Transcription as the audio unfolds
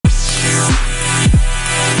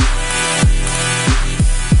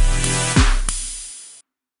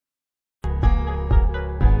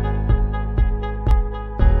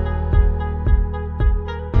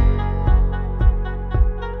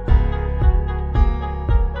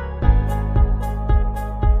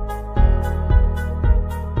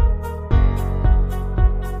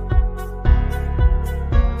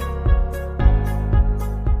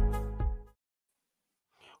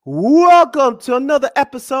welcome to another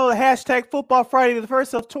episode of Hashtag Football Friday, the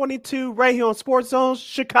first of 22, right here on Sports Zone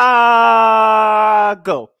Chicago.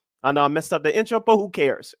 I know I messed up the intro, but who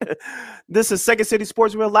cares? This is Second City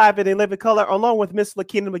Sports Real Live and in living color, along with Miss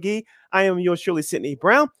Lakina McGee. I am yours truly, Sydney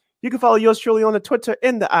Brown. You can follow yours truly on the Twitter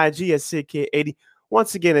and the IG at SidKid80.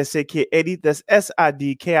 Once again, at SidKid80. That's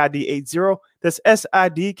SIDKID80. That's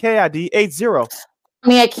SIDKID80.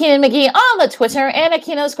 Me, Akina McGee on the Twitter and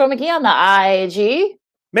Akina McGee on the IG.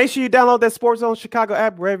 Make sure you download that Sports Zone Chicago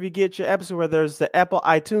app wherever you get your apps, whether it's the Apple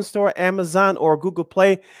iTunes Store, Amazon, or Google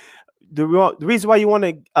Play. The reason why you want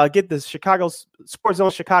to get the Sports Zone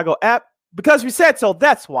Chicago app, because we said so,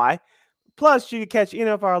 that's why. Plus, you can catch any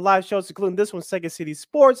of our live shows, including this one, Second City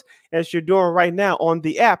Sports, as you're doing right now on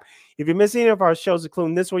the app. If you miss any of our shows,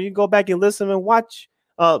 including this one, you can go back and listen and watch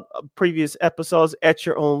previous episodes at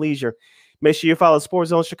your own leisure. Make sure you follow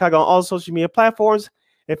Sports Zone Chicago on all social media platforms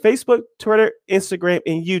at Facebook, Twitter, Instagram,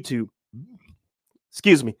 and YouTube.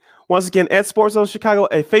 Excuse me. Once again, at Sports Zone Chicago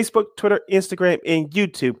at Facebook, Twitter, Instagram, and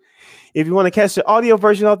YouTube. If you want to catch the audio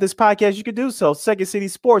version of this podcast, you can do so. Second City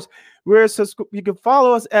Sports. You can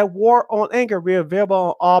follow us at War on Anchor. We're available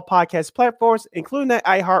on all podcast platforms, including the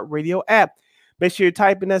iHeartRadio app. Make sure you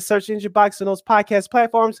type in that search engine box in those podcast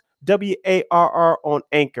platforms, WARR on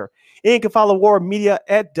Anchor. And you can follow War Media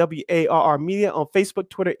at WARR Media on Facebook,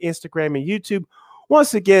 Twitter, Instagram, and YouTube.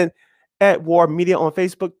 Once again, at War Media on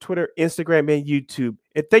Facebook, Twitter, Instagram, and YouTube.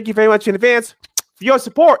 And thank you very much in advance for your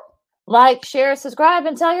support. Like, share, subscribe,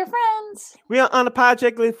 and tell your friends. We are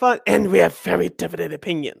unapologetically fun, and we have very different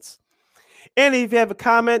opinions. And if you have a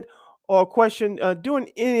comment or a question during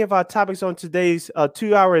any of our topics on today's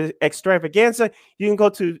 2-hour extravaganza, you can go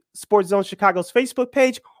to Sports Zone Chicago's Facebook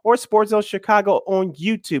page or Sports Zone Chicago on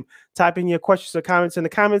YouTube. Type in your questions or comments in the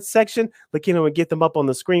comments section. Lakina will get them up on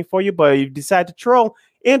the screen for you. But if you decide to troll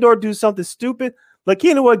and or do something stupid,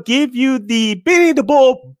 Lakina will give you the Benny the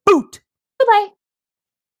Bull boot. Goodbye.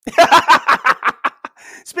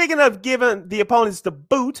 Speaking of giving the opponents the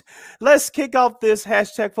boot, let's kick off this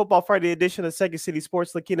Hashtag Football Friday edition of Second City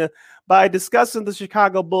Sports, Lakina, by discussing the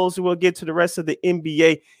Chicago Bulls. We'll get to the rest of the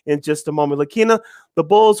NBA in just a moment. Lakina, the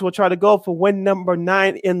Bulls will try to go for win number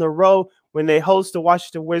 9 in the row when they host the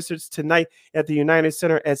Washington Wizards tonight at the United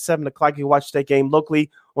Center at 7 o'clock. You can watch that game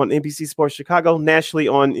locally on NBC Sports Chicago, nationally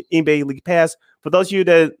on NBA League Pass. For those of you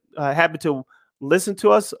that happen to listen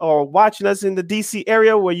to us or watching us in the DC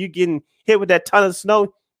area where you're getting hit with that ton of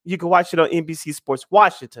snow, you can watch it on NBC Sports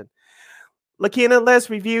Washington. Lakina, let's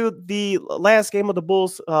review the last game of the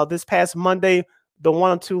Bulls this past Monday, the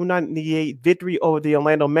 102-98 victory over the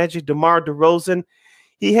Orlando Magic. DeMar DeRozan,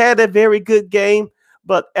 he had a very good game,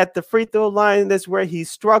 but at the free throw line, that's where he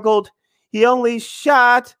struggled. He only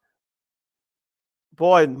shot,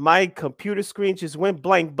 boy, my computer screen just went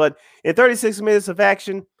blank, but in 36 minutes of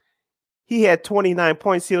action, he had 29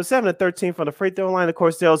 points. He was 7 of 13 from the free throw line. Of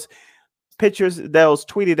course, there was pictures that was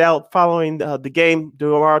tweeted out following the game.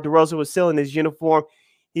 DeMar DeRozan was still in his uniform.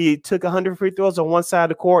 He took 100 free throws on one side of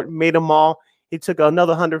the court, made them all. He took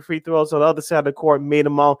another 100 free throws on the other side of the court, made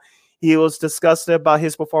them all. He was disgusted about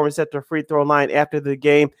his performance at the free throw line after the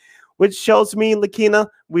game, which shows me, Lakina,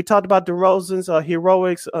 we talked about DeRozan's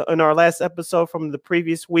heroics in our last episode from the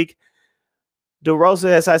previous week. DeRozan,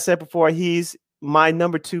 as I said before, he's my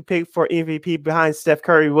number 2 pick for MVP behind Steph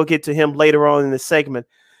Curry. We'll get to him later on in the segment.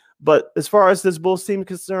 But as far as this Bulls team is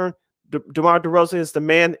concerned, DeMar DeRozan is the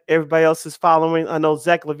man. Everybody else is following. I know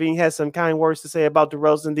Zach LaVine had some kind words to say about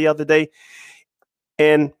DeRozan the other day.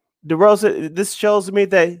 And DeRozan, this shows me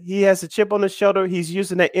that he has a chip on his shoulder. He's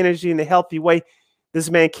using that energy in a healthy way.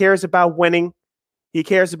 This man cares about winning. He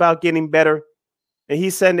cares about getting better. And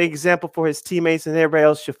he's setting an example for his teammates, and everybody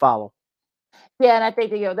else should follow. Yeah, and I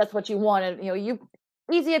think that, that's what you wanted.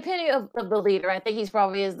 He's the epitome of the leader. I think he's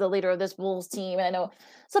probably is the leader of this Bulls team. And I know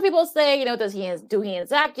some people say, do he and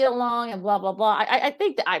Zach get along and blah blah blah. I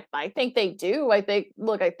think they do. I think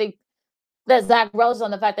that Zach relies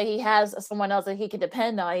on the fact that he has someone else that he can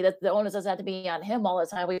depend on. The onus doesn't have to be on him all the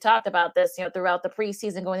time. We talked about this, throughout the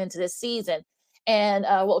preseason going into this season. And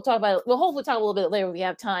we'll hopefully talk a little bit later if we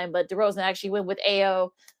have time. But DeRozan actually went with Ayo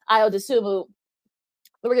Dosunmu,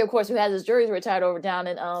 the rookie, of course, who has his jersey retired over down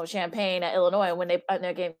in Champaign at Illinois when they in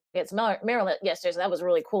their game against Maryland yesterday. So that was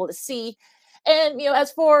really cool to see. And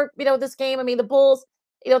as for this game, I mean, the Bulls,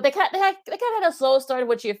 they kind of had a slow start,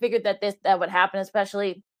 which you figured that would happen.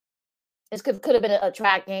 Especially this could have been a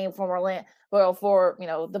track game for Orlando, for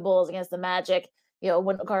the Bulls against the Magic.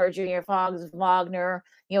 Wendell Carter Jr., Fox, Wagner.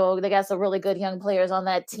 They got some really good young players on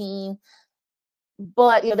that team.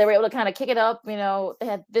 But they were able to kind of kick it up.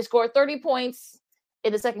 They scored 30 points.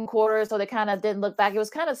 in the second quarter, so they kind of didn't look back. It was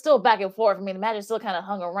kind of still back and forth. I mean, the Magic still kind of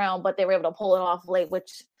hung around, but they were able to pull it off late,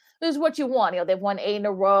 which is what you want. They've won 8 in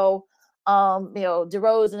a row.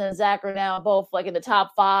 DeRozan and Zach are now both like in the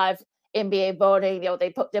top 5 NBA voting.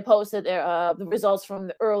 They posted their the results from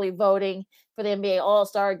the early voting for the NBA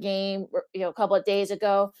All-Star game, a couple of days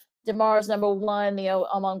ago. DeMar's number 1,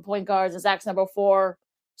 among point guards, and Zach's number 4.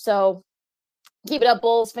 So keep it up,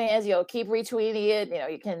 Bulls fans. Keep retweeting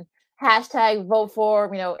it. You can hashtag vote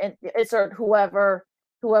for, insert whoever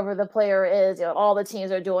the player is. All the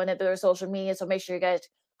teams are doing it through their social media. So make sure you guys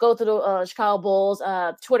go to the Chicago Bulls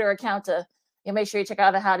Twitter account to make sure you check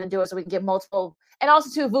out how to do it so we can get multiple. And also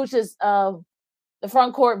too, Vooch is the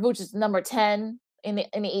front court. Vooch is number 10 in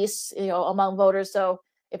the East, among voters. So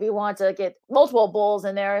if you want to get multiple Bulls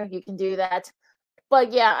in there, you can do that.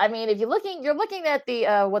 But yeah, I mean, if you're looking at the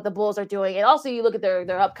what the Bulls are doing, and also you look at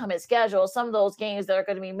their upcoming schedule, some of those games that are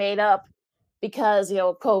going to be made up because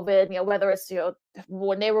COVID, whether it's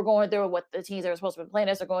when they were going through what the teams that were supposed to be playing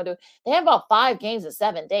this are going through, they have about 5 games in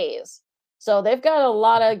 7 days. So they've got a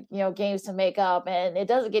lot of games to make up, and it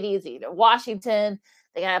doesn't get easy. Washington,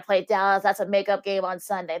 they gotta play Dallas. That's a makeup game on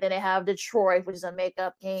Sunday. Then they have Detroit, which is a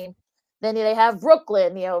makeup game. Then they have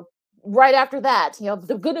Brooklyn, right after that.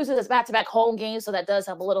 The good news is it's back-to-back home games, so that does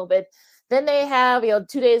help a little bit. Then they have,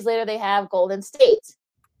 2 days later, they have Golden State.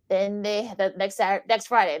 Then next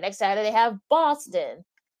Friday, next Saturday, they have Boston,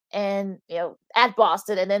 and at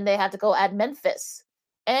Boston, and then they have to go at Memphis.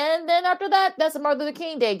 And then after that, that's a Martin Luther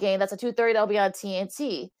King Day game. That's a 2:30. That'll be on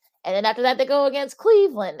TNT. And then after that, they go against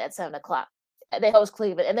Cleveland at 7:00. They host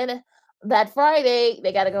Cleveland, and then that Friday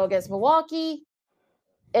they got to go against Milwaukee.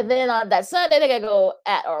 And then on that Sunday, they got to go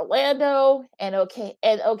at Orlando and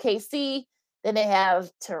OKC. Then they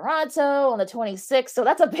have Toronto on the 26th. So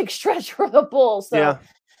that's a big stretch for the Bulls. So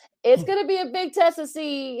it's going to be a big test to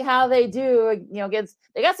see how they do.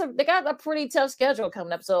 They got a pretty tough schedule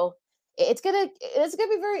coming up. So it's gonna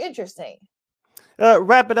be very interesting.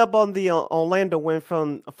 Wrap it up on the Orlando win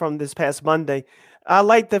from this past Monday. I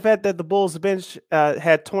like the fact that the Bulls bench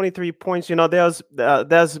had 23 points.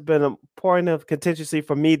 There's been a point of contingency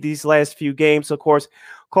for me these last few games. Of course,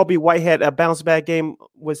 Kobe White had a bounce back game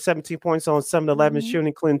with 17 points on 7-11 shooting,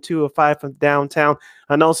 including 2 of 5 from downtown.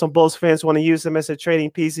 I know some Bulls fans want to use him as a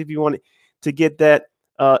trading piece if you want to get that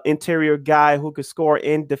interior guy who could score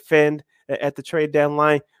and defend at the trade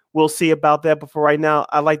deadline. We'll see about that. But for right now,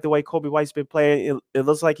 I like the way Kobe White's been playing. It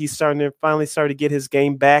looks like he's finally starting to get his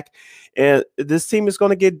game back. And this team is going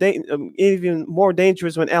to get even more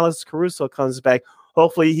dangerous when Alex Caruso comes back.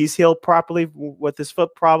 Hopefully he's healed properly with his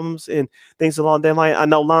foot problems and things along that line. I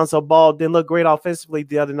know Lonzo Ball didn't look great offensively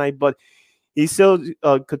the other night, but he still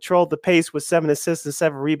controlled the pace with 7 assists and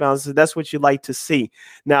 7 rebounds. So that's what you like to see.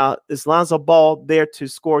 Now, is Lonzo Ball there to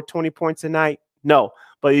score 20 points a night? No,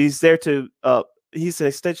 but he's there to he's an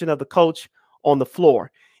extension of the coach on the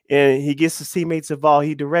floor, and he gets his teammates involved.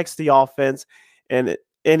 He directs the offense, and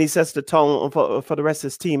he sets the tone for the rest of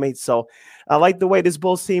his teammates. So I like the way this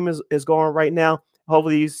Bulls team is going right now.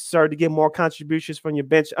 Hopefully you start to get more contributions from your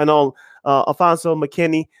bench. I know Alfonso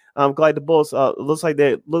McKinney, I'm glad the Bulls looks like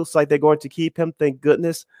they're going to keep him, thank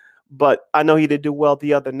goodness. But I know he did do well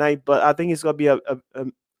the other night, but I think he's going to be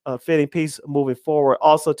a fitting piece moving forward.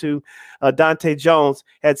 Also, to Dante Jones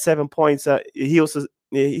had 7 points. He was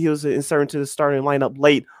inserted to the starting lineup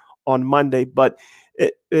late on Monday. But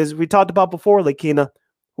as we talked about before, Lakina,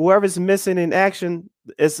 whoever's missing in action,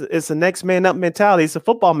 it's a next man up mentality. It's a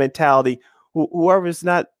football mentality. Whoever's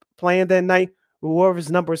not playing that night,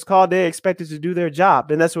 whoever's number is called, they're expected to do their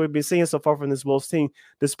job. And that's what we've been seeing so far from this Bulls team,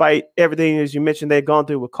 despite everything, as you mentioned, they've gone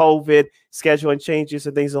through with COVID, scheduling changes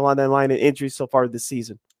and things along that line, and injuries so far this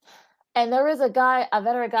season. And there is a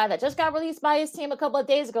veteran guy that just got released by his team a couple of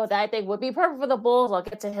days ago that I think would be perfect for the Bulls. I'll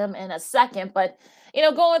get to him in a second. But,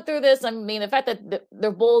 going through this, I mean, the fact that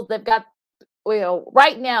the Bulls, they've got,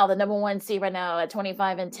 right now, the number 1 seed right now at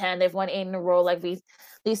 25-10. They've won 8 in a row, like we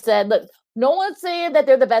said. Look, no one's saying that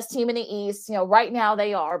they're the best team in the East. Right now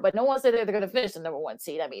they are, but no one's saying they're going to finish the number 1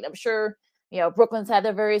 seed. I mean, I'm sure, Brooklyn's had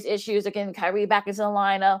their various issues. Again, Kyrie back into the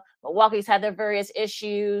lineup. Milwaukee's had their various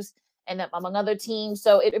issues, and among other teams.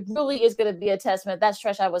 So it really is going to be a testament. That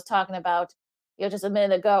stretch I was talking about, just a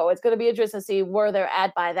minute ago. It's going to be interesting to see where they're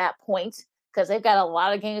at by that point, because they've got a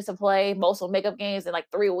lot of games to play. Most will make up games in like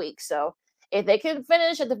 3 weeks. So if they can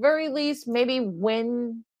finish at the very least, maybe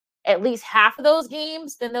win at least half of those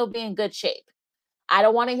games, then they'll be in good shape. I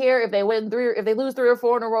don't want to hear if they lose 3 or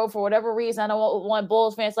 4 in a row for whatever reason. I don't want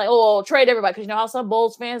Bulls fans like, trade everybody, because you know how some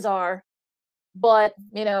Bulls fans are. But,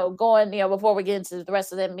 going, before we get into the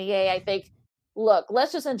rest of the NBA, I think look,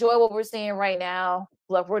 let's just enjoy what we're seeing right now.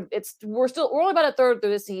 Look, we're only about a third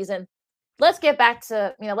through the season. Let's get back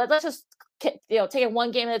to, let's just, take it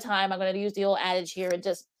one game at a time. I'm going to use the old adage here and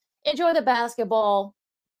just enjoy the basketball.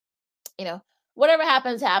 Whatever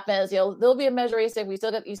happens, happens. There'll be a measuring stick. You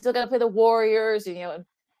still got to play the Warriors, and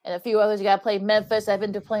a few others. You got to play Memphis. I've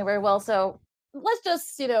been playing very well. So let's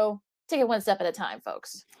just, take it one step at a time,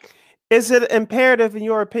 folks. Is it imperative, in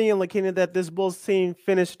your opinion, Lakina, that this Bulls team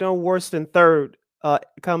finish no worse than third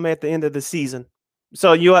come at the end of the season?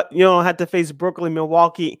 So you don't have to face Brooklyn,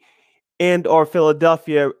 Milwaukee, and or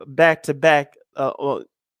Philadelphia back to back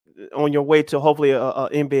on your way to hopefully a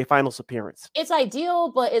NBA Finals appearance. It's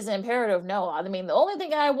ideal, but is it imperative? No. I mean, the only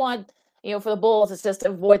thing I want, for the Bulls is just to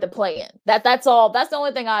avoid the play-in. That's all. That's the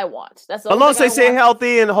only thing I want. That's the unless they stay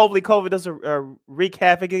healthy and hopefully COVID doesn't wreak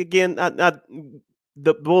havoc again.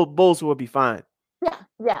 The Bulls will be fine.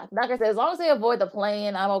 Yeah. Like I said, as long as they avoid the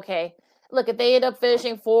play-in, I'm okay. Look, if they end up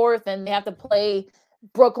finishing fourth and they have to play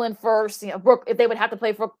Brooklyn first, if they would have to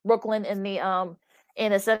play for Brooklyn in the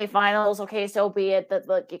semifinals, okay, so be it.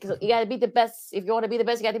 Because you got to beat the best. If you want to be the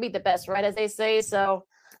best, you got to beat the best, right? As they say. So,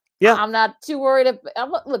 yeah, I'm not too worried.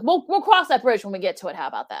 Look, we'll cross that bridge when we get to it. How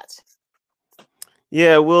about that?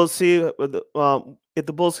 Yeah, we'll see if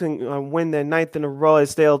the Bulls can win their 9th in a row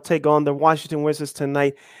as they'll take on the Washington Wizards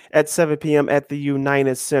tonight at 7 p.m. at the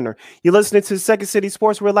United Center. You're listening to Second City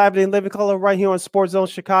Sports. We're live in living color right here on Sports Zone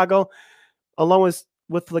Chicago, along with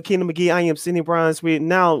Lakina McGee. I am Sidney Bryans. We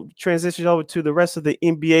now transition over to the rest of the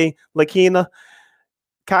NBA. Lakina,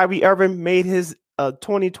 Kyrie Irving made his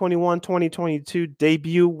 2021-2022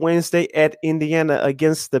 debut Wednesday at Indiana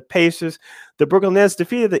against the Pacers. The Brooklyn Nets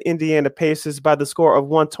defeated the Indiana Pacers by the score of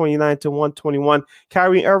 129-121.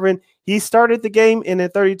 Kyrie Irving, he started the game and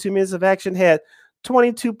in 32 minutes of action had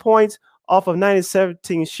 22 points off of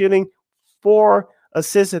 9-17 shooting, 4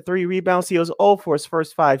 assists and 3 rebounds. He was 0 for his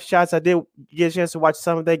first 5 shots. I did get a chance to watch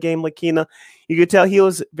some of that game, Lakina. You could tell he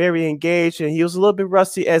was very engaged and he was a little bit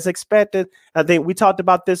rusty as expected. I think we talked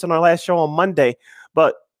about this on our last show on Monday,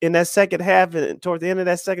 but in that second half and toward the end of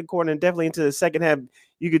that second quarter and definitely into the second half,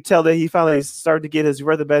 you could tell that he finally started to get his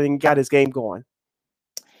rhythm back and got his game going.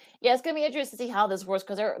 Yeah, it's going to be interesting to see how this works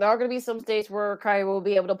because there are going to be some states where Kyrie will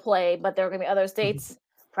be able to play, but there are going to be other states,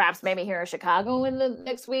 perhaps maybe here in Chicago in the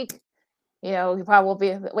next week, he probably won't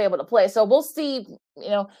be able to play. So we'll see,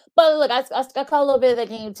 But look, I caught a little bit of the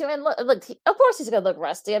game too. And look, of course he's going to look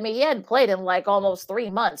rusty. I mean, he hadn't played in like almost 3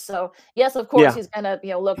 months. So, yes, of course he's going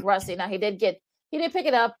to, look rusty. Now, he did pick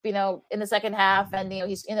it up, in the second half. And,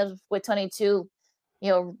 he's ended up with 22,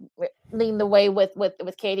 leading the way with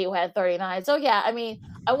Katie, who had 39. So, yeah, I mean,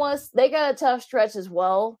 they got a tough stretch as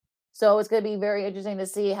well. So it's going to be very interesting to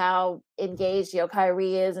see how engaged,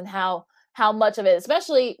 Kyrie is and how much of it,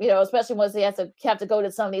 especially once they have to go to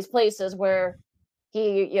some of these places where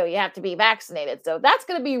you have to be vaccinated. So that's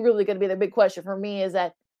going to be the big question for me is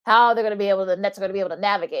that how the Nets are going to be able to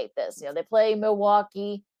navigate this. They play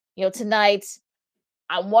Milwaukee, tonight.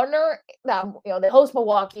 I wonder, they host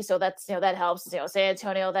Milwaukee, so that's, that helps. San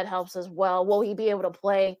Antonio, that helps as well. Will he be able to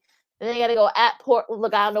play? And then you got to go at Portland.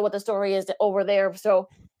 Look, I don't know what the story is over there. So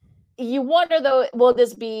you wonder, though, will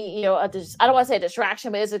this be, I don't want to say a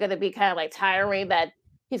distraction, but is it going to be kind of like tiring that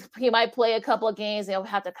he might play a couple of games,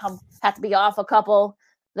 have to be off a couple.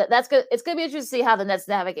 That's good. It's going to be interesting to see how the Nets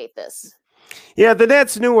navigate this. Yeah, the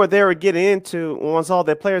Nets knew what they were getting into once all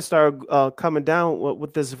their players started coming down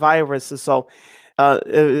with this virus. So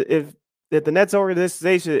if the Nets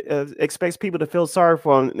organization expects people to feel sorry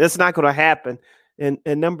for them, it's not going to happen. And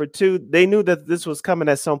number two, they knew that this was coming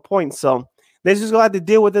at some point. So they just gonna have to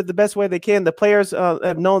deal with it the best way they can. The players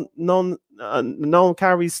have known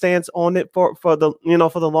Kyrie's stance on it for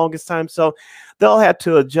the longest time, so they'll have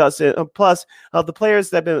to adjust it. Plus, the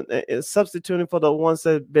players that have been substituting for the ones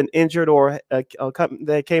that have been injured or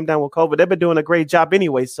that came down with COVID, they've been doing a great job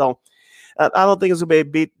anyway. So I don't think it's gonna be a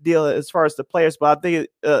big deal as far as the players, but I think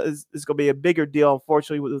it's gonna be a bigger deal,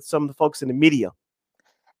 unfortunately, with some of the folks in the media.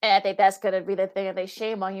 And I think that's going to be the thing. If they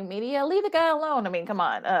shame on you, media, leave the guy alone. I mean, come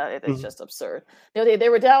on. It's just absurd. They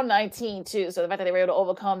were down 19 too. So the fact that they were able to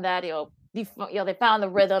overcome that, they found the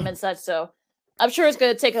rhythm and such. So I'm sure it's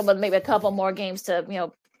going to take them maybe a couple more games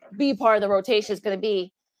to, be part of the rotation is going to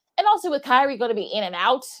be. And also with Kyrie going to be in and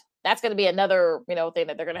out, that's going to be another, thing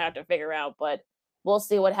that they're going to have to figure out. But we'll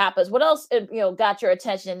see what happens. What else, got your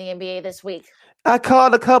attention in the NBA this week? I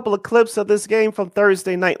caught a couple of clips of this game from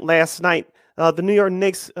Thursday night last night. The New York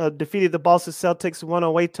Knicks defeated the Boston Celtics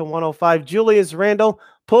 108-105. Julius Randle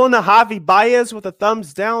pulling the Javi Baez with a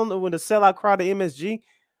thumbs down with a sellout crowd at MSG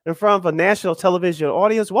in front of a national television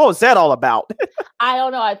audience. What was that all about? I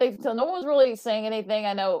don't know. I think so. No one was really saying anything.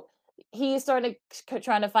 I know he's starting to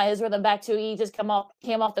trying to find his rhythm back too. He just came off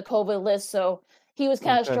the COVID list, so he was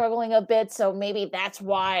kind of Okay. struggling a bit. So maybe that's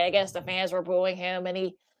why I guess the fans were booing him, and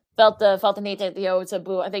he felt the need to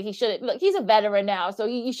boo. I think he should look. He's a veteran now, so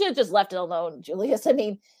you should have just left it alone, Julius. I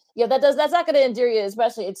mean, that's not going to endear you,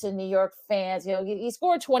 especially to New York fans. He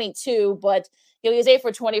scored 22, but he was 8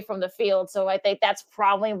 for 20 from the field, so I think that's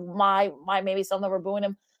probably my maybe some of them were booing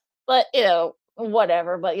him, but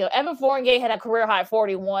whatever. But Evan Fournier had a career high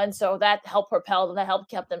 41, so that helped propel them. That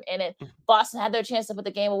helped kept them in it. Boston had their chance to put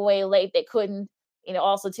the game away late. They couldn't.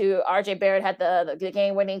 Also too, RJ Barrett had the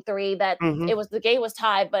game-winning three. That the game was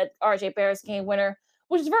tied, but RJ Barrett's game winner,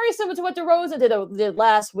 which is very similar to what DeRozan did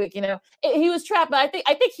last week. He was trapped, but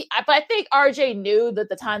I think RJ knew that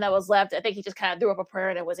the time that was left. I think he just kind of threw up a prayer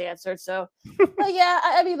and it was answered. So, but yeah,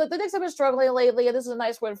 I mean, look, the Knicks have been struggling lately, and this is a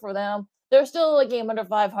nice win for them. They're still a game under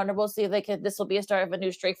 500. We'll see if this will be a start of a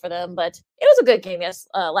new streak for them. But it was a good game,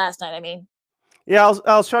 last night. I mean. Yeah,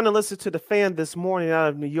 I was trying to listen to the fan this morning out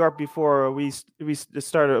of New York before we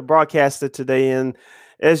started broadcasting today, and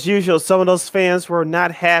as usual, some of those fans were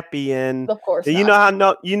not happy, and of course, you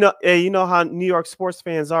know how New York sports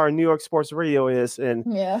fans are, and New York sports radio is, and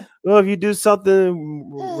well, if you do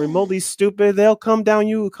something remotely stupid, they'll come down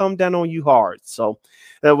on you hard. So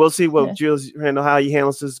we'll see what Jules how he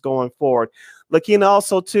handles this going forward. Lakina,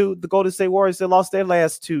 also too, the Golden State Warriors, they lost their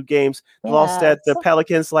last 2 games. They lost at the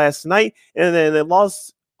Pelicans last night, and then they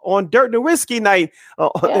lost on Dirk Nowitzki night in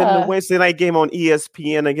the Wednesday night game on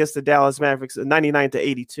ESPN against the Dallas Mavericks,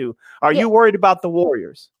 99-82. Are you worried about the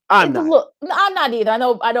Warriors? I'm not. Look, I'm not either. I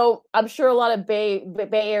know. I'm sure a lot of Bay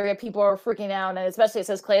Area people are freaking out, and especially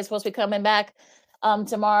since Clay is supposed to be coming back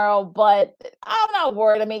tomorrow. But I'm not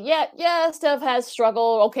worried. I mean, Steph has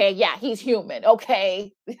struggled. Okay, he's human.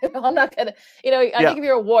 Okay, I'm not gonna. I think if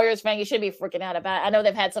you're a Warriors fan, you should be freaking out about it. I know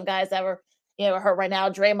they've had some guys that were hurt right now.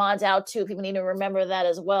 Draymond's out too. People need to remember that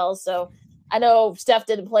as well. So I know Steph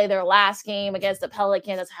didn't play their last game against the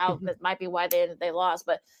Pelicans. That's how that might be why they lost.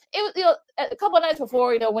 But it was a couple of nights before,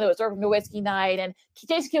 when it was Dirk Nowitzki night, and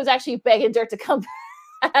Jason Kidd was actually begging Dirk to come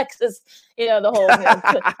back because the whole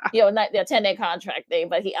 10-day contract thing.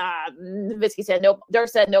 But Nowitzki said nope. Dirk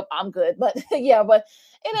said nope. I'm good. But that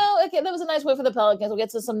was a nice win for the Pelicans. We'll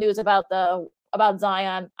get to some news about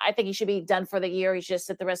Zion. I think he should be done for the year. He should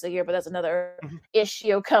sit the rest of the year, but that's another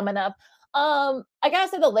issue coming up. I gotta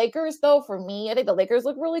say the Lakers, though, for me, I think the Lakers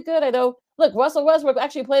look really good. I know. Look, Russell Westbrook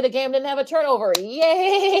actually played a game, didn't have a turnover.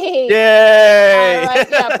 Yay! Yay! All right,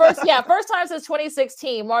 first time since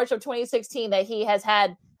 2016, March of 2016, that he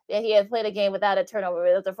had played a game without a turnover.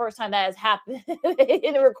 It was the first time that has happened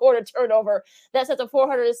in a recorded turnover. That's at the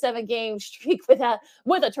 407 game streak with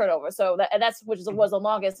a turnover. So that's was the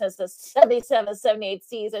longest since the 77-78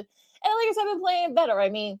 season. And the Lakers have been playing better. I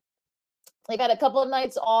mean, they got a couple of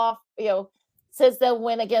nights off, since the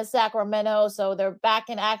win against Sacramento. So they're back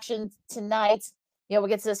in action tonight. We'll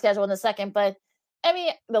get to the schedule in a second. But, I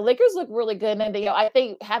mean, the Lakers look really good. And, I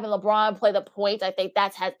think having LeBron play the point, I think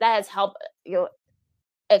that has helped,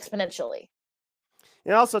 exponentially.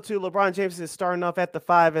 And also, too, LeBron James is starting off at the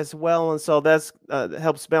 5 as well, and so that's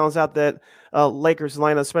helps balance out that Lakers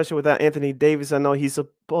lineup, especially without Anthony Davis. I know he's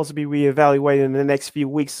supposed to be reevaluated in the next few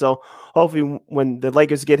weeks, so hopefully when the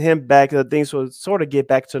Lakers get him back, things will sort of get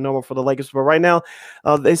back to normal for the Lakers. But right now,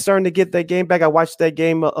 they're starting to get that game back. I watched that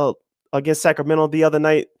game against Sacramento the other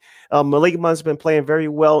night. Malik Monk's been playing very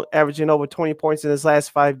well, averaging over 20 points in his last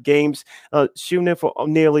 5 games, shooting it for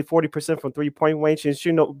nearly 40% from three-point range and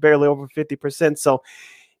shooting barely over 50%. So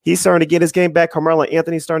he's starting to get his game back. Carmelo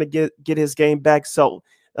Anthony's starting to get his game back. So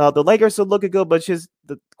the Lakers are looking good, but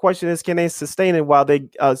the question is, can they sustain it while they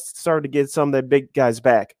start to get some of their big guys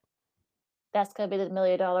back? That's going to be the $1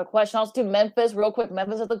 million question. Also, to Memphis, real quick.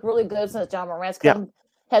 Memphis has looked really good since John Morant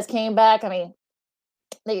has came back. I mean,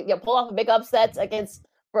 they pull off a big upsets against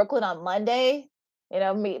Brooklyn on Monday,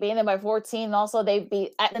 beating them by 14. Also, they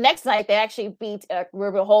beat the next night. They actually beat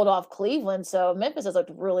Ruben hold off Cleveland. So Memphis has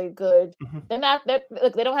looked really good. They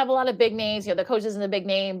don't have a lot of big names. The coach isn't a big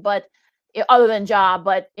name, but other than Ja,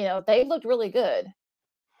 but they looked really good.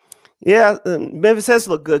 Yeah, Memphis has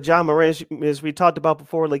looked good. John Morant, as we talked about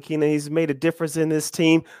before, Lakina, he's made a difference in this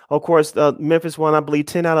team. Of course, Memphis won, I believe,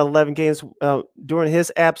 10 out of 11 games during his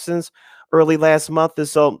absence early last month. And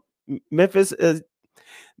so Memphis is.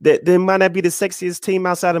 They might not be the sexiest team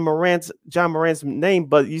outside of John Morant's name,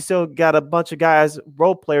 but you still got a bunch of guys,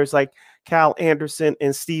 role players like Kyle Anderson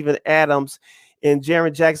and Steven Adams and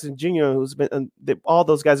Jaren Jackson Jr., who's been all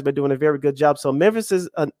those guys have been doing a very good job. So Memphis is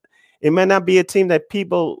it might not be a team that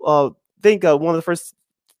people think of, one of the first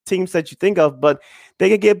teams that you think of, but they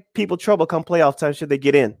can give people trouble come playoff time should they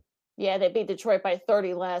get in. Yeah, they beat Detroit by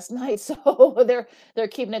 30 last night, so they're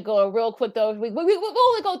keeping it going real quick though. We'll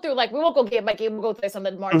only go through like we won't go game by game. We'll go through some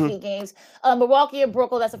of the Mhm. marquee games. Milwaukee and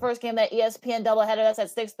Brooklyn. That's the first game that ESPN doubleheader. That's at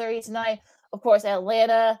 6:30 tonight. Of course,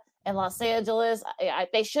 Atlanta and Los Angeles.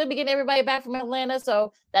 They should be getting everybody back from Atlanta,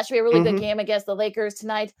 so that should be a really good Mhm. game against the Lakers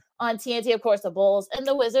tonight on TNT. Of course, the Bulls and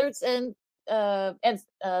the Wizards and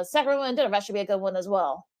Sacramento and Denver. That should be a good one as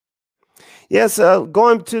well. Yes,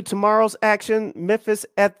 going to tomorrow's action, Memphis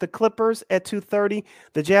at the Clippers at 2:30.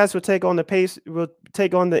 The Jazz will take on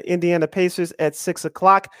the Indiana Pacers at 6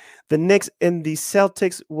 o'clock. The Knicks and the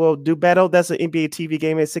Celtics will do battle. That's an NBA TV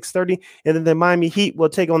game at 6:30. And then the Miami Heat will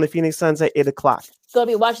take on the Phoenix Suns at 8 o'clock. Gonna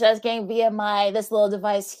be watching that game via this little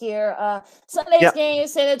device here. Sunday's game,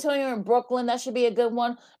 San Antonio and Brooklyn. That should be a good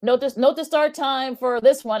one. Note the start time for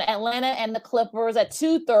this one: Atlanta and the Clippers at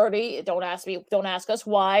 2:30. Don't ask us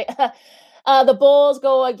why. The Bulls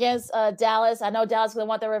go against Dallas. I know Dallas is gonna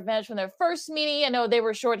want their revenge from their first meeting. I know they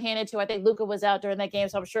were shorthanded too. I think Luka was out during that game,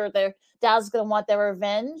 so I'm sure Dallas is gonna want their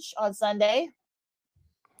revenge on Sunday.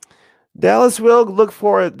 Dallas will look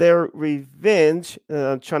for their revenge.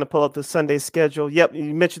 Trying to pull up the Sunday schedule. Yep,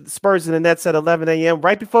 you mentioned the Spurs and the Nets at 11 a.m.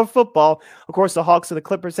 right before football. Of course, the Hawks and the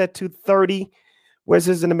Clippers at 2:30.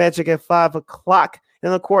 Wizards and the Magic at 5 o'clock.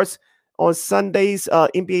 And of course, on Sunday's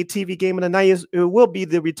NBA TV game of the night, it will be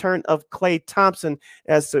the return of Klay Thompson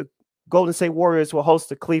as the Golden State Warriors will host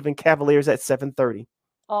the Cleveland Cavaliers at 7:30.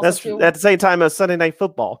 That's at the same time as Sunday Night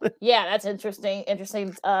Football. Yeah, that's interesting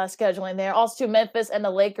scheduling there. Also, Memphis and the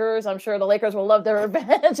Lakers. I'm sure the Lakers will love their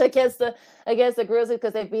revenge against the Grizzlies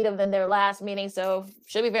because they beat them in their last meeting. So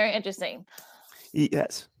should be very interesting.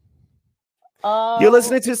 Yes. You're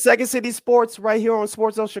listening to Second City Sports right here on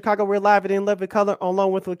Sports Zone Chicago. We're live and in living color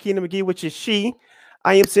along with Lakina McGee, which is she.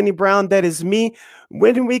 I am Cindy Brown. That is me.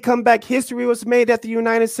 When we come back, history was made at the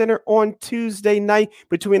United Center on Tuesday night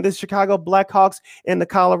between the Chicago Blackhawks and the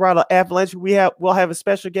Colorado Avalanche. We'll have a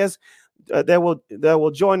special guest that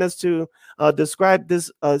will join us to describe this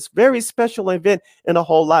very special event and a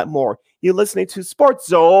whole lot more. You're listening to Sports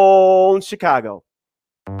Zone Chicago.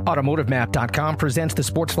 AutomotiveMap.com presents the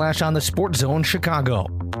Sports Flash on the Sports Zone Chicago.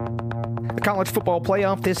 The college football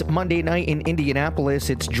playoff this Monday night in Indianapolis.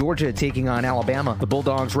 It's Georgia taking on Alabama. The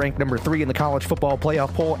Bulldogs ranked number 3 in the college football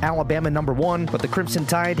playoff poll, Alabama number 1, but the Crimson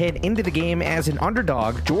Tide head into the game as an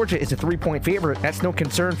underdog. Georgia is a 3-point favorite. That's no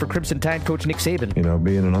concern for Crimson Tide coach Nick Saban. You know,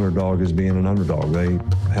 being an underdog is being an underdog. They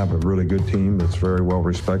have a really good team that's very well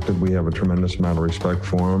respected. We have a tremendous amount of respect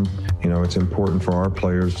for them. You know, it's important for our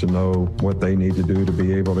players to know what they need to do to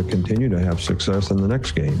be able to continue to have success in the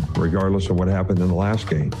next game, regardless of what happened in the last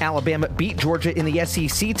game. Alabama beat Georgia in the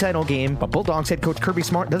SEC title game, but Bulldogs head coach Kirby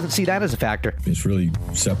Smart doesn't see that as a factor. It's really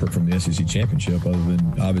separate from the SEC championship, other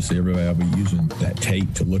than obviously everybody will be using that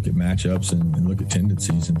tape to look at matchups and look at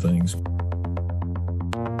tendencies and things.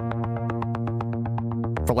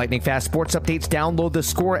 For lightning fast sports updates, download the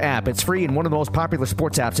Score app. It's free and one of the most popular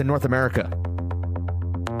sports apps in North America.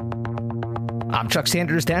 I'm Chuck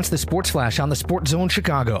Sanders. That's the Sports Flash on the Sports Zone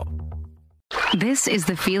Chicago. This is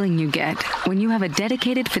the feeling you get when you have a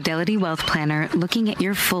dedicated Fidelity Wealth Planner looking at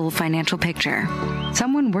your full financial picture.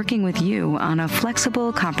 Someone working with you on a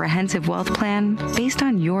flexible, comprehensive wealth plan based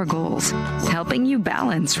on your goals, helping you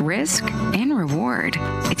balance risk and reward.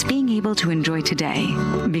 It's being able to enjoy today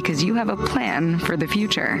because you have a plan for the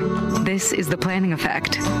future. This is the planning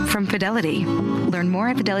effect from Fidelity. Learn more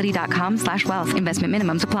at fidelity.com/wealth. Investment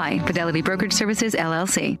minimums apply. Fidelity Brokerage Services,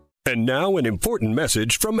 LLC. And now an important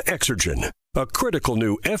message from Exergen. A critical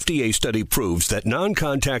new FDA study proves that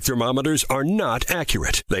non-contact thermometers are not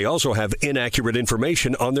accurate. They also have inaccurate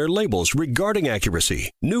information on their labels regarding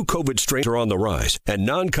accuracy. New COVID strains are on the rise, and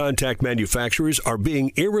non-contact manufacturers are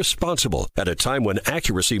being irresponsible at a time when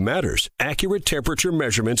accuracy matters. Accurate temperature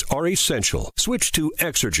measurements are essential. Switch to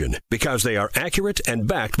Exergen because they are accurate and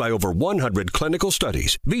backed by over 100 clinical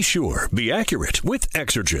studies. Be sure, be accurate with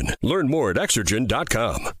Exergen. Learn more at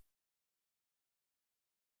Exergen.com.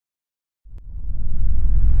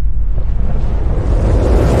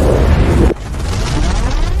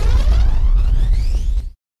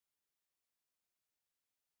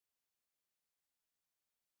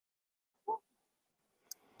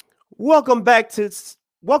 Welcome back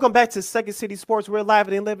to Second City Sports. We're live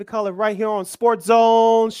and in living color right here on Sports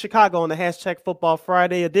Zone Chicago on the hashtag Football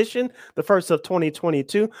Friday edition, the first of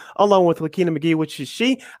 2022, along with Lakina McGee, which is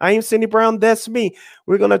she. I am Cindy Brown. That's me.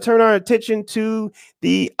 We're going to turn our attention to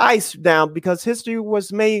the ice down because history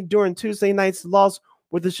was made during Tuesday night's loss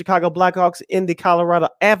with the Chicago Blackhawks in the Colorado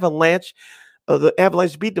Avalanche. The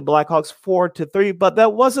Avalanche beat the Blackhawks 4-3, but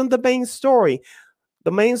that wasn't the main story.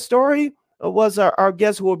 The main story was our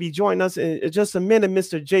guest who will be joining us in just a minute,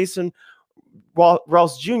 Mr. Jason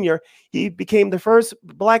Ross Jr. He became the first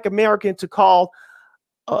Black American to call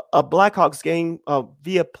a Blackhawks game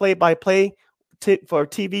via play-by-play for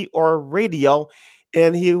TV or radio.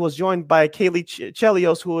 And he was joined by Kaylee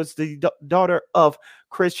Chelios, who is the daughter of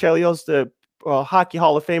Chris Chelios, the Hockey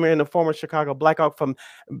Hall of Famer and a former Chicago Blackhawk from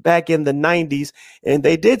back in the 90s. And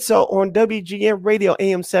they did so on WGN Radio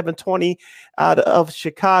AM 720 out of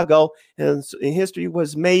Chicago. And history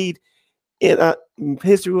was made the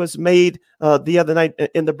other night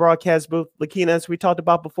in the broadcast booth. Lakina, as we talked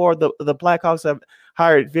about before, the Blackhawks have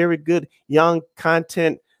hired very good young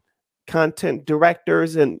content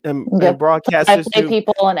directors and broadcasters,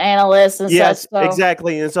 people and analysts and yes, such. So.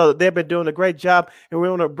 Exactly. And so they've been doing a great job, and we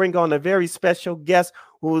want to bring on a very special guest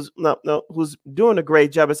who's doing a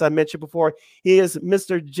great job. As I mentioned before, he is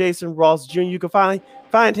Mr. Jason Ross Jr. You can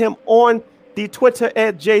find him on the Twitter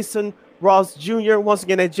at Jason Ross Jr. Once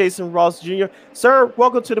again at Jason Ross Jr. Sir,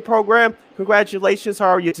 welcome to the program. Congratulations. How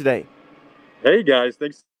are you today? Hey guys,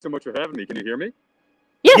 thanks so much for having me. Can you hear me?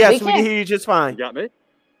 Yes, we can hear you just fine. You got me?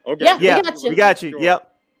 Okay. Yeah, we got you. Sure.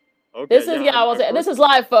 Yep. Okay. This is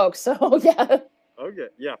live, folks. So yeah. Okay.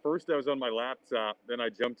 Yeah. First, I was on my laptop, then I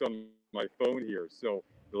jumped on my phone here. So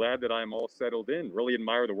glad that I'm all settled in. Really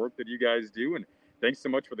admire the work that you guys do, and thanks so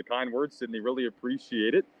much for the kind words, Sydney. Really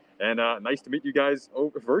appreciate it. And nice to meet you guys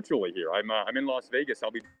virtually here. I'm in Las Vegas. I'll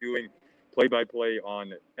be doing play-by-play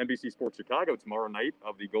on NBC Sports Chicago tomorrow night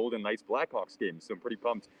of the Golden Knights Blackhawks game. So I'm pretty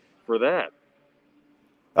pumped for that.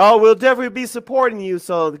 Oh, we'll definitely be supporting you.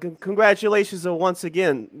 So congratulations once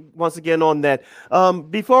again on that.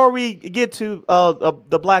 Before we get to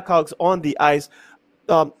the Blackhawks on the ice,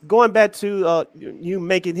 going back to you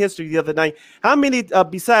making history the other night, how many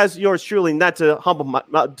besides yours truly, not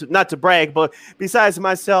to brag, but besides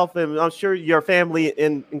myself and I'm sure your family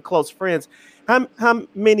and close friends, how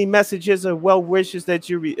many messages or well wishes that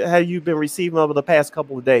have you been receiving over the past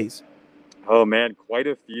couple of days? Oh man, quite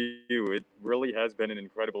a few. It really has been an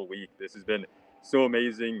incredible week. This has been so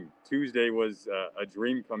amazing. Tuesday was a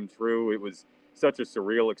dream come true. It was such a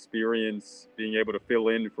surreal experience being able to fill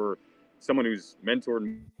in for someone who's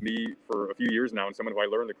mentored me for a few years now, and someone who I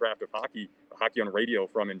learned the craft of hockey on radio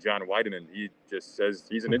from, in John Weideman. He just says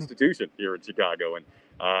he's an institution here in Chicago, and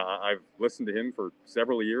I've listened to him for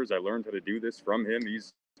several years. I learned how to do this from him.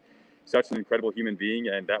 He's such an incredible human being,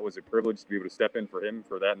 and that was a privilege to be able to step in for him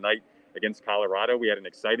for that night against Colorado. We had an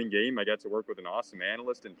exciting game. I got to work with an awesome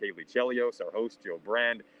analyst in Kaylee Chelios, our host, Joe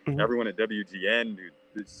Brand, everyone at WGN.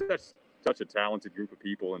 It's such a talented group of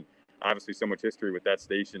people, and obviously so much history with that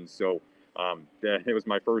station. So it was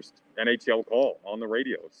my first NHL call on the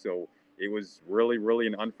radio. So it was really, really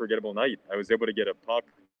an unforgettable night. I was able to get a puck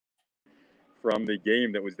from the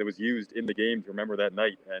game that was used in the game to remember that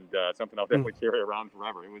night, and something I'll definitely carry around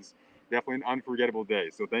forever. It was definitely an unforgettable day.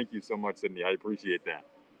 So thank you so much, Sydney. I appreciate that.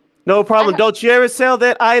 No problem. Don't you ever sell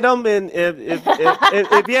that item, and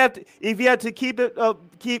if you have to keep it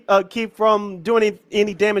keep from doing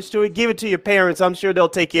any damage to it, give it to your parents. I'm sure they'll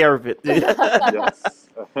take care of it. Yes.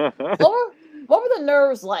 What were the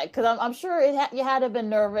nerves like? Because I'm sure you had to have been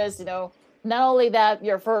nervous. Not only that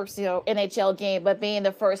your first NHL game, but being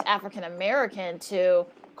the first African American to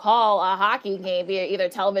call a hockey game via either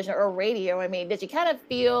television or radio. I mean, did you kind of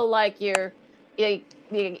feel like you feel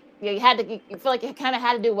like you kind of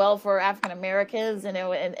had to do well for African Americans, and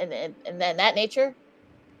that nature?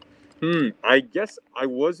 I guess I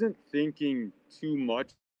wasn't thinking too much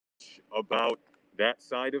about that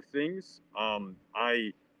side of things.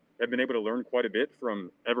 I have been able to learn quite a bit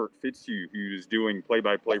from Everett Fitzhugh, who's doing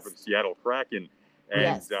play-by-play for the Seattle Kraken,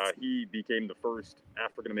 and he became the first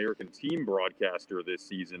African American team broadcaster this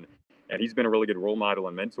season, and he's been a really good role model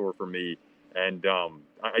and mentor for me. And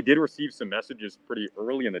I did receive some messages pretty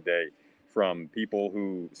early in the day from people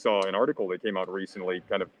who saw an article that came out recently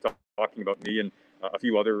kind of talking about me and a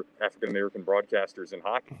few other African-American broadcasters in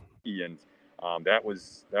hockey. And that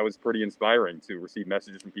was pretty inspiring to receive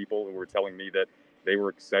messages from people who were telling me that they were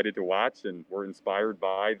excited to watch and were inspired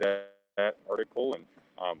by that article and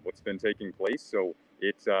what's been taking place. So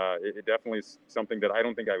it definitely is something that I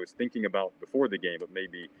don't think I was thinking about before the game, but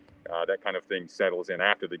maybe that kind of thing settles in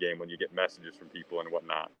after the game when you get messages from people and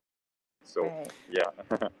whatnot. So, yeah.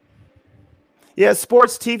 Yeah,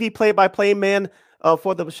 sports TV play-by-play man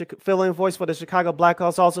for the fill-in voice for the Chicago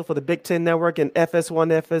Blackhawks, also for the Big Ten Network and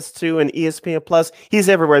FS1, FS2, and ESPN Plus. He's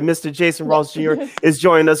everywhere. Mr. Jason Ross Jr. is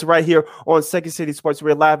joining us right here on Second City Sports.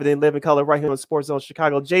 We're live and in living color right here on Sports Zone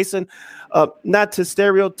Chicago. Jason, not to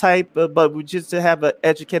stereotype, but just to have an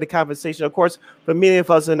educated conversation. Of course, for many of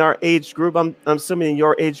us in our age group, I'm assuming in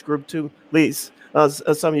your age group too, please.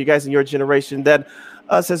 some of you guys in your generation, that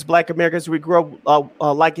us as Black Americans, we grew up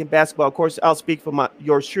liking basketball. Of course, I'll speak for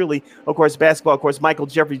yours truly. Of course, basketball. Of course, Michael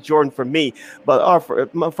Jeffrey Jordan for me.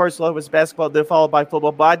 But my first love was basketball, then followed by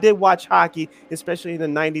football. But I did watch hockey, especially in the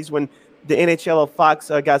 90s when the NHL of Fox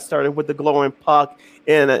got started with the glowing puck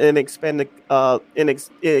and expanded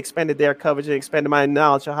their coverage and expanded my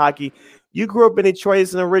knowledge of hockey. You grew up in Detroit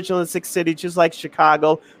as an original in Six City, just like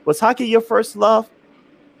Chicago. Was hockey your first love?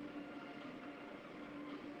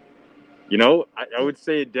 You know, I would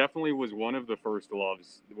say it definitely was one of the first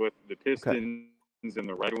loves, with the Pistons and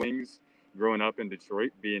the Red Wings growing up in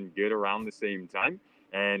Detroit being good around the same time.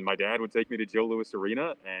 And my dad would take me to Joe Louis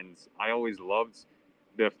Arena, and I always loved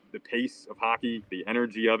the pace of hockey, the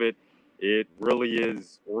energy of it. It really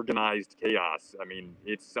is organized chaos. I mean,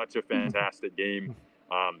 it's such a fantastic game.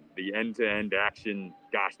 The end-to-end action,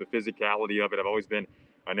 gosh, the physicality of it, I've always been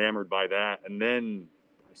enamored by that. And then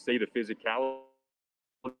I say the physicality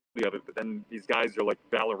of it, but then these guys are like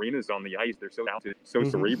ballerinas on the ice. They're so talented, so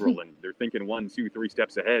cerebral, and they're thinking 1, 2, 3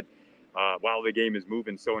 steps ahead while the game is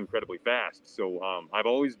moving so incredibly fast. So I've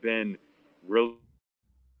always been really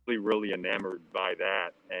enamored by that,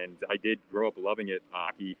 and I did grow up loving it.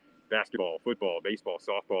 Hockey, basketball, football, baseball,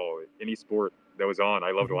 softball, any sport that was on,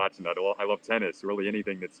 I loved watching that. I love tennis, really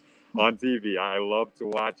anything that's on TV. I love to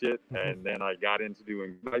watch it, and then I got into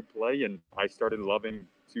doing play, and I started loving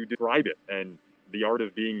to describe it. And the art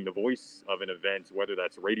of being the voice of an event, whether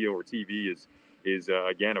that's radio or TV, is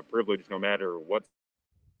again a privilege, no matter what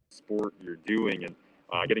sport you're doing. And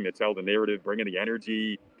getting to tell the narrative, bringing the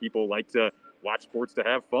energy. People like to watch sports to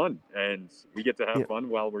have fun, and we get to have fun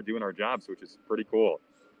while we're doing our jobs, which is pretty cool.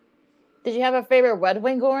 Did you have a favorite Red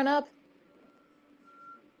Wing growing up?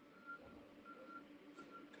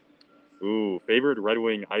 Ooh, favorite Red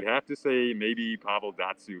Wing, I'd have to say maybe Pavel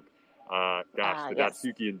Datsyuk.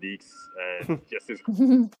 Datsyuk and Deeks, and just his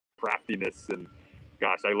craftiness, and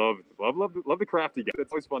gosh, I love the crafty guy.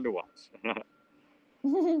 It's always fun to watch.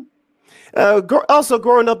 Also,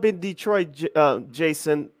 growing up in Detroit,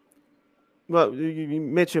 Jason. Well, you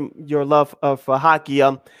mentioned your love for hockey.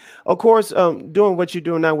 Of course, doing what you're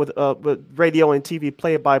doing now with radio and TV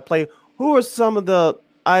play-by-play. Who are some of the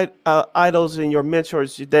idols and your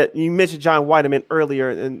mentors? That you mentioned John Weideman earlier,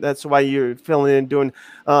 and that's why you're filling in doing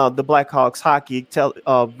the Blackhawks hockey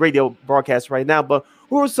radio broadcast right now. But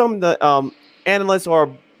who are some of the analysts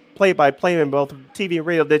or play-by-play in both TV and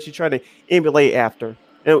radio that you're trying to emulate after?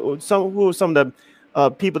 And who are some of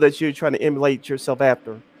the people that you're trying to emulate yourself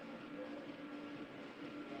after?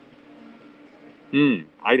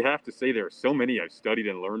 I'd have to say there are so many I've studied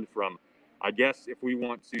and learned from. I guess if we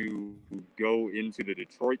want to go into the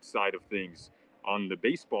Detroit side of things, on the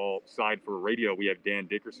baseball side for radio, we have Dan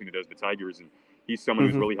Dickerson, who does the Tigers, and he's someone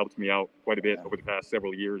who's really helped me out quite a bit over the past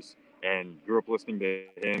several years, and grew up listening to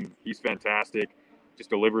him. He's fantastic, just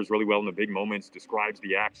delivers really well in the big moments, describes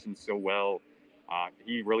the action so well.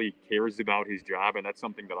 He really cares about his job, and that's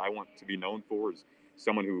something that I want to be known for, is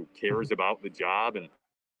someone who cares about the job and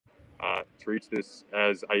treats this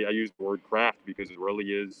as, I use the word craft because it really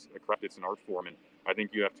is a craft. It's an art form, and I think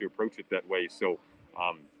you have to approach it that way. So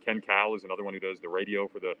Ken Kal is another one who does the radio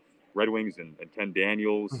for the Red Wings, and Ken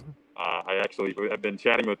Daniels. I've been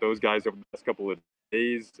chatting with those guys over the last couple of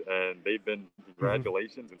days, and they've been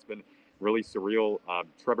congratulations. It's been really surreal.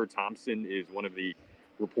 Trevor Thompson is one of the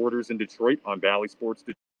reporters in Detroit on Bally Sports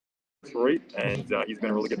Detroit, and he's been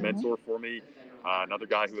a really good mentor for me. Another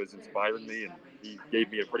guy who has inspired me, and he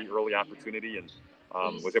gave me a pretty early opportunity, and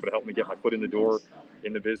was able to help me get my foot in the door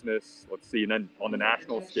in the business. Let's see. And then on the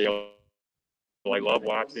national scale, I love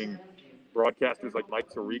watching broadcasters like Mike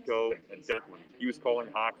Tirico and when he was calling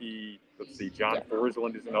hockey. Let's see. John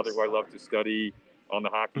Forsland is another who I love to study on the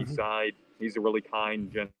hockey side. He's a really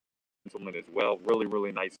kind gentleman as well. Really,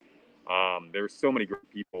 really nice. There's so many great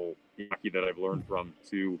people in hockey that I've learned from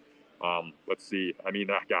too. Let's see. I mean,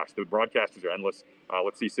 gosh, the broadcasters are endless.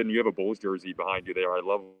 Let's see, Sydney, you have a Bulls jersey behind you there. I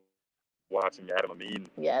love watching Adam Amin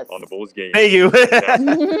on the Bulls game. Hey, you.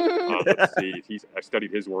 Let's see. I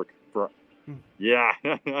studied his work for. Yeah,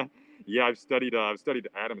 yeah. I've studied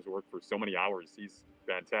Adam's work for so many hours. He's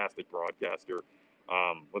a fantastic broadcaster.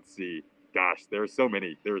 Let's see. Gosh, there are so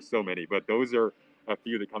many. But those are a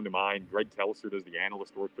few that come to mind. Greg Kelser does the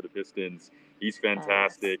analyst work for the Pistons. He's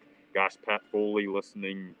fantastic. Gosh, Pat Foley,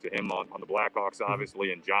 listening to him on the Blackhawks,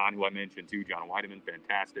 obviously, and John, who I mentioned too, John Weideman,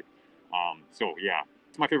 fantastic. So yeah,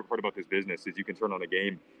 it's my favorite part about this business is you can turn on a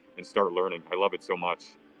game and start learning. I love it so much.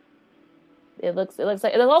 It looks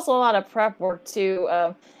like there's also a lot of prep work too.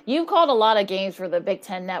 You've called a lot of games for the Big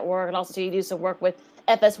Ten Network, and also you do some work with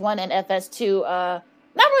FS1 and FS2.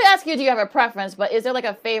 not really ask you, do you have a preference, but is there like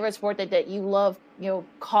a favorite sport that you love,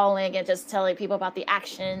 calling and just telling people about the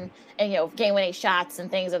action and, game-winning shots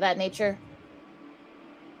and things of that nature?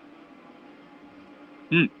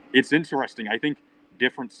 It's interesting. I think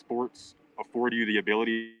different sports afford you the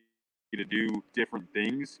ability to do different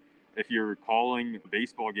things. If you're calling a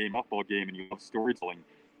baseball game, softball game, and you love storytelling,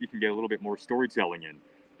 you can get a little bit more storytelling in.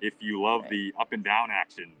 If you love the up and down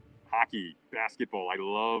action, hockey, basketball, I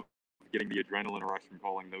love getting the adrenaline rush from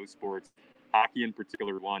calling those sports. Hockey in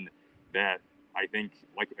particular, one that I think,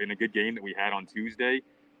 like in a good game that we had on Tuesday,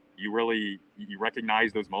 you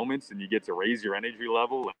recognize those moments and you get to raise your energy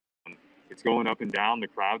level. And it's going up and down. The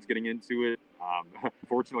crowd's getting into it.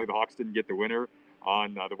 Unfortunately, the Hawks didn't get the winner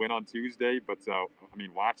on the win on Tuesday. But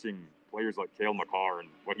watching players like Cale Makar and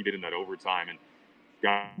what he did in that overtime, and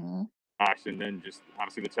gosh, and then just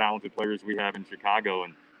obviously the talented players we have in Chicago,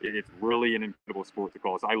 and it's really an incredible sport to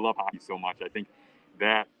call. So I love hockey so much. I think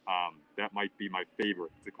that that might be my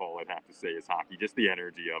favorite to call. I'd have to say is hockey. Just the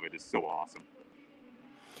energy of it is so awesome.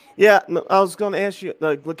 Yeah, I was going to ask you.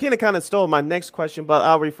 Lakina kind of stole my next question, but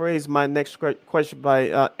I'll rephrase my next question by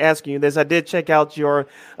asking you this. I did check out your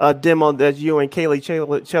demo that you and Kaylee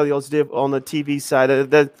Chelios did on the TV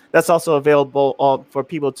side. That's also available for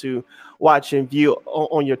people to watch and view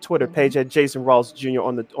on your Twitter page at Jason Ross Jr.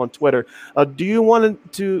 on Twitter. Do you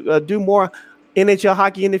want to do more NHL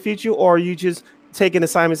hockey in the future, or are you just taking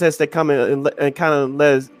assignments as they come in and kind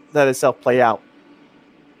of let itself play out?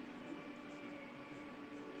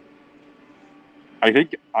 I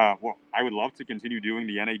think, I would love to continue doing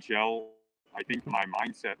the NHL. I think my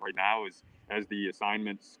mindset right now is, as the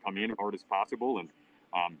assignments come in, as hard as possible, and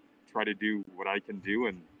try to do what I can do.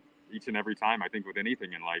 And each and every time, I think with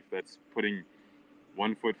anything in life, that's putting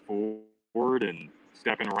 1 foot forward and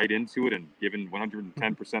stepping right into it and giving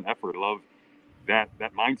 110% effort. I love that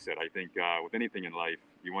mindset. I think with anything in life,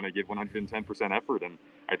 you want to give 110% effort. And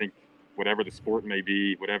I think whatever the sport may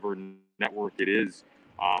be, whatever network it is,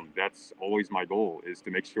 that's always my goal, is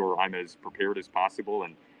to make sure I'm as prepared as possible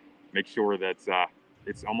and make sure that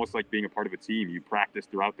it's almost like being a part of a team. You practice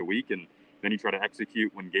throughout the week and then you try to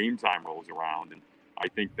execute when game time rolls around. And I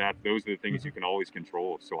think that those are the things you can always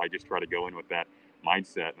control. So I just try to go in with that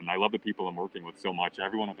mindset. And I love the people I'm working with so much.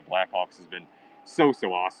 Everyone at the Blackhawks has been so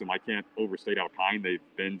awesome. I can't overstate how kind they've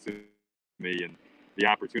been to me and the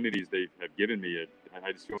opportunities they have given me.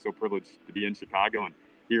 I just feel so privileged to be in Chicago and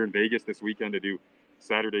here in Vegas this weekend to do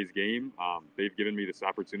Saturday's game. They've given me this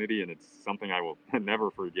opportunity, and it's something I will never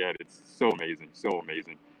forget. It's so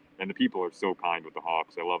amazing. And the people are so kind with the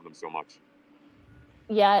Hawks. I love them so much.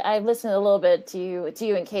 Yeah, I've listened a little bit to you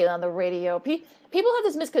and Kayla on the radio. People have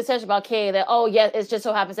this misconception about Kay that, it just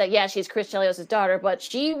so happens that, she's Chris Chelios' daughter, but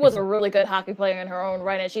she was a really good hockey player in her own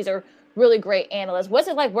right, and she's a really great analyst. What's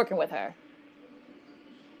it like working with her?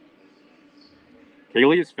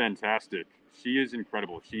 Kaylee is fantastic. She is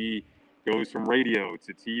incredible. She goes from radio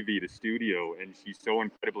to TV to studio, and she's so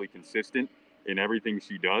incredibly consistent in everything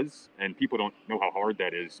she does, and people don't know how hard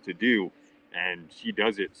that is to do, and she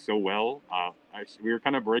does it so well. We were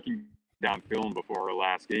kind of breaking down film before our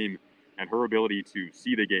last game, and her ability to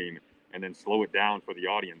see the game and then slow it down for the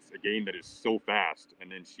audience, a game that is so fast,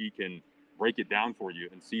 and then she can break it down for you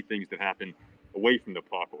and see things that happen away from the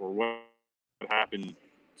puck or what happened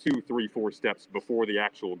 2, 3, 4 steps before the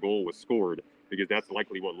actual goal was scored, because that's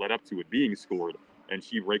likely what led up to it being scored. And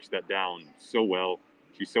she breaks that down so well.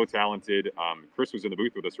 She's so talented. Chris was in the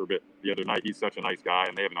booth with us for a bit the other night. He's such a nice guy,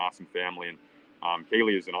 and they have an awesome family. And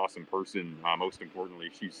Kaylee is an awesome person. Most importantly,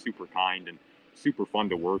 she's super kind and super fun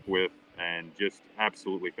to work with, and just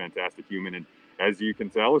absolutely fantastic human. And as you can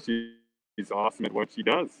tell, she's awesome at what she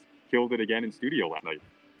does. Killed it again in studio last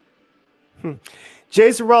night.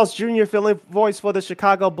 Jason Ross Jr., filling voice for the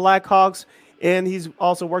Chicago Blackhawks, and he's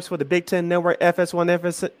also works for the Big Ten Network,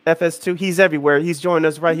 FS1, FS2. He's everywhere. He's joining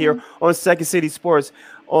us right here on Second City Sports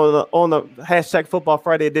on the hashtag Football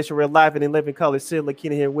Friday edition. We're live and in living color. Sid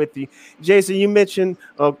Lakina here with you. Jason, you mentioned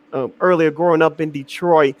earlier growing up in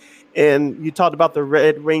Detroit, and you talked about the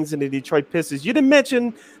Red Wings and the Detroit Pistons. You didn't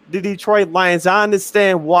mention the Detroit Lions. I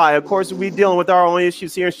understand why. Of course, we're dealing with our own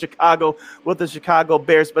issues here in Chicago with the Chicago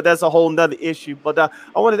Bears, but that's a whole nother issue. But I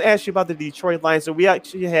wanted to ask you about the Detroit Lions. So we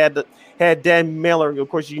actually had Dan Miller, of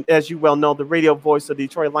course, as you well know, the radio voice of the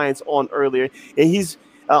Detroit Lions on earlier, and he's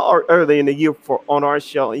early in the year on our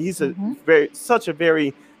show. And he's such a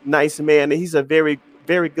very nice man, and he's a very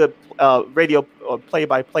good radio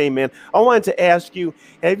play-by-play man. I wanted to ask you,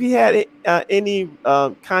 have you had any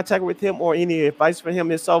contact with him or any advice from him?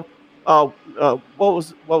 And so, what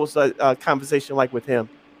was the conversation like with him?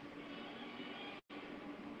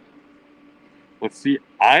 Let's see.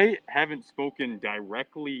 I haven't spoken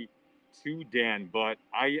directly to Dan, but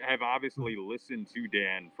I have obviously listened to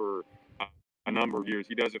Dan for a number of years.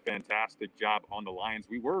 He does a fantastic job on the Lions.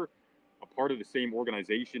 We were a part of the same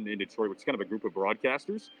organization in Detroit, which is kind of a group of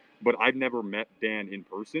broadcasters, but I've never met Dan in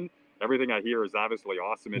person. Everything I hear is obviously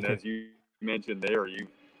awesome. And as you mentioned there, you've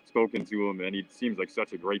spoken to him, and he seems like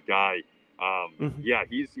such a great guy. Yeah,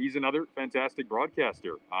 he's another fantastic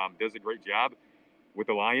broadcaster. Does a great job with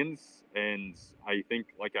the Lions, and I think,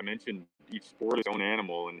 like I mentioned, each sport is its own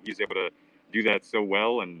animal, and he's able to do that so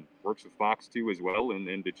well, and works with Fox too as well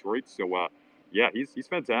in Detroit. So yeah, he's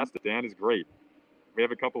fantastic. Dan is great. We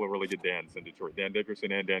have a couple of really good Dans in Detroit, Dan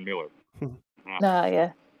Dickerson and Dan Miller.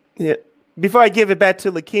 Yeah. Before I give it back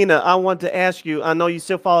to Lakina, I want to ask you, I know you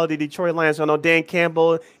still follow the Detroit Lions. I know Dan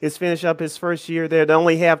Campbell is finished up his first year there. They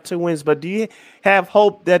only have 2 wins, but do you have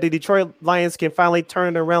hope that the Detroit Lions can finally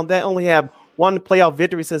turn it around? They only have one playoff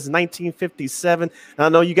victory since 1957. I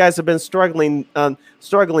know you guys have been struggling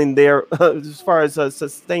there as far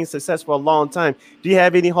as staying success for a long time. Do you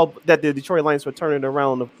have any hope that the Detroit Lions will turn it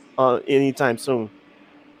around anytime soon?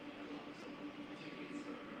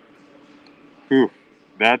 Ooh,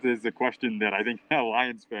 that is a question that I think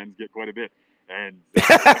Lions fans get quite a bit, and it's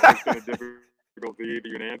kind of difficult to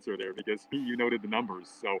even answer there because you noted the numbers.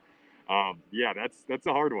 So, yeah, that's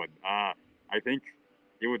a hard one. I think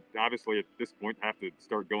it would obviously at this point have to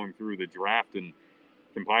start going through the draft and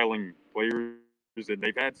compiling players, and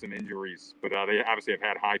they've had some injuries, but they obviously have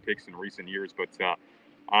had high picks in recent years. But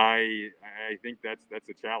I think that's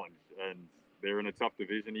a challenge, and they're in a tough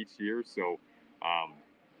division each year. So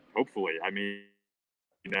hopefully, I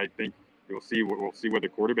think we'll see where the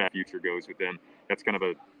quarterback future goes with them. That's kind of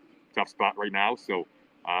a tough spot right now. So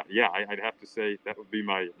yeah, I'd have to say that would be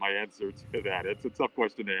my answer to that. It's a tough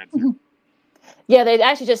question to answer. Yeah, they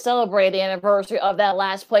actually just celebrated the anniversary of that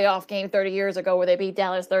last playoff game 30 years ago where they beat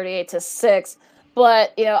Dallas 38-6.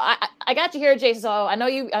 But I got you here, Jason. So I know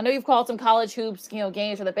you've called some college hoops,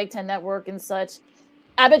 games for the Big Ten Network and such.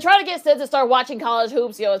 I've been trying to get Sid to start watching college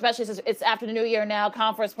hoops, especially since it's after the new year now.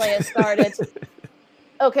 Conference play has started.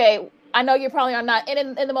 Okay, I know you probably are not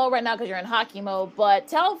in the mode right now because you're in hockey mode. But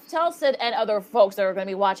tell Sid and other folks that are going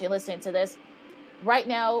to be watching, listening to this right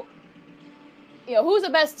now. Who's the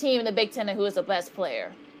best team in the Big Ten and who is the best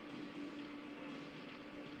player?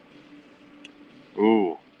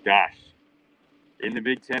 Ooh, gosh. In the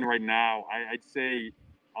Big Ten right now, I'd say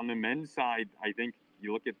on the men's side, I think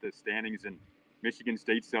you look at the standings and Michigan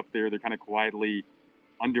State's up there. They're kind of quietly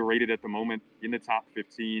underrated at the moment in the top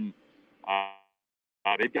 15.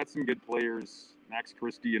 They've got some good players, Max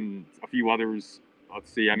Christie and a few others.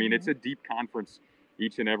 Let's see. It's a deep conference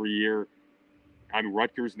each and every year.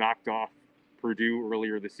 Rutgers knocked off Purdue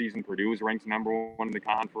earlier this season. Purdue is ranked #1 in the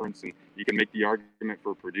conference, and you can make the argument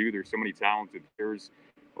for Purdue. There's so many talented players.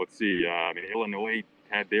 Let's see. Illinois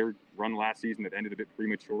had their run last season that ended a bit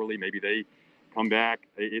prematurely. Maybe they come back.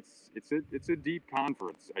 It's a deep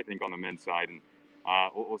conference, I think, on the men's side, and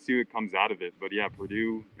we'll see what comes out of it. But yeah,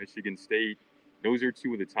 Purdue, Michigan State, those are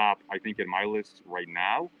 2 of the top, I think, in my list right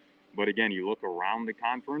now. But again, you look around the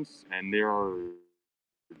conference, and there are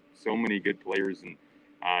so many good players and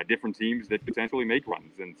different teams that potentially make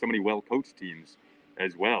runs, and so many well-coached teams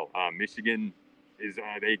as well. Michigan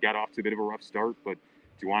they got off to a bit of a rough start, but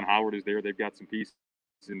Juwan Howard is there. They've got some pieces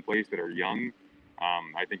in place that are young.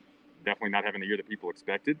 I think definitely not having the year that people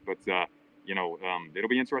expected, but it'll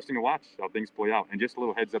be interesting to watch how things play out. And just a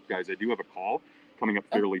little heads up, guys, I do have a call coming up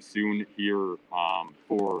fairly soon here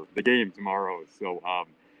for the game tomorrow. So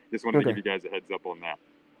just wanted to give you guys a heads up on that.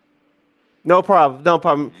 No problem. No,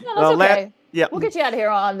 that's okay. Yeah, we'll get you out of here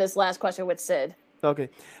on this last question with Sid. Okay.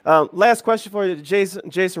 Last question for you,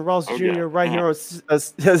 Jason Ross Jr. Right here on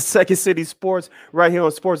Second City Sports, right here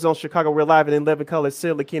on Sports Zone Chicago. We're live in living color.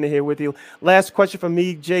 Sid Lakina here with you. Last question from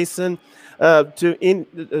me, Jason, to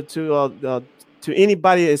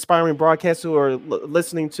anybody aspiring broadcasters who are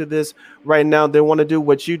listening to this right now. They want to do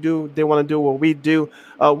what you do. They want to do what we do.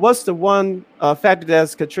 What's the one factor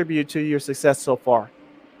that's contributed to your success so far?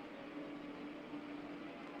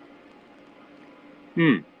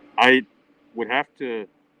 I would have to,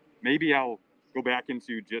 maybe I'll go back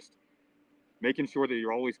into just making sure that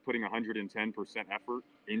you're always putting 110% effort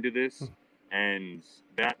into this. And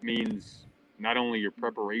that means not only your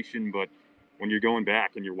preparation, but when you're going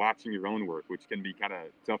back and you're watching your own work, which can be kind of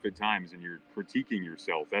tough at times, and you're critiquing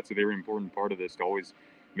yourself. That's a very important part of this, to always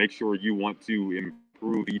make sure you want to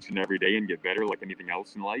improve each and every day and get better like anything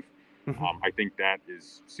else in life. I think that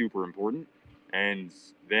is super important. And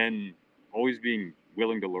then always being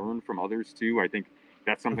willing to learn from others too. I think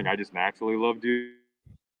that's something I just naturally love doing,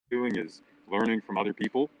 is learning from other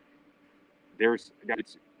people.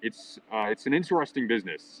 it's an interesting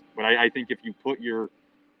business, but I think if you put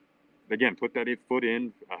that foot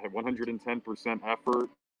in, 110% effort,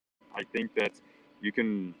 I think that you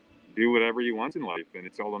can do whatever you want in life, and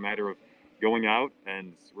it's all a matter of going out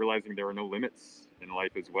and realizing there are no limits in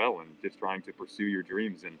life as well, and just trying to pursue your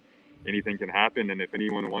dreams, and anything can happen. And if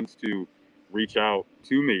anyone wants to reach out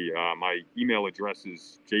to me, my email address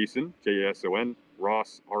is Jason, Jason,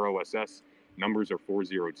 Ross, ROSS. Numbers are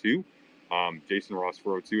 402.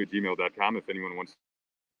 JasonRoss402@gmail.com. If anyone wants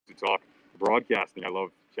to talk broadcasting, I love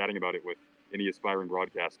chatting about it with any aspiring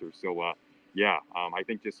broadcasters. So, I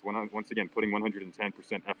think just once again, putting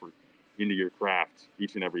 110% effort into your craft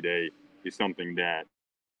each and every day is something that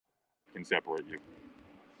can separate you.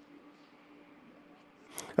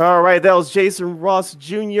 All right, that was Jason Ross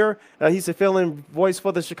Jr. He's a fill-in voice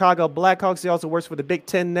for the Chicago Blackhawks. He also works for the Big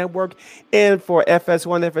Ten Network and for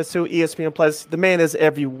FS1, FS2, ESPN Plus. The man is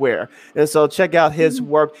everywhere, and so check out his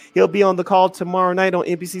work. He'll be on the call tomorrow night on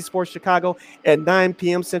NBC Sports Chicago at 9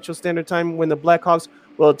 p.m. Central Standard Time when the Blackhawks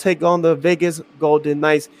will take on the Vegas Golden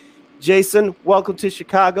Knights. Jason, welcome to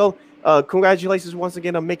Chicago. Congratulations once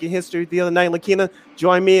again on making history the other night. Lakina,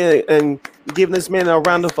 join me in giving this man a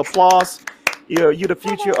round of applause. You're the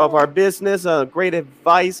future of our business. Great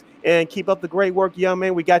advice, and keep up the great work, young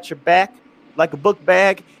man. We got your back like a book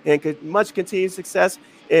bag, and much continued success.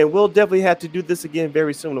 And we'll definitely have to do this again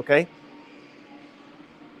very soon, okay?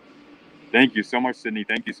 Thank you so much, Sydney.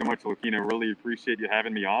 Thank you so much, Lakina. Really appreciate you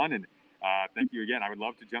having me on. And thank you again. I would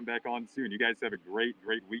love to jump back on soon. You guys have a great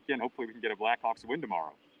weekend. Hopefully we can get a Blackhawks win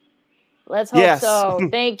tomorrow. Let's hope so.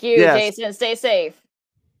 Thank you, Jason. Stay safe.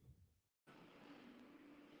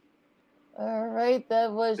 All right, that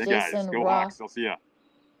was Jason Go Ross. Hawks. I'll see ya.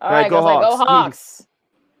 All right, go Hawks.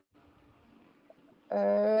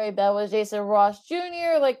 All right, that was Jason Ross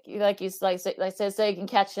Jr. Like I said, you can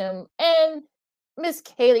catch him and Miss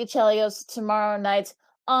Kaylee Chelios tomorrow night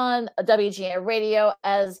on WGN Radio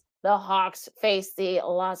as the Hawks face the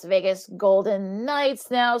Las Vegas Golden Knights.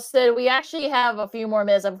 Now, Sid, we actually have a few more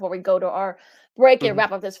minutes before we go to our break and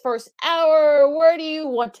wrap up this first hour. Where do you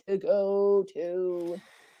want to go to?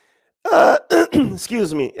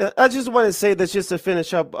 Excuse me. I just want to say this just to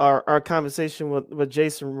finish up our conversation with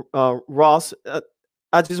Jason Ross.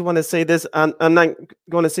 I just want to say this. I'm not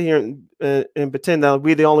going to sit here and pretend that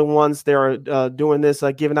we're the only ones that are doing this,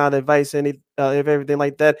 giving out advice and everything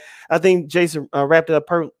like that. I think Jason wrapped it up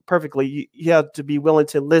perfectly. You have to be willing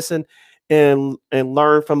to listen and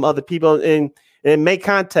learn from other people and make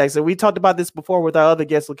contacts. And we talked about this before with our other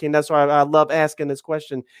guests, Lakina. That's why I love asking this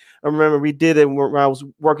question. I remember we did it when I was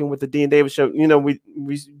working with the Dean Davis show. You know, we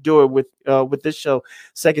do it with this show,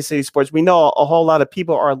 Second City Sports. We know a whole lot of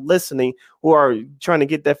people are listening who are trying to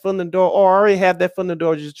get that foot in the door or already have that foot in the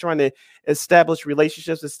door, just trying to establish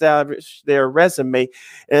relationships, establish their resume.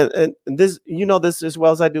 And this, you know, this as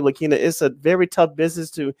well as I do, Lakina, it's a very tough business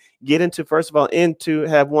to get into, first of all, and to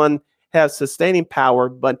have sustaining power,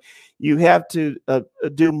 but you have to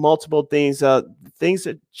do multiple things. Things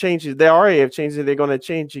that change, they already have changed, and they're going to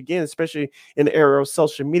change again, especially in the era of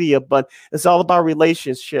social media. But it's all about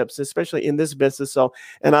relationships, especially in this business. So,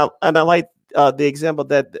 and I like the example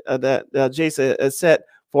that Jason has set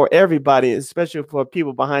for everybody, especially for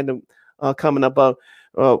people behind them coming up.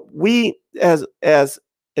 We as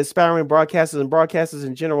aspiring broadcasters and broadcasters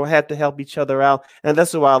in general have to help each other out, and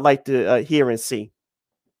that's what I like to hear and see.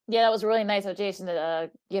 Yeah, that was really nice of Jason to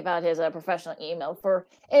give out his professional email for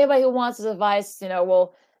anybody who wants his advice. You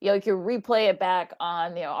know, you can replay it back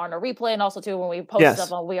on a replay, and also too when we post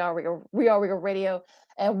stuff on We Are Real Radio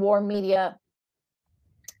and War Media,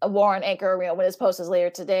 War on Anchor. When this post is later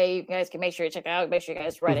today, you guys can make sure you check it out. Make sure you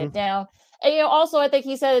guys write it down. And also I think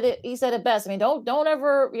he said it best. I mean, don't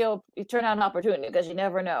ever you turn out an opportunity because you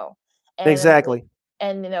never know. And, exactly.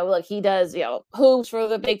 And look, he does hoops for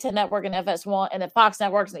the Big Ten Network and FS1 and the Fox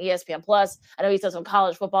Networks and ESPN Plus. I know he's done some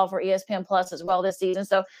college football for ESPN Plus as well this season.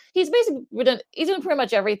 So he's basically doing pretty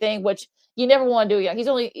much everything, which you never want to do.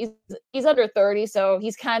 He's under 30, so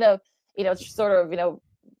he's kind of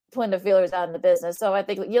putting the feelers out in the business. So I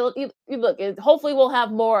think you look. Hopefully, we'll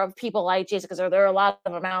have more of people like Jason because there are a lot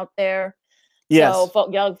of them out there. Yes, so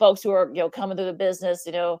young folks who are coming to the business,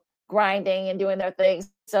 grinding and doing their things.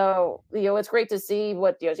 So, it's great to see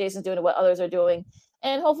what Jason's doing and what others are doing.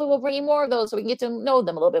 And hopefully we'll bring you more of those so we can get to know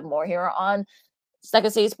them a little bit more here on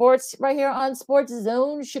Second City Sports, right here on Sports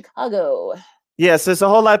Zone Chicago. Yes, there's a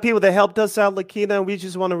whole lot of people that helped us out, Lakina, and we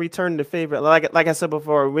just want to return the favor. Like I said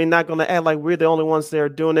before, we're not going to act like we're the only ones that are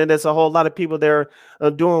doing it. There's a whole lot of people that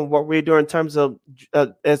are doing what we're doing in terms of,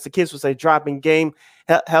 as the kids would say, dropping game,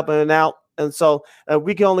 helping out And so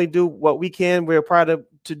we can only do what we can. We're proud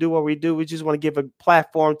to do what we do. We just want to give a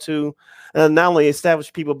platform to not only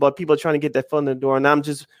established people, but people trying to get that foot in the door. And I'm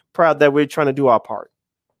just proud that we're trying to do our part.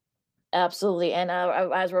 Absolutely. And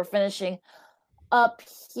as we're finishing up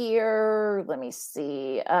here, let me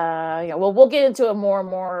see. We'll get into it more and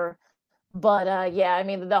more. But I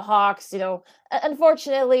mean, the Hawks,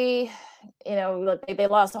 unfortunately, look, they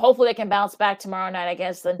lost. Hopefully they can bounce back tomorrow night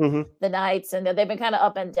against the Knights. And they've been kind of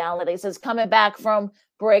up and down lately. So it's coming back from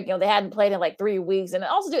break. They hadn't played in like 3 weeks. And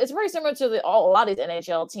also it's very similar to a lot of these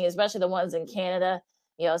NHL teams, especially the ones in Canada,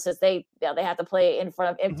 since they have to play in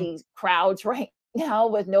front of empty crowds right now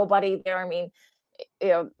with nobody there. I mean,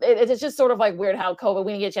 it's just sort of like weird how COVID,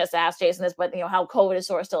 we didn't get a chance to ask Jason this, but how COVID is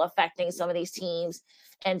sort of still affecting some of these teams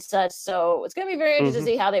and such. So it's going to be very interesting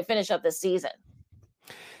to see how they finish up this season.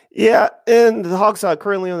 Yeah, and the Hawks are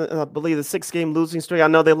currently on, I believe, the 6-game losing streak. I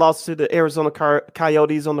know they lost to the Arizona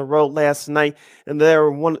Coyotes on the road last night, and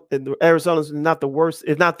Arizona's not the worst,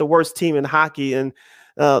 if not the worst team in hockey. And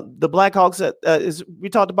the Blackhawks, as we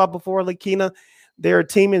talked about before, Lakina, they're a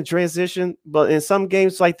team in transition, but in some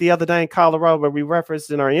games, like the other day in Colorado, where we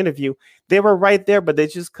referenced in our interview, they were right there, but they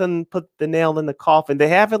just couldn't put the nail in the coffin. They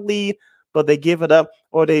have a lead, but they give it up,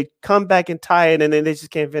 or they come back and tie it, and then they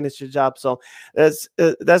just can't finish the job. So that's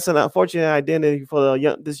an unfortunate identity for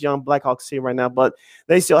this young Blackhawks team right now, but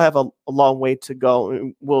they still have a long way to go.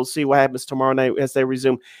 And we'll see what happens tomorrow night as they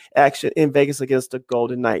resume action in Vegas against the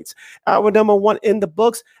Golden Knights. Hour number 1 in the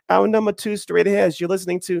books. Hour number 2 straight ahead. You're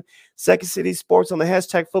listening to Second City Sports on the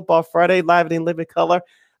hashtag Football Friday, live and in living color.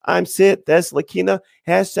 I'm Sid. That's Lakina.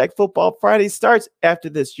 Hashtag Football Friday starts after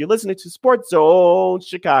this. You're listening to Sports Zone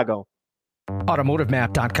Chicago.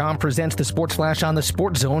 AutomotiveMap.com presents the Sports Flash on the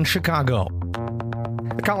Sports Zone Chicago.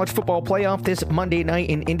 The college football playoff this Monday night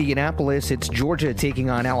in Indianapolis. It's Georgia taking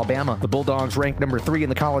on Alabama. The Bulldogs ranked number 3 in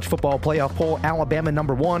the college football playoff poll, Alabama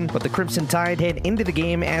number 1, but the Crimson Tide head into the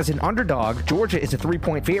game as an underdog. Georgia is a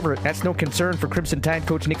 3-point favorite. That's no concern for Crimson Tide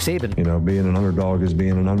coach Nick Saban. Being an underdog is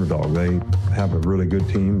being an underdog. They have a really good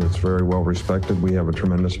team that's very well respected. We have a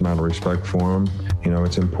tremendous amount of respect for them.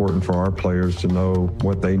 It's important for our players to know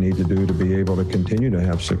what they need to do to be able to continue to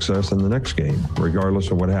have success in the next game,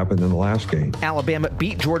 regardless of what happened in the last game. Alabama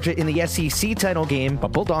beat Georgia in the SEC title game,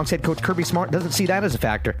 but Bulldogs head coach Kirby Smart doesn't see that as a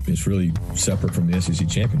factor. It's really separate from the SEC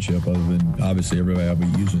championship, other than obviously everybody will be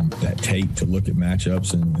using that tape to look at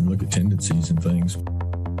matchups and look at tendencies and things.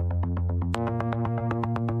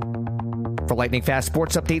 For lightning fast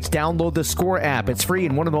sports updates, download the Score app. It's free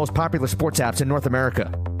and one of the most popular sports apps in North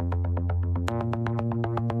America.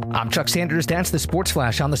 I'm Chuck Sanders. That's the Sports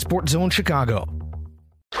Flash on the Sports Zone Chicago.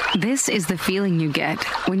 This is the feeling you get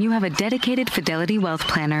when you have a dedicated Fidelity Wealth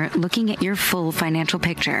Planner looking at your full financial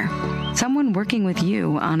picture. Someone working with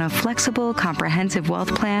you on a flexible, comprehensive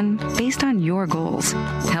wealth plan based on your goals,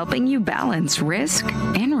 helping you balance risk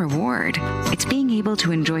and reward. It's being able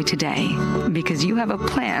to enjoy today because you have a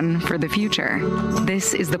plan for the future.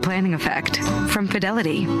 This is the planning effect from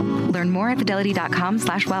Fidelity. Learn more at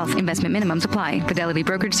fidelity.com/wealth. Investment minimums apply. Fidelity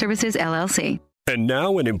Brokerage Services, LLC. And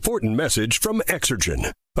now an important message from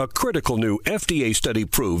Exergen. A critical new FDA study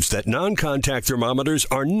proves that non-contact thermometers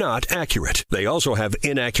are not accurate. They also have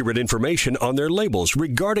inaccurate information on their labels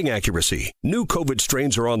regarding accuracy. New COVID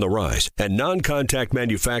strains are on the rise, and non-contact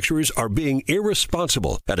manufacturers are being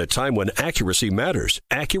irresponsible at a time when accuracy matters.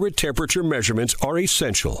 Accurate temperature measurements are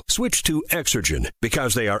essential. Switch to Exergen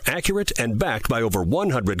because they are accurate and backed by over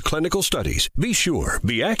 100 clinical studies. Be sure,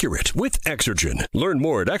 be accurate with Exergen. Learn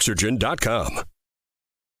more at Exergen.com.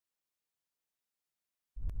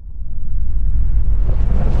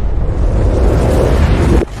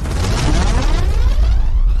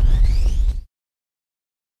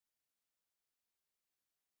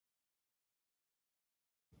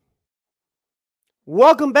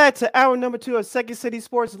 Welcome back to hour number 2 of Second City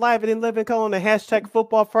Sports live and in living color on the hashtag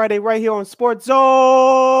Football Friday right here on Sports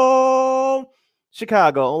Zone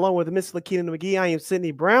Chicago. Along with Miss Lakina McGee, I am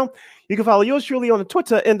Sydney Brown. You can follow yours truly on the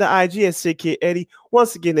Twitter and the IG at SidKid80.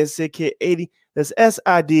 Once again, it's SidKid80. That's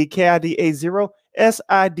SIDKID80.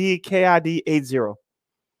 SIDKID80.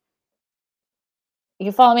 You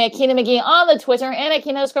can follow me at Keena McGee on the Twitter and at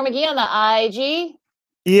Keena_McGee on the IG.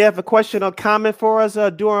 You have a question or comment for us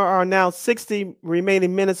during our now 60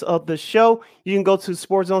 remaining minutes of the show. You can go to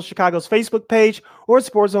Sports Zone Chicago's Facebook page or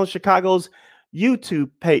Sports Zone Chicago's YouTube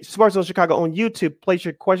page, Sports Zone Chicago on YouTube. Place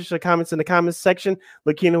your questions or comments in the comments section.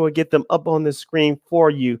 Lakina will get them up on the screen for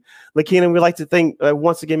you. Lakina, we'd like to thank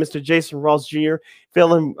once again Mr. Jason Ross Jr.,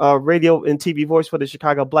 filling radio and TV voice for the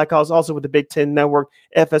Chicago Blackhawks, also with the Big Ten Network,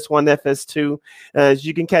 FS1, FS2. As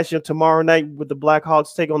you can catch him tomorrow night with the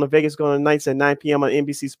Blackhawks take on the Vegas Golden Knights at 9 p.m. on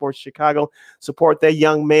NBC Sports Chicago. Support that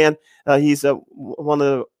young man. He's one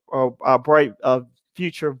of our bright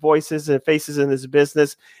future voices and faces in this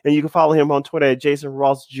business. And you can follow him on Twitter at Jason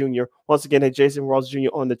Ross Jr. Once again, at Jason Ross Jr.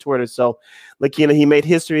 on the Twitter. So, Lakina, he made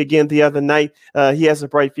history again the other night. He has a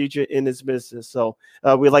bright future in this business. So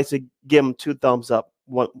we'd like to give him 2 thumbs up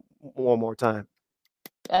one more time.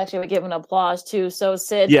 Actually, we give an applause too. So,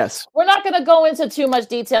 Sid, yes, we're not going to go into too much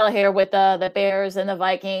detail here with the Bears and the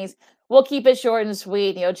Vikings. We'll keep it short and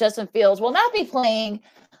sweet. Justin Fields will not be playing.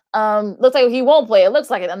 Looks like he won't play. It looks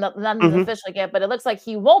like it. I'm not officially yet, but it looks like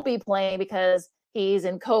he won't be playing because he's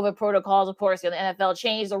in COVID protocols. Of course, the NFL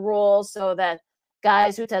changed the rules so that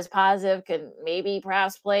guys who test positive can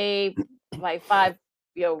perhaps play like 5,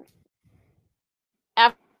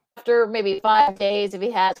 after maybe 5 days if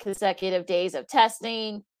he has consecutive days of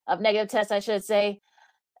testing, of negative tests, I should say.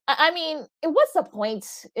 I mean, what's the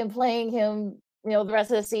point in playing him, the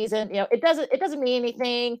rest of the season? It doesn't mean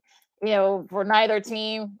anything. For neither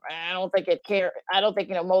team. I don't think it care. I don't think,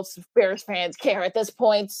 most Bears fans care at this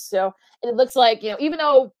point. So it looks like, even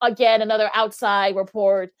though, again, another outside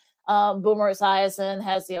report, Boomer Esiason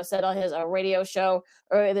has, said on his radio show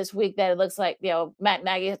earlier this week that it looks like, Matt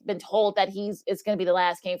Nagy has been told that it's going to be the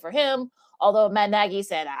last game for him. Although Matt Nagy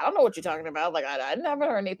said, I don't know what you're talking about. Like, I never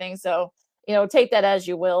heard anything. So, take that as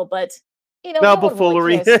you will. But, no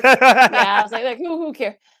buffoonery. Really yeah, I was like who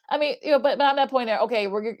cares? I mean, but on that point there, okay,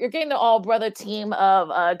 you're getting the all-brother team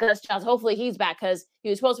of Gus Johnson. Hopefully he's back because he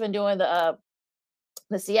was supposed to be doing the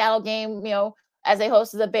Seattle game, as they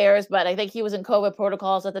hosted the Bears, but I think he was in COVID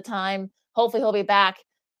protocols at the time. Hopefully he'll be back,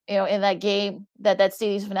 in that game, that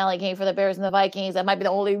series finale game for the Bears and the Vikings. That might be the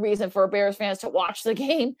only reason for Bears fans to watch the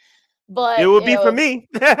game. But it would be for me.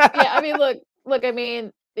 yeah, I mean, look, I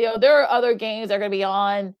mean, there are other games that are going to be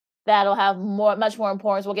on that'll have much more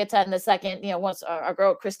importance. We'll get to that in a second, once our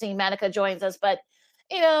girl Christine Manica joins us. But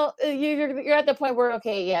you're at the point where,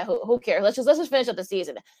 okay, yeah, who cares? Let's just finish up the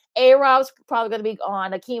season. A-Rob's probably going to be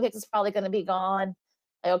gone. Akeem Hicks is probably going to be gone.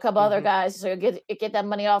 A couple other guys, so you get that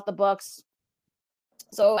money off the books.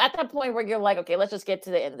 So at that point where you're like, okay, let's just get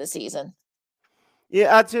to the end of the season.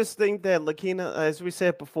 Yeah, I just think that, Lakina, as we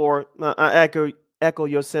said before, I echo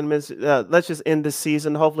your sentiments. Let's just end the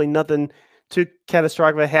season. Hopefully nothing too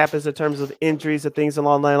catastrophic happens in terms of injuries and things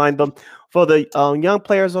along that line. But for the young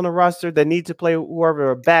players on the roster that need to play,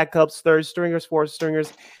 whoever are backups, third stringers, fourth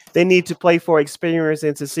stringers, they need to play for experience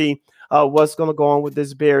and to see what's going to go on with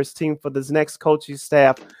this Bears team for this next coaching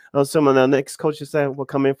staff. Some of the next coaching staff will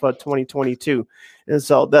come in for 2022. And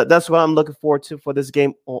so that's what I'm looking forward to for this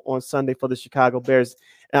game on Sunday for the Chicago Bears.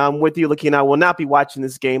 And I'm with you, Lakina. I will not be watching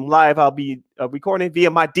this game live. I'll be recording it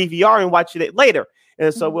via my DVR and watching it later.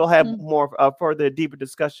 And so we'll have more further deeper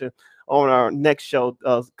discussion on our next show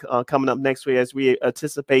coming up next week as we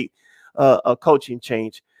anticipate a coaching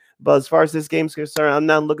change. But as far as this game is concerned, I'm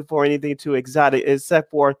not looking for anything too exotic except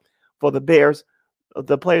for the Bears,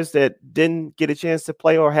 the players that didn't get a chance to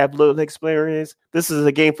play or have little experience. This is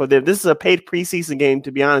a game for them. This is a paid preseason game,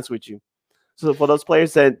 to be honest with you. So for those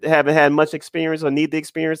players that haven't had much experience or need the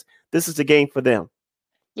experience, this is a game for them.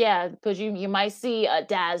 Yeah, because you might see a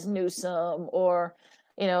Daz Newsome or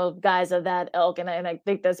guys of that ilk, and I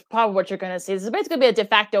think that's probably what you're going to see. This is basically going to be a de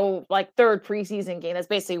facto third preseason game. That's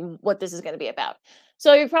basically what this is going to be about.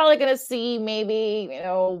 So you're probably going to see maybe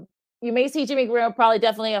you may see Jimmy Graham probably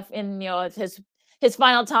definitely in his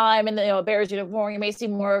final time in the Bears uniform. You may see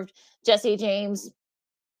more of Jesse James.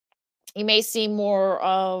 You may see more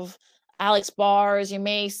of Alex Bars. You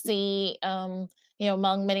may see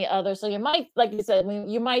among many others. So you might, like you said,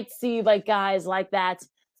 you might see guys like that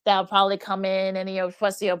that'll probably come in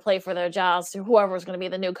and play for their jobs to whoever's going to be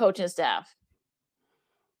the new coaching staff.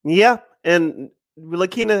 Yeah, and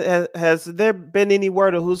Lakina, has there been any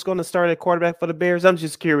word of who's going to start at quarterback for the Bears? I'm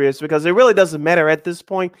just curious because it really doesn't matter at this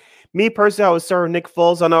point. Me personally, I would start Nick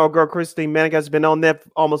Foles. I know our girl Christine Manica has been on that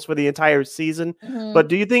almost for the entire season. But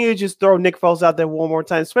do you think you just throw Nick Foles out there one more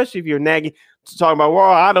time, especially if you're Nagy talking about,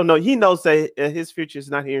 well, I don't know. He knows that his future is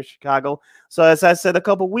not here in Chicago. So as I said a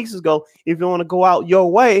couple of weeks ago, if you want to go out your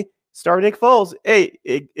way, start Nick Foles. Hey,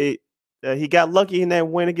 he got lucky in that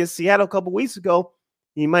win against Seattle a couple of weeks ago.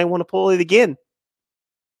 You might want to pull it again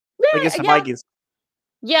against the Vikings.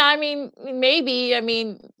 Yeah, I mean, maybe. I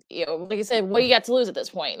mean, like I said, what do you got to lose at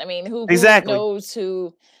this point? I mean, who exactly knows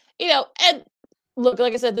who, and Look,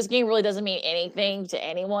 like I said, this game really doesn't mean anything to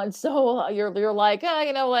anyone. So you're like,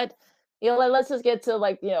 you know what? Let's just get to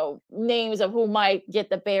like, names of who might get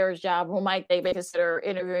the Bears job, who might they may consider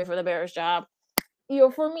interviewing for the Bears job.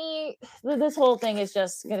 For me, this whole thing is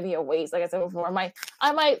just gonna be a waste. Like I said before,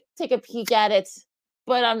 I might take a peek at it,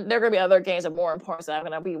 but there are gonna be other games of more importance that I'm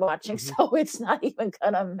gonna be watching, so it's not even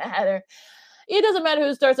gonna matter. It doesn't matter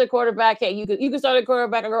who starts at quarterback. Hey, you can start at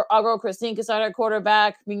quarterback. I'll go. Christine can start at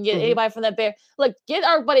quarterback. We can get anybody from that Bear. Like, get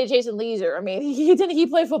our buddy Jason Leaser. I mean, he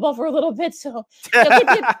played football for a little bit, so there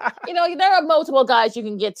are multiple guys you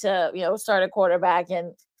can get to start at quarterback,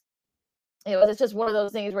 and it's just one of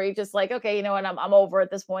those things where you're just like, okay, you know what, I'm over at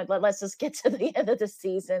this point. Let's just get to the end of the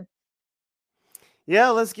season. Yeah,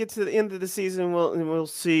 let's get to the end of the season. We'll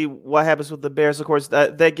see what happens with the Bears. Of course,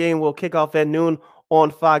 that game will kick off at noon on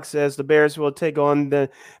Fox as the Bears will take on the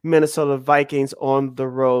Minnesota Vikings on the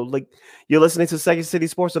road. Like, you're listening to Second City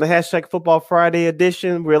Sports on the hashtag Football Friday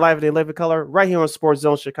edition. We're live in the 11 color right here on Sports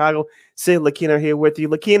Zone Chicago. Sid Lakina here with you.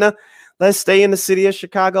 Lakina, let's stay in the city of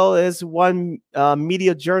Chicago. As one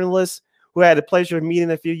media journalist who had the pleasure of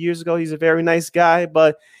meeting a few years ago. He's a very nice guy,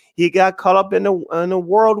 but he got caught up in a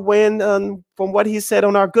whirlwind from what he said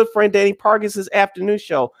on our good friend Danny Parkins' afternoon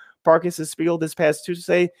show. Parkins' spiel this past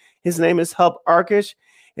Tuesday. His name is Hub Arkush,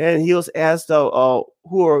 and he was asked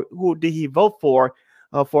who did he vote for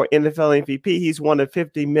NFL MVP. He's one of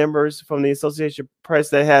 50 members from the Association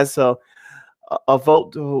Press that has a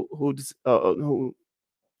vote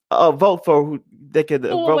a vote for who they could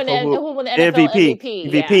vote for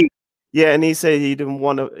MVP. Yeah, and he said he didn't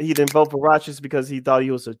vote for Rodgers because he thought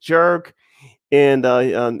he was a jerk, and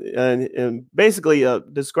basically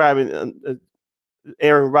describing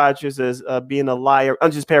Aaron Rodgers as being a liar.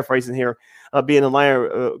 I'm just paraphrasing here, being a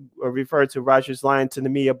liar, referred to Rodgers lying to the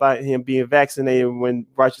media about him being vaccinated when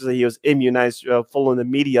Rodgers said he was immunized, fooling the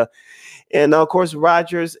media. And of course,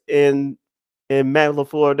 Rodgers and Matt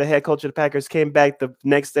LaFleur, the head coach of the Packers, came back the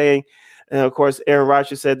next day, and of course, Aaron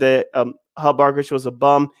Rodgers said that Hub Arkush was a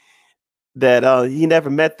bum, that he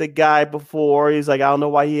never met the guy before. He's like, I don't know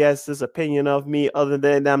why he has this opinion of me other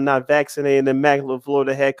than I'm not vaccinated. And Matt LaFleur,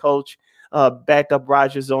 the head coach, backed up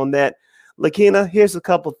Rodgers on that. Lakina, here's a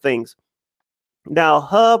couple things. Now,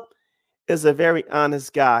 Hub is a very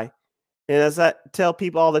honest guy. And as I tell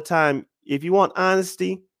people all the time, if you want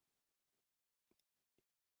honesty,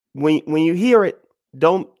 when you hear it,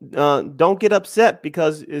 don't get upset,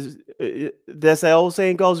 because that's the old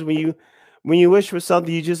saying goes, when you wish for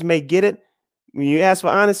something, you just may get it. When you ask for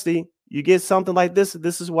honesty, you get something like this.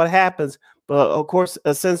 This is what happens. But of course,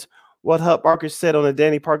 since what Hub Arkush said on the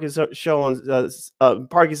Danny Parkins show on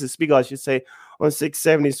Parkins' Spiegel, I should say, on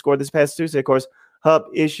 670 scored this past Tuesday, of course, Hub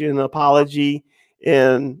issued an apology,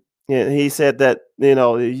 and he said that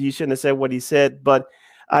he shouldn't have said what he said. But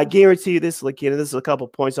I guarantee you this, Lakina, this is a couple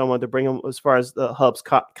points I wanted to bring him as far as the Hub's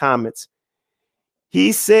comments.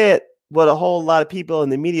 He said what a whole lot of people in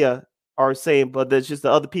the media are saying, but there's just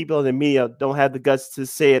the other people in the media don't have the guts to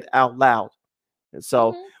say it out loud. And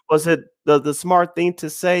so was it the smart thing to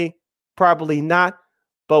say? Probably not.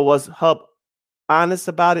 But was Hub honest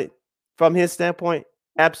about it from his standpoint?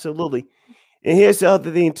 Absolutely. And here's the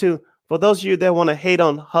other thing too. For those of you that want to hate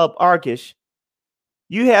on Hub Arkush,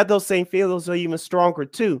 you have those same feelings or even stronger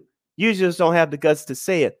too. You just don't have the guts to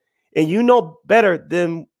say it. And you know better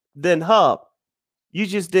than Hub. You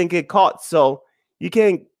just didn't get caught. So you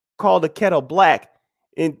can't call the kettle black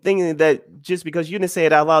and thinking that just because you didn't say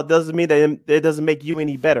it out loud doesn't mean that it doesn't make you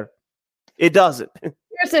any better. It doesn't.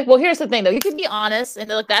 Here's the thing though. You can be honest and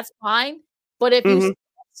look, that's fine. But if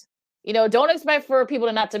don't expect for people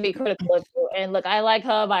to not to be critical of you. And look, I like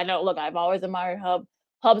Hub. I know, look, I've always admired Hub.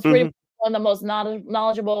 Hub's pretty much one of the most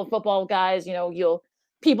knowledgeable football guys, you'll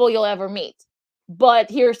ever meet.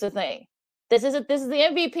 But here's the thing. This is the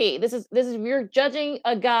MVP. This is you're judging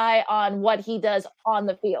a guy on what he does on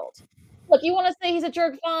the field. Look, you want to say he's a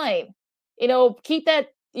jerk, fine. Keep that.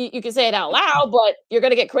 You can say it out loud, but you're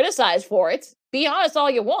going to get criticized for it. Be honest all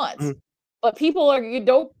you want. But people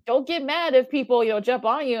don't get mad if people jump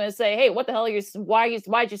on you and say, hey, what the hell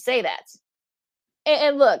why'd you say that?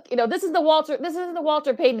 And look, this isn't the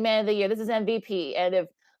Walter Payton Man of the Year. This is MVP. And if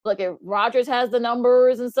Rodgers has the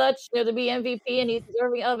numbers and such, to be MVP and he's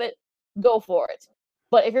deserving of it, go for it.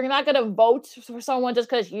 But if you're not going to vote for someone just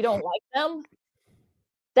because you don't like them,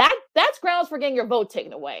 that's grounds for getting your vote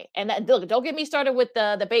taken away. And look, don't get me started with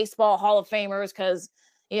the baseball Hall of Famers, because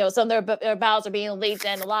some of their ballots are being leaked,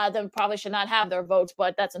 and a lot of them probably should not have their votes,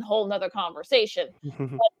 but that's a whole nother conversation.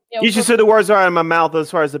 But, you should see the words are in my mouth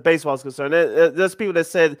as far as the baseball is concerned. There's people that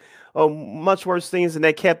said much worse things, and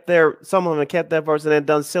some of them kept their votes and then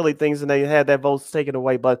done silly things, and they had their votes taken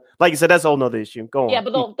away. But like you said, that's a whole nother issue. Go on. Yeah,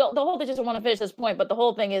 but the whole thing, just want to finish this point, but the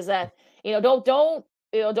whole thing is that, don't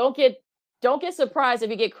get surprised if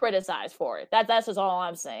you get criticized for it. That's just all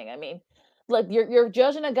I'm saying. I mean, look, you're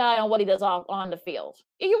judging a guy on what he does on the field.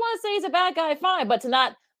 If you want to say he's a bad guy, fine, but to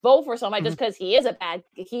not vote for somebody just because he is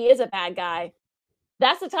a bad guy,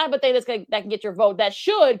 that's the type of thing that can get your vote. That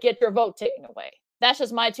should get your vote taken away. That's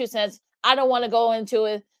just my 2 cents. I don't want to go into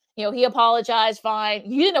it. He apologized, fine.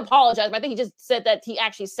 He didn't apologize, but I think he just said that he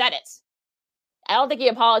actually said it. I don't think he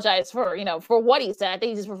apologized for what he said. I think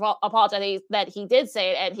he just apologized that he did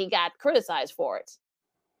say it and he got criticized for it.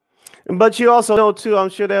 But you also know, too, I'm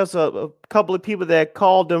sure there's a couple of people that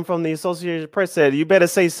called him from the Associated Press, said, you better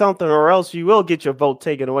say something or else you will get your vote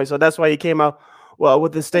taken away. So that's why he came out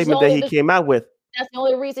with the statement that he came out with. That's the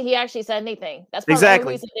only reason he actually said anything. That's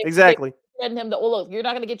exactly. They threatened him look, you're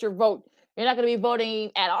not going to get your vote. You're not going to be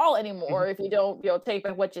voting at all anymore if you don't take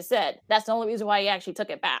back what you said. That's the only reason why he actually took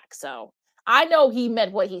it back. So I know he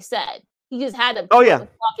meant what he said. He just had to walk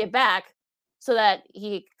it back so that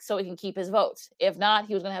he can keep his votes. If not,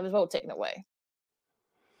 he was going to have his vote taken away.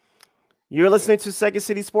 You're listening to Second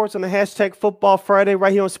City Sports on the hashtag Football Friday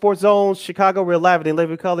right here on Sports Zone Chicago. We're live in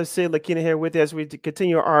living color. Sid Lakina here with you as we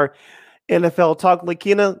continue our NFL talk.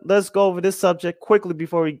 Lakina, let's go over this subject quickly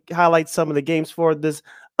before we highlight some of the games for this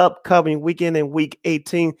upcoming weekend in Week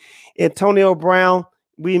 18. Antonio Brown,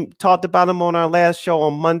 we talked about him on our last show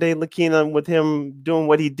on Monday, Lakina, with him doing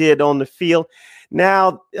what he did on the field.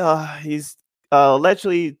 Now he's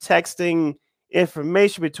allegedly texting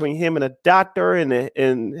information between him and a doctor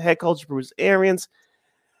and head coach Bruce Arians.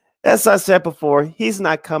 As I said before, he's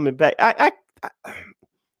not coming back. I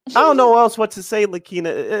don't know else what to say,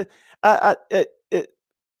 Lakina.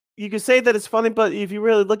 You can say that it's funny, but if you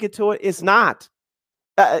really look into it, it's not.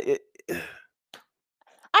 I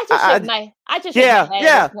just shake my head at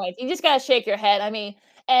this point. You just gotta shake your head. I mean,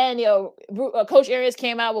 and Coach Arians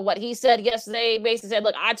came out with what he said yesterday. Basically said,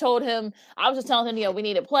 "Look, I was just telling him, we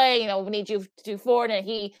need to play. We need you to do forward." And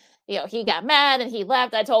he got mad and he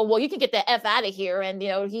left. I told him, well, you can get the F out of here. And,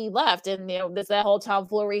 he left. And, there's that whole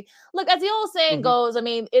tomfoolery. Look, as the old saying goes, I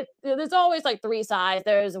mean, there's always like 3 sides.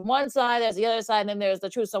 There's one side, there's the other side, and then there's the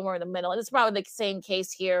truth somewhere in the middle. And it's probably the same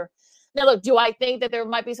case here. Now, look, do I think that there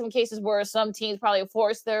might be some cases where some teams probably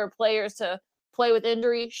force their players to play with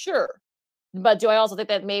injury? Sure. But do I also think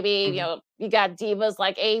that maybe, you got divas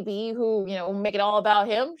like AB who, make it all about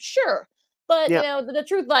him? Sure. But, the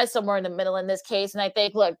truth lies somewhere in the middle in this case. And I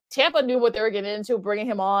think, look, Tampa knew what they were getting into, bringing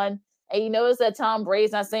him on. And he knows that Tom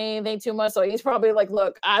Brady's not saying anything too much. So he's probably like,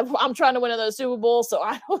 look, I'm trying to win another Super Bowl. So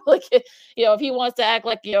I don't like it. If he wants to act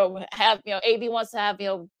like, AB wants to have,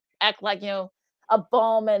 act like, a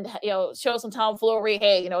bum and, show some tomfoolery.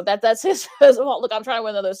 Hey, that's his fault. Look, I'm trying to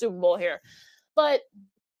win another Super Bowl here. But,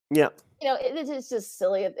 it's just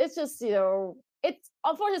silly. It's just, it's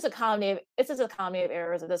unfortunately it's just a comedy of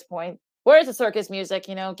errors at this point. Where's the circus music?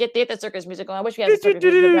 Get the circus music going. I wish we had the circus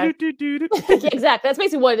music. Exactly. That's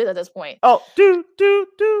basically what it is at this point. Oh, and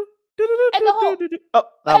the whole,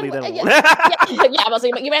 I'll leave that alone. Yeah, so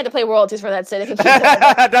you may have to play royalties for that, Sid.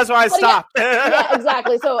 That's why I stopped. Yeah,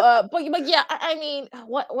 exactly. So, but yeah, I mean,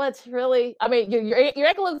 what's really? I mean, you're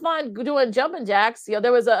actually fun doing jumping jacks.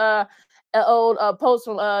 There was an old post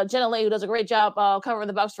from Jenna Lane, who does a great job covering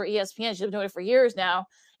the Bucs for ESPN. She's been doing it for years now.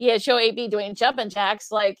 Yeah, show AB doing jumping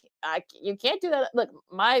jacks. Like, you can't do that. Look,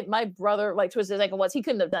 my brother twisted his ankle once. He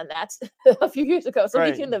couldn't have done that a few years ago, so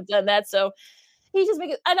he couldn't have done that. So he's just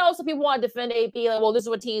making. I know some people want to defend AB. Like, well, this is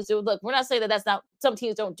what teams do. Look, we're not saying that that's not. Some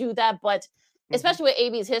teams don't do that, but especially with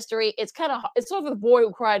AB's history, it's sort of the boy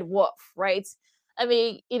who cried wolf, right? I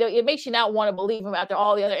mean, it makes you not want to believe him after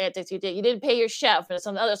all the other antics you did. You didn't pay your chef and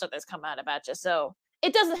some other stuff that's come out about you. So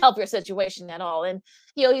it doesn't help your situation at all. And,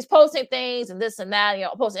 he's posting things and this and that,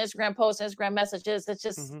 posting Instagram messages. It's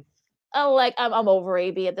just, I'm over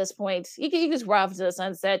AB at this point. You can just ride to the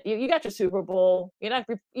sunset. You got your Super Bowl.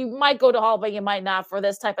 You might go to Hall, but you might not for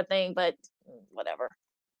this type of thing, but whatever.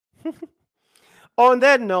 On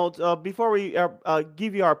that note, before we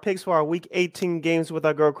give you our picks for our Week 18 games with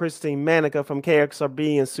our girl Christine Manica from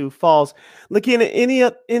KXRB in Sioux Falls, Lakina,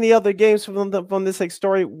 any other games from this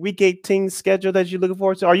story Week 18 schedule that you're looking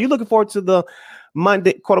forward to? Are you looking forward to the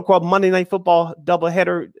Monday, quote unquote, Monday Night Football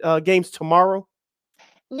doubleheader games tomorrow?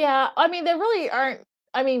 Yeah, I mean, there really aren't.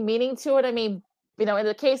 Meaning to it. I mean, in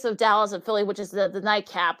the case of Dallas and Philly, which is the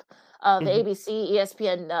nightcap. the ABC,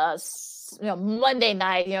 ESPN, Monday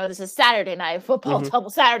night. This is Saturday night football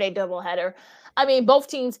Saturday doubleheader. I mean, both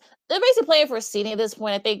teams, they're basically playing for seeding at this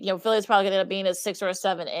point. I think, Philly's probably going to end up being a 6 or a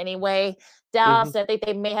 7 anyway. Dallas, I think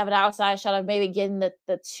they may have an outside shot of maybe getting the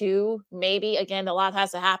 2, maybe. Again, a lot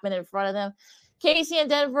has to happen in front of them. KC and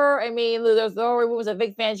Denver, I mean, there's already rumors that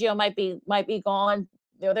Vic Fangio might be gone.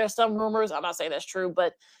 There's some rumors. I'm not saying that's true,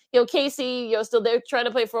 but, KC, still they're trying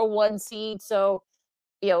to play for a 1 seed. So,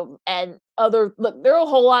 and there are a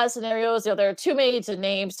whole lot of scenarios. There are too many to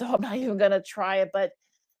name, so I'm not even going to try it. But,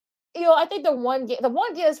 I think the one game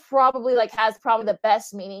is probably has probably the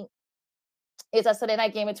best meaning is that Sunday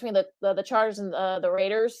night game between the Chargers and the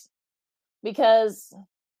Raiders, because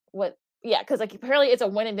apparently it's a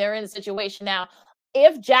win and they're in the situation now.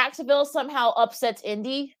 If Jacksonville somehow upsets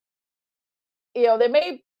Indy, they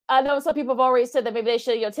may. I know some people have already said that maybe they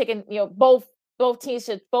should both teams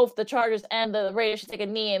should, both the Chargers and the Raiders should take a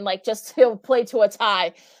knee and just play to a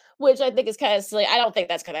tie, which I think is kind of silly. I don't think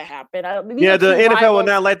that's going to happen. The NFL will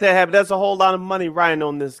not let that happen. That's a whole lot of money riding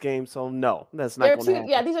on this game, so no, that's not going to happen.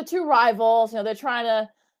 Yeah, these are 2 rivals. They're trying to,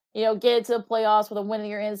 get into the playoffs with a win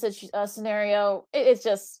you're in scenario. It's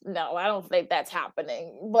just, no, I don't think that's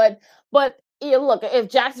happening. But look, if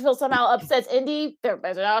Jacksonville somehow upsets Indy,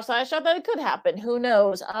 there's an outside shot that it could happen. Who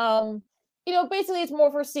knows? Basically it's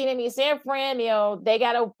more for seeing San Fran. They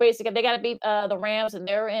gotta beat the Rams, and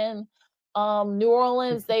they're in. New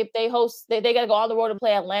Orleans, they gotta go on the road to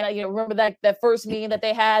play Atlanta. Remember that first meeting that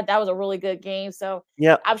they had? That was a really good game. So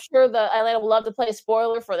yeah, I'm sure the Atlanta would love to play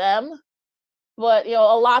spoiler for them. But a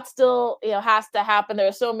lot still has to happen. There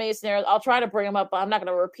are so many scenarios. I'll try to bring them up, but I'm not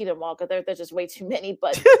gonna repeat them all because there's just way too many.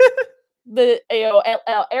 But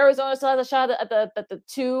Arizona still has a shot at the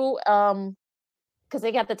 2, because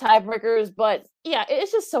they got the tiebreakers. But yeah,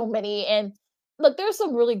 it's just so many. And look, there's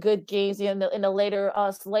some really good games in the later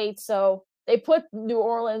slate. So they put New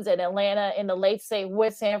Orleans and Atlanta in the late slate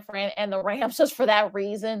with San Fran and the Rams just for that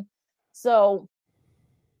reason. So,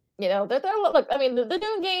 look, I mean, the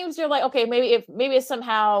noon games, you're like, okay, maybe it's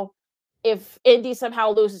somehow, if Indy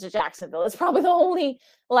somehow loses to Jacksonville, it's probably the only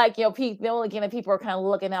the only game that people are kind of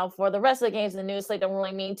looking out for. The rest of the games in the news slate don't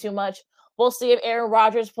really mean too much. We'll see if Aaron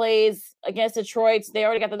Rodgers plays against Detroit. They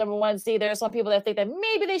already got the number 1 seed. There are some people that think that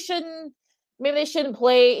maybe they shouldn't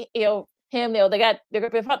play, him.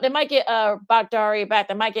 They might get Bakhdari back.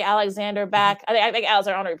 They might get Alexander back. I think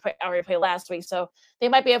Alexander already played last week, so they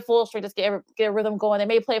might be at full strength just get a rhythm going. They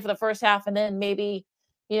may play for the first half and then maybe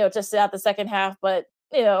just sit out the second half. But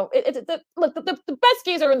the best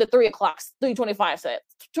games are in the 3:25 set.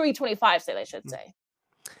 3:25 set, I should say.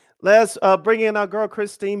 Let's bring in our girl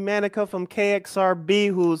Christine Manica from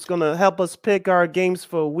KXRB, who's going to help us pick our games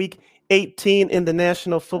for Week 18 in the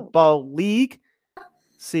National Football League.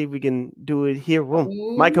 See if we can do it here.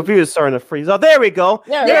 My computer's starting to freeze. Oh, there we go.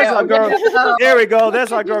 There's our girl. There we go.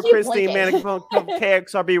 That's our girl Christine Manica from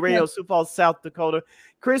KXRB Radio, Sioux Falls, South Dakota.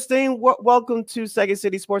 Christine, welcome to Second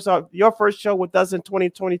City Sports. Your first show with us in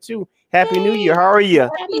 2022. Happy New Year. How are you?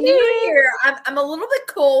 Happy New Year. I'm a little bit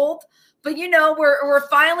cold. But we're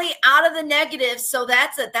finally out of the negative, so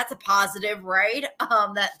that's a positive, right?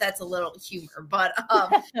 That's a little humor, but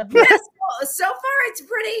so far it's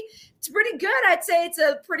pretty good. I'd say it's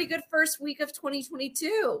a pretty good first week of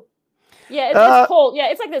 2022. Yeah, it's cold.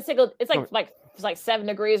 Yeah, it's like 7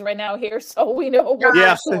 degrees right now here, so we know.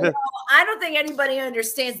 Yeah, I don't think anybody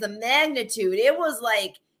understands the magnitude. It was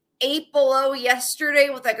like 8 below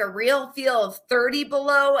yesterday with a real feel of 30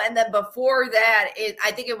 below. And then before that,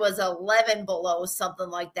 I think it was 11 below,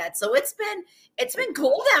 something like that. So it's been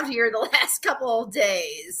cold out here the last couple of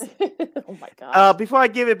days. Oh my God. Before I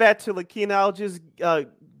give it back to Lakina, I'll just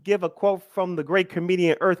give a quote from the great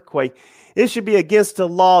comedian Earthquake. It should be against the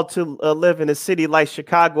law to live in a city like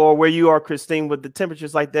Chicago or where you are, Christine, with the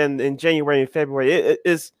temperatures like that in January and February.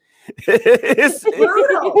 It's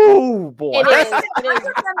brutal. Oh boy! I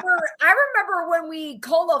remember when we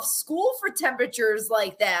called off school for temperatures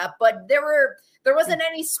like that, but there wasn't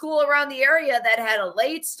any school around the area that had a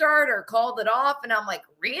late start or called it off, and I'm like,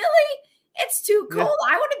 really? It's too cold.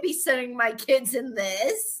 Yeah. I wouldn't be sending my kids in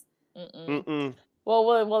this. Well,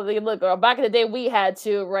 look, back in the day we had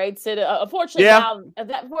to, right? So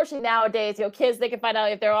unfortunately nowadays, kids, they can find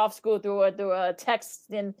out if they're off school through a text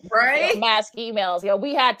and mass emails.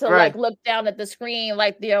 We had to look down at the screen,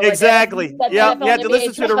 exactly. You had to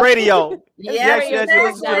listen to the radio. You had to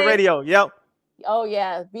listen to the radio. Yep. Oh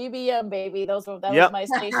yeah, BBM baby. That was my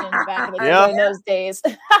station back in the day in those days.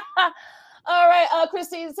 All right,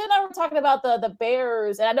 Christine. So now we're talking about the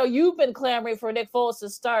Bears, and I know you've been clamoring for Nick Foles to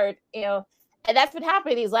start. And that's been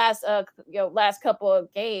happening these last couple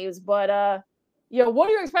of games. But what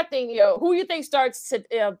are you expecting? Who you think starts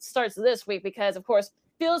this week? Because of course,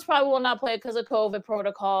 Fields probably will not play because of COVID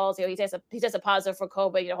protocols. He tested positive for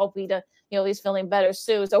COVID. Hopefully he's feeling better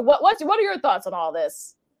soon. So what are your thoughts on all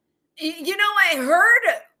this? I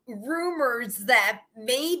heard rumors that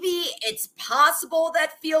maybe it's possible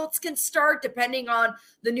that Fields can start depending on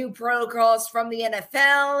the new protocols from the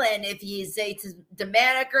NFL and if he's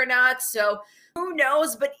asymptomatic or not. So who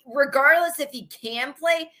knows? But regardless if he can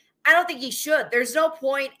play, I don't think he should. There's no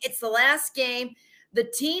point. It's the last game. The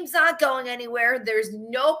team's not going anywhere. There's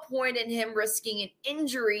no point in him risking an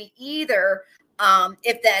injury either.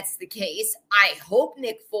 If that's the case, I hope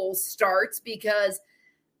Nick Foles starts because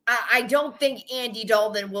I don't think Andy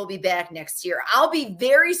Dalton will be back next year. I'll be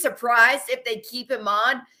very surprised if they keep him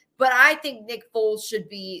on, but I think Nick Foles should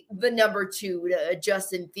be the number 2 to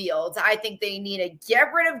Justin Fields. I think they need to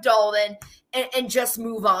get rid of Dalton and just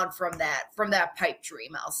move on from that pipe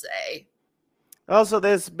dream, I'll say. Also,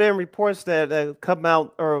 there's been reports that come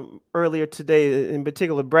out earlier today, in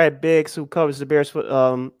particular, Brad Biggs, who covers the Bears for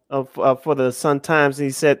the Sun-Times, and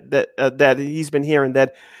he said that he's been hearing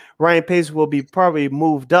that Ryan Pace will be probably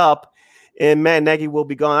moved up and Matt Nagy will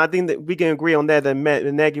be gone. I think that we can agree on that Matt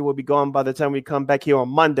Nagy will be gone by the time we come back here on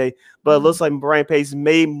Monday. But it looks like Ryan Pace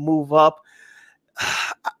may move up.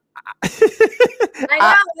 I know.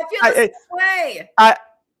 I feel the same way.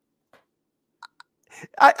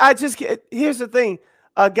 I just get, here's the thing.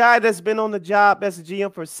 A guy that's been on the job as a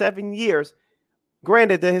GM for 7 years,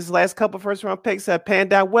 granted that his last couple first-round picks have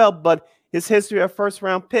panned out well, but his history of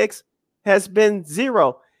first-round picks has been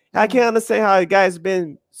 0. I can't understand how a guy has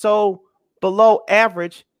been so below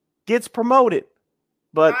average gets promoted.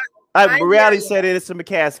 But reality said it's the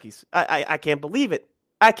McCaskies. I can't believe it.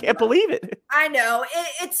 I can't believe it. I know.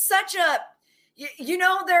 It's such a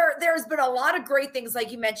there's been a lot of great things,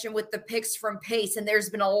 like you mentioned, with the picks from Pace, and there's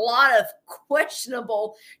been a lot of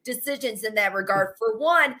questionable decisions in that regard. For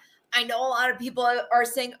one, I know a lot of people are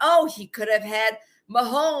saying, oh, he could have had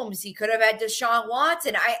Mahomes, he could have had Deshaun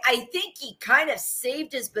Watson. I think he kind of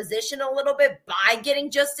saved his position a little bit by getting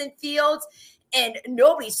Justin Fields, and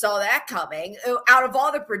nobody saw that coming. Out of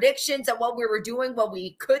all the predictions and what we were doing, what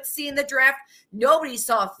we could see in the draft, nobody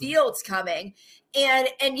saw Fields coming.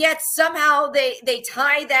 And yet somehow they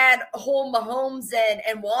tie that whole Mahomes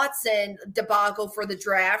and Watson debacle for the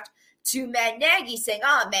draft to Matt Nagy, saying,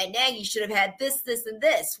 Matt Nagy should have had this, this, and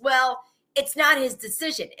this. Well, it's not his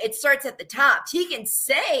decision. It starts at the top. He can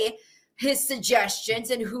say his suggestions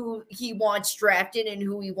and who he wants drafted and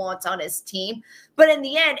who he wants on his team. But in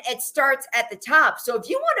the end, it starts at the top. So if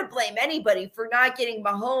you want to blame anybody for not getting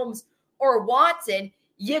Mahomes or Watson,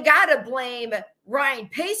 you got to blame Ryan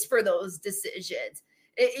Pace for those decisions.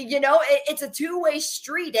 It's a two-way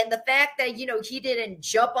street. And the fact that, he didn't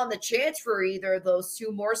jump on the chance for either of those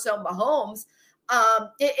two, more so Mahomes,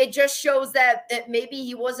 it just shows that maybe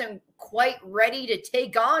he wasn't quite ready to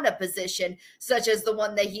take on a position such as the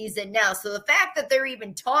one that he's in now. So the fact that they're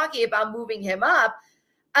even talking about moving him up,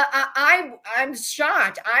 I'm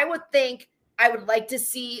shocked. I would like to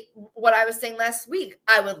see what I was saying last week.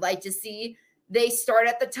 I would like to see they start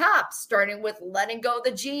at the top, starting with letting go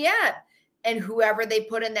the GM. And whoever they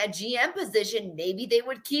put in that GM position, maybe they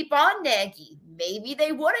would keep on Nagy. Maybe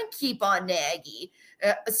they wouldn't keep on Nagy.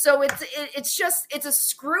 So it's a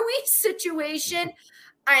screwy situation.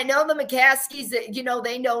 I know the McCaskies,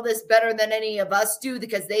 they know this better than any of us do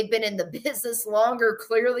because they've been in the business longer,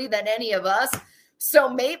 clearly, than any of us. So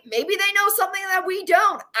maybe they know something that we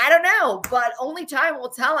don't. I don't know, but only time will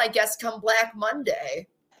tell, I guess, come Black Monday.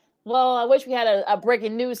 Well, I wish we had a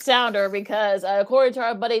breaking news sounder because according to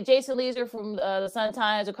our buddy Jason Leeser from the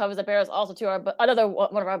Sun-Times, who covers the Bears, also to another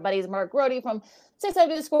one of our buddies, Mark Grody from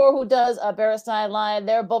 670 Score, who does a Bears sideline.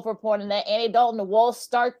 They're both reporting that Andy Dalton will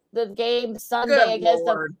start the game Sunday against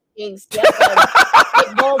the Kings.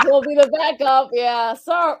 Both will be the backup. Yeah,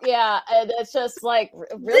 and it's just like,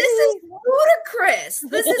 really? This is ludicrous.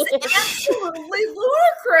 This is absolutely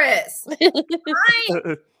ludicrous.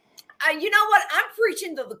 You know what? I'm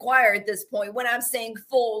preaching to the choir at this point when I'm saying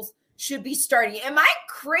Foles should be starting. Am I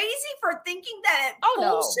crazy for thinking that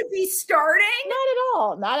Foles should be starting?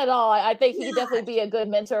 Not at all. I think he could definitely be a good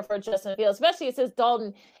mentor for Justin Fields, especially since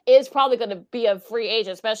Dalton is probably going to be a free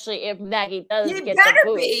agent, especially if Nagy does get the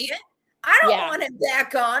boot. Be. I don't want him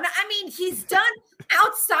back on. I mean, he's done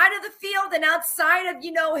outside of the field and outside of,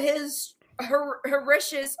 his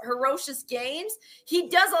ferocious games. He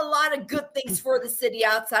does a lot of good things for the city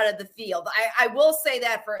outside of the field. I will say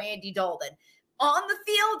that for Andy Dalton. On the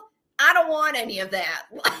field, I don't want any of that.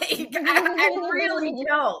 I really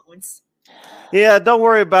don't. Yeah, don't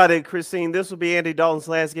worry about it, Christine. This will be Andy Dalton's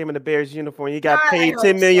last game in the Bears uniform. He got paid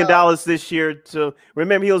 $10 million this year. To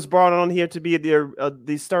remember, he was brought on here to be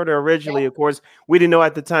the starter originally. Of course, we didn't know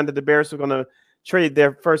at the time that the Bears were going to trade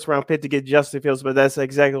their first-round pick to get Justin Fields, but that's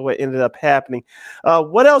exactly what ended up happening.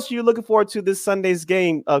 What else are you looking forward to this Sunday's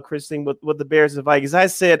game, Christine, with the Bears and Vikings? I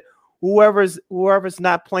said whoever's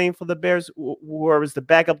not playing for the Bears, whoever's the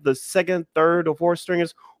backup, the second, third, or fourth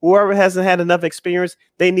stringers, whoever hasn't had enough experience,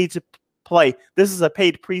 they need to play. This is a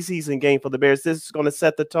paid preseason game for the Bears. This is going to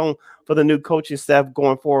set the tone for the new coaching staff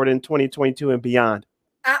going forward in 2022 and beyond.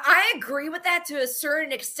 I agree with that to a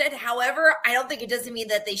certain extent. However, I don't think it doesn't mean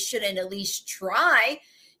that they shouldn't at least try.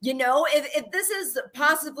 You know, if this is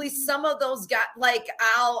possibly some of those guys, like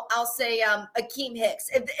I'll say Akeem Hicks,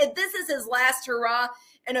 if this is his last hurrah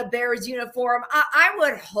in a Bears uniform, I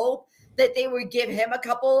would hope that they would give him a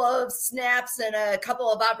couple of snaps and a couple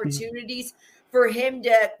of opportunities for him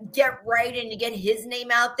to get right and to get his name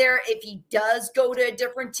out there if he does go to a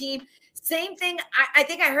different team. Same thing. I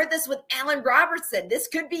think I heard this with Allen Robertson. This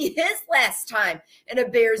could be his last time in a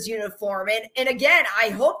Bears uniform. And again, I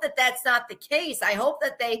hope that that's not the case. I hope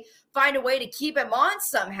that they find a way to keep him on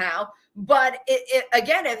somehow. But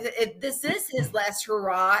again, if this is his last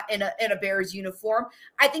hurrah in a Bears uniform,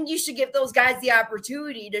 I think you should give those guys the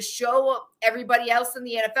opportunity to show everybody else in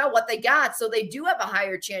the NFL what they got, so they do have a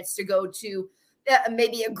higher chance to go to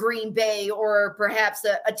maybe a Green Bay or perhaps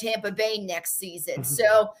a Tampa Bay next season.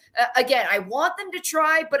 So again, I want them to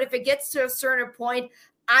try, but if it gets to a certain point,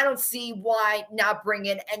 I don't see why not bring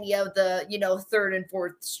in any of the, third and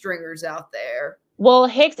fourth stringers out there. Well,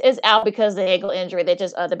 Hicks is out because of the ankle injury. They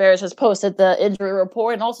just the Bears just posted the injury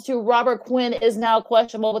report, and also too, Robert Quinn is now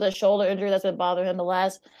questionable with a shoulder injury that's been bothering him the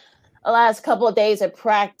last couple of days at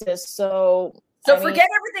practice. So forget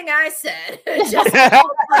everything I said. Just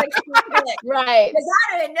right. Because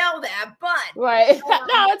I didn't know that, but right.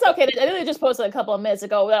 No, it's okay. They just posted a couple of minutes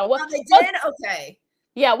ago. They did? Okay.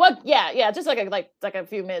 Yeah. Yeah. Just like a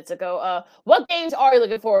few minutes ago. What games are you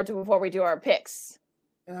looking forward to before we do our picks?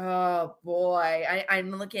 Oh boy,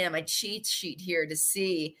 I'm looking at my cheat sheet here to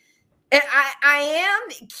see. I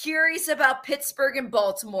am curious about Pittsburgh and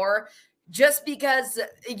Baltimore, just because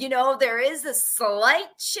there is a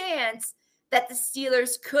slight chance that the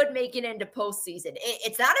Steelers could make it into postseason.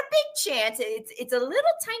 It's not a big chance. It's a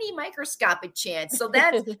little tiny microscopic chance. So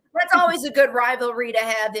that's always a good rivalry to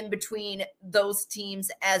have in between those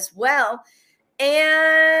teams as well.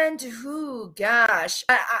 And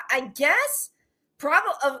I guess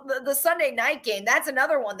probably the Sunday night game. That's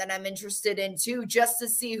another one that I'm interested in too, just to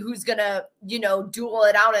see who's gonna duel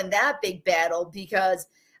it out in that big battle, because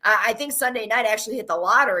I think Sunday night actually hit the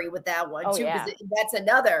lottery with that one too. Yeah. That's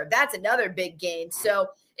another big game. So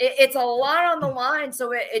it's a lot on the line.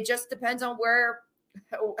 So it just depends on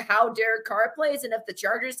how Derek Carr plays and if the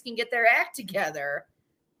Chargers can get their act together.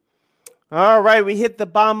 All right, we hit the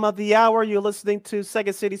bottom of the hour. You're listening to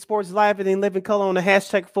Second City Sports Live and in living color on the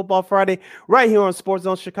hashtag Football Friday right here on Sports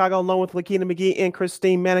Zone Chicago, along with Lakina McGee and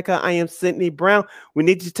Christine Manica. I am Sydney Brown. We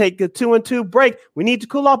need to take a 2-2 break. We need to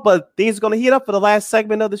cool off, but things are going to heat up for the last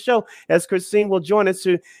segment of the show as Christine will join us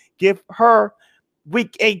to give her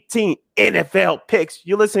Week 18 NFL picks.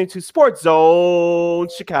 You're listening to Sports Zone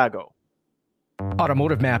Chicago.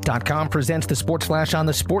 AutomotiveMap.com presents the Sports Flash on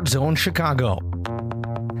the Sports Zone Chicago.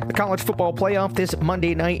 The college football playoff this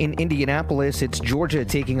Monday night in Indianapolis. It's Georgia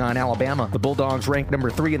taking on Alabama. The Bulldogs ranked number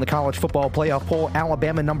 3 in the college football playoff poll,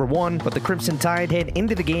 Alabama number 1, but the Crimson Tide head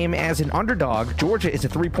into the game as an underdog. Georgia is a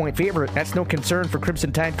 3-point favorite. That's no concern for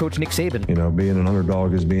Crimson Tide coach Nick Saban. Being an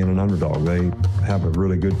underdog is being an underdog. They have a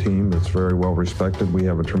really good team that's very well respected. We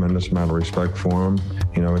have a tremendous amount of respect for them.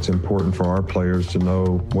 It's important for our players to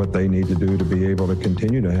know what they need to do to be able to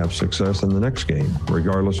continue to have success in the next game,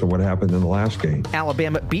 regardless of what happened in the last game.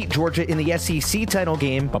 Alabama beat Georgia in the SEC title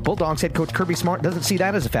game, but Bulldogs head coach Kirby Smart doesn't see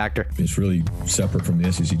that as a factor. It's really separate from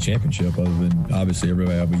the SEC championship, other than obviously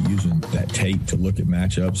everybody will be using that tape to look at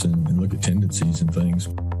matchups and look at tendencies and things.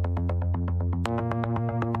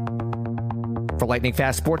 For lightning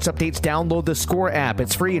fast sports updates, download the Score app.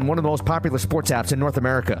 It's free and one of the most popular sports apps in North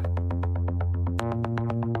America.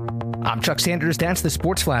 I'm Chuck Sanders. That's the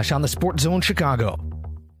Sports Flash on the Sports Zone Chicago.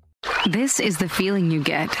 This is the feeling you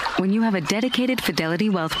get when you have a dedicated Fidelity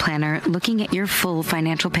Wealth Planner looking at your full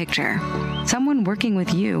financial picture. Someone working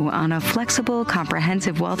with you on a flexible,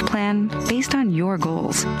 comprehensive wealth plan based on your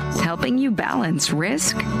goals, helping you balance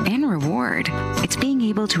risk and reward. It's being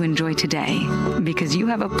able to enjoy today because you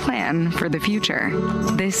have a plan for the future.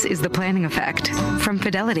 This is the planning effect from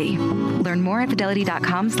Fidelity. Learn more at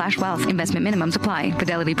fidelity.com/wealth. Investment minimums apply.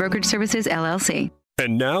 Fidelity Brokerage Services, LLC.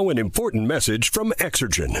 And now an important message from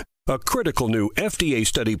Exergen. A critical new FDA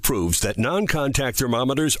study proves that non-contact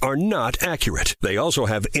thermometers are not accurate. They also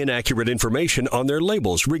have inaccurate information on their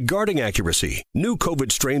labels regarding accuracy. New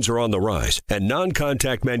COVID strains are on the rise, and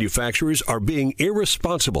non-contact manufacturers are being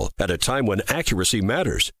irresponsible at a time when accuracy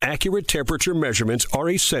matters. Accurate temperature measurements are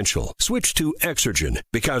essential. Switch to Exergen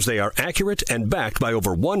because they are accurate and backed by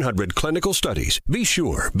over 100 clinical studies. Be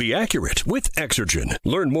sure, be accurate with Exergen.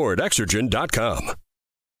 Learn more at Exergen.com.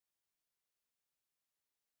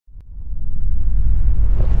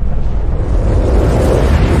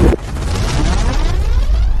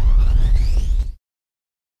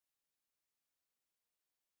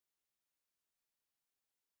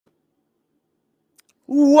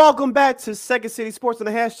 Welcome back to Second City Sports on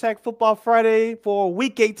the hashtag Football Friday for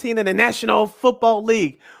Week 18 in the National Football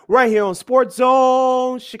League, right here on Sports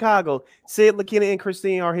Zone Chicago. Sid, Lakina, and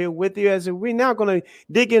Christine are here with you as we're now going to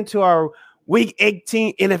dig into our Week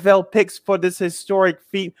 18 NFL picks for this historic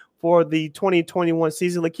feat for the 2021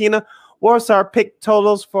 season. Lakina, what's our pick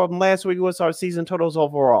totals from last week? What's our season totals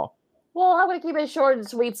overall? Well, I'm going to keep it short and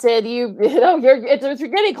sweet, Sid. You're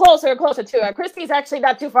getting closer and closer to it. Christy's actually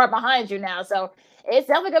not too far behind you now, so it's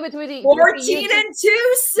definitely going to be between 14 and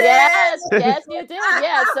 2, Sid. Yes, you did.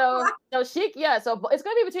 Yeah, so it's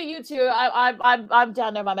going to be between you two. I'm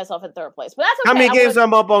down there by myself in third place, but that's okay. How many games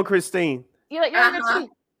I'm up on Christine?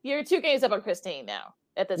 You're 2 games up on Christine now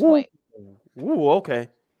at this point. Ooh, okay.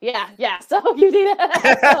 Yeah. So you need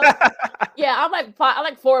that. Yeah, I'm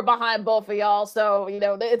like 4 behind both of y'all. So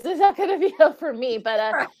it's not going to be up for me. But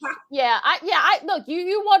I look.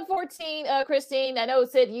 You won 14, Christine. I know,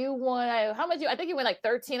 Sid. You won. How much? I think you won like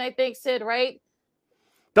 13. I think, Sid. Right?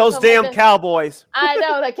 Those damn Cowboys. I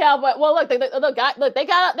know the Cowboys. Well, look, they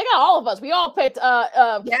got all of us. We all picked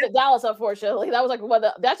Dallas. Unfortunately, that was like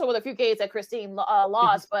that's one of the few games that Christine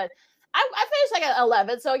lost, but. I finished like at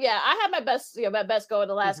 11, so yeah, I had my best go in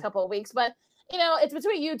the last couple of weeks, but it's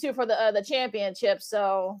between you two for the championship.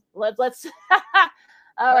 So let's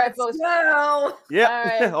all right, folks. Go. Yeah. All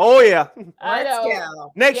right. Oh yeah. I know.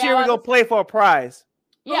 Go. Next year we're gonna play for a prize.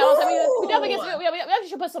 Yeah, we definitely we actually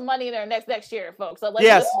should put some money in there next year, folks. So let's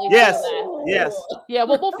yes. Yeah,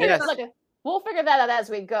 we'll figure that out as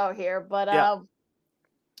we go here, but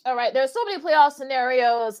all right, there's so many playoff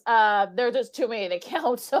scenarios. There's just too many to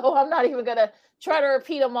count, so I'm not even gonna try to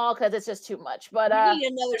repeat them all because it's just too much. But we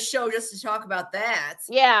need another show just to talk about that.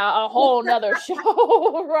 Yeah, a whole nother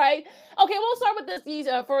show, right? Okay, we'll start with these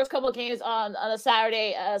first couple of games on a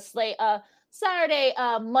Saturday slate. Saturday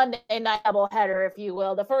Monday night doubleheader, if you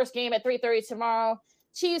will. The first game at 3:30 tomorrow.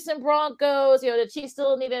 Chiefs and Broncos. The Chiefs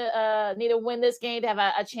still need to win this game to have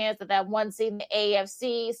a chance at that 1 seed in the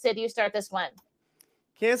AFC. Sid, you start this one.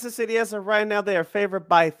 Kansas City, as of right now, they are favored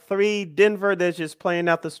by 3. Denver, they're just playing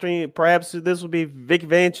out the stream. Perhaps this will be Vic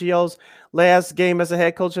Fangio's last game as a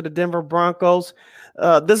head coach of the Denver Broncos.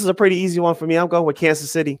 This is a pretty easy one for me. I'm going with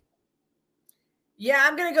Kansas City. Yeah,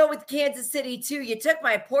 I'm going to go with Kansas City, too. You took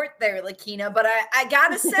my port there, Lakina, but I got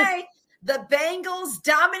to say, the Bengals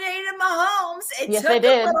dominated Mahomes. It took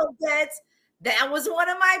a little bit. That was one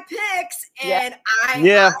of my picks, and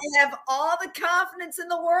I have all the confidence in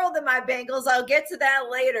the world in my Bengals. I'll get to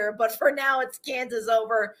that later, but for now, it's Kansas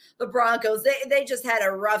over the Broncos. They just had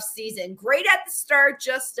a rough season. Great at the start,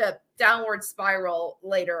 just a downward spiral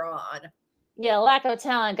later on. Yeah, lack of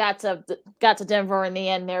talent got to Denver in the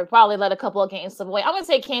end there. Probably let a couple of games slip away. I'm going to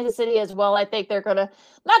say Kansas City as well. I think they're not going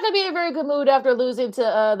to be in a very good mood after losing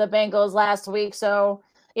to the Bengals last week, so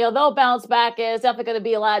they'll bounce back. It's definitely going to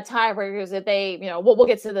be a lot of tiebreakers if they, we'll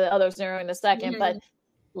get to the other scenario in a second. But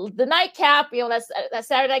the nightcap, that's that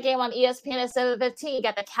Saturday night game on ESPN at 7:15. You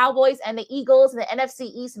got the Cowboys and the Eagles in the NFC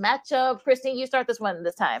East matchup. Christine, you start this one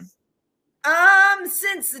this time.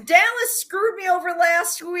 Since Dallas screwed me over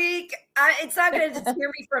last week, it's not going to deter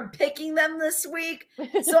me from picking them this week.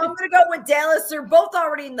 So I'm going to go with Dallas. They're both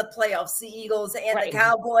already in the playoffs, the Eagles and the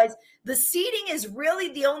Cowboys. The seeding is really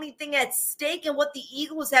the only thing at stake, and what the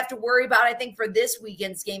Eagles have to worry about, I think, for this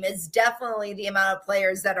weekend's game is definitely the amount of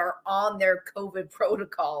players that are on their COVID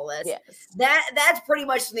protocol list. Yes. That's pretty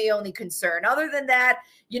much the only concern. Other than that,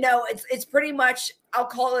 it's pretty much, I'll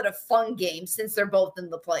call it a fun game since they're both in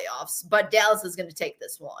the playoffs. But Dallas is going to take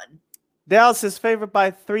this one. Dallas is favored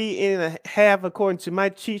by 3.5, according to my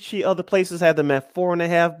cheat sheet. Other places have them at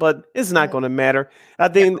 4.5, but it's not going to matter. I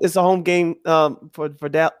think it's a home game for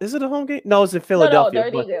Dallas. Is it a home game? No, it's in Philadelphia.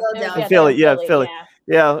 In Philly.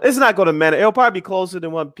 Yeah, it's not going to matter. It'll probably be closer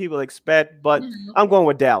than what people expect, but I'm going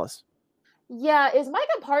with Dallas. Yeah, is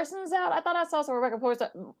Micah Parsons out? I thought I saw some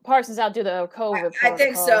Rebecca Parsons out due to COVID. I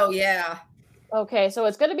think so, yeah. Okay, so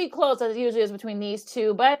it's going to be close as it usually is between these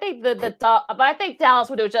two, but I think I think Dallas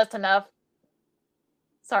will do just enough.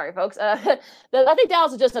 Sorry, folks. I think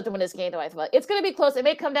Dallas is just enough to win this game, though. I thought it's going to be close. It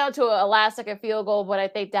may come down to a last-second field goal, but I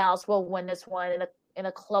think Dallas will win this one in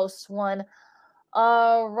a close one.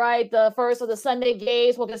 All right, the first of the Sunday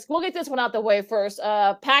games. We'll get this one out the way first.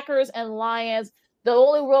 Packers and Lions. The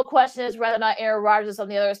only real question is whether or not Aaron Rodgers and some of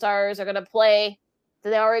the other stars are going to play.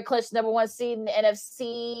 They already clinched number 1 seed in the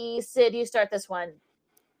NFC. Sid, you start this one.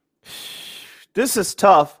 This is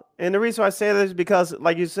tough, and the reason why I say this is because,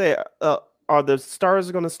 like you said, are the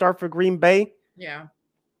stars going to start for Green Bay? Yeah.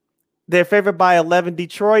 They're favored by 11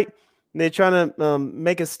 Detroit. They're trying to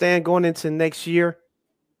make a stand going into next year.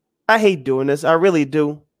 I hate doing this. I really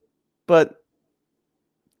do. But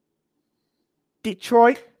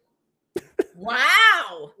Detroit.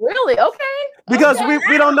 Wow. Really? Okay. Because okay.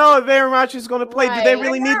 we don't know if Aaron Rodgers is going to play. Right. Do they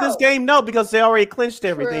really need this game? No, because they already clinched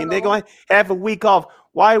everything. They're going to have a week off.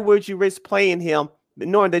 Why would you risk playing him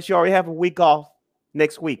knowing that you already have a week off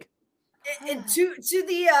next week? And to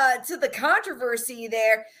the controversy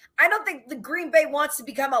there, I don't think the Green Bay wants to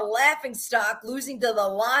become a laughingstock losing to the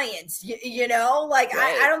Lions. You know, like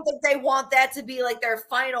right. I don't think they want that to be like their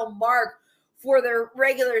final mark for their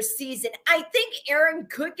regular season. I think Aaron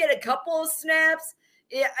could get a couple of snaps.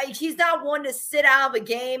 He's not one to sit out of a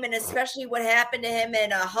game, and especially what happened to him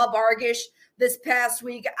in Hub Argish this past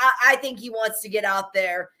week. I think he wants to get out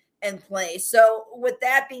there and play. So with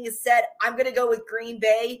that being said, I'm going to go with Green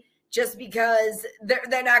Bay just because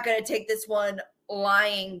they're not going to take this one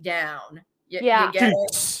lying down. You get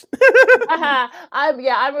it?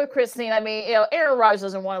 I'm with Christine. I mean, Aaron Rodgers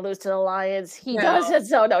doesn't want to lose to the Lions. He doesn't.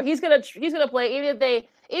 So no, he's gonna play. Even if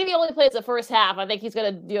he only plays the first half, I think he's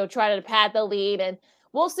gonna try to pad the lead, and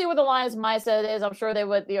we'll see what the Lions' mindset is. I'm sure they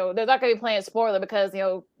would. They're not gonna be playing spoiler because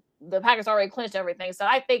the Packers already clinched everything. So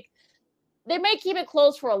I think they may keep it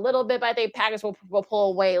close for a little bit, but I think Packers will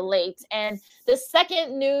pull away late. And the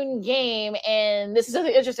second noon game, and this is an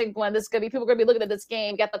interesting one. This is gonna be people are gonna be looking at this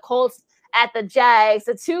game. Got the Colts at the Jags,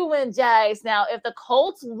 the 2-win Jags. Now, if the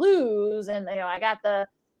Colts lose, and I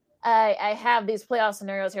have these playoff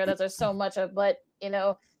scenarios here that there's so much of, but they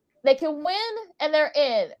can win and they're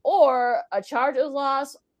in, or a Chargers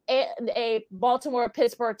loss and a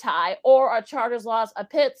Baltimore-Pittsburgh tie, or a Chargers loss, a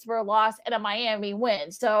Pittsburgh loss, and a Miami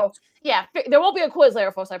win. So, yeah, there won't be a quiz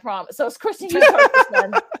later, folks, I promise. So, Christian, you start this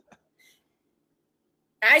one.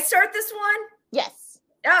 I start this one? Yes.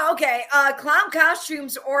 Oh, okay. Clown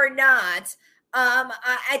costumes or not,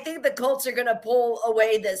 I think the Colts are going to pull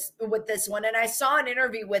away with this one. And I saw an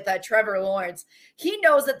interview with Trevor Lawrence. He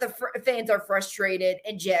knows that the fans are frustrated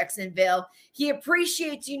in Jacksonville. He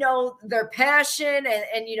appreciates, their passion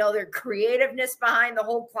and their creativeness behind the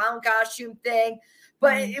whole clown costume thing.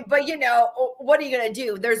 But what are you going to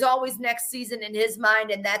do? There's always next season in his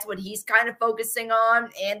mind, and that's what he's kind of focusing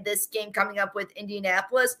on. And this game coming up with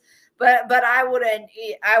Indianapolis. But I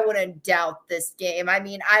wouldn't doubt this game. I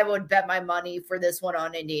mean, I would bet my money for this one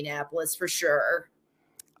on Indianapolis for sure.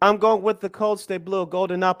 I'm going with the Colts. They blew a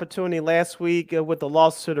golden opportunity last week with the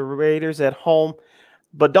loss to the Raiders at home.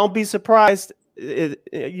 But don't be surprised.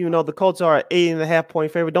 The Colts are an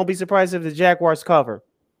 8.5-point favorite. Don't be surprised if the Jaguars cover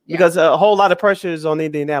because a whole lot of pressure is on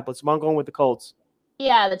Indianapolis. So I'm going with the Colts.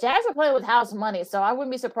 Yeah, the Jags are playing with house money, so I wouldn't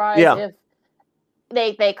be surprised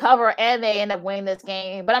if they cover and they end up winning this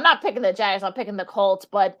game. But I'm not picking the Jags. I'm picking the Colts.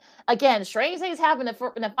 But again, strange things happen in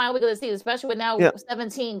the final week of the season, especially with now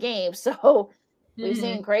 17 games. So we've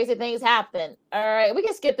seen crazy things happen. All right, we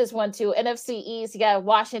can skip this one too. NFC East, you got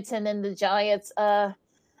Washington and the Giants.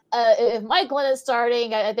 If Mike Glenn is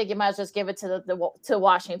starting, I think you might as well just give it to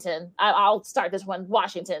Washington. I'll start this one.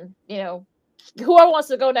 Washington, whoever wants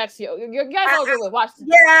to go next, you guys all agree with Washington.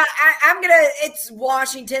 Yeah, it's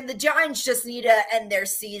Washington. The Giants just need to end their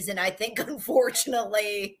season, I think,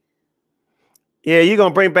 unfortunately. Yeah, you're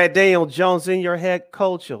going to bring back Daniel Jones in your head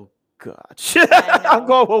coach. Oh, God. I'm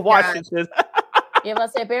going with Washington. Yeah,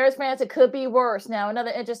 let's say Bears fans, it could be worse. Now,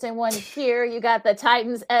 another interesting one here. You got the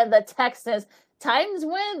Titans and the Texans. Titans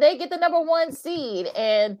win, they get the number 1 seed.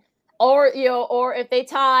 Or if they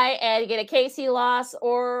tie and get a KC loss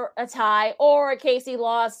or a tie, or a KC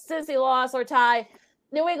loss, Cincy loss or tie,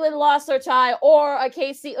 New England loss or tie, or a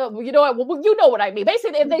KC, you know what I mean.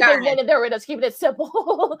 Basically, if they win it, they're in us, keeping it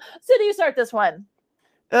simple. So do you start this one?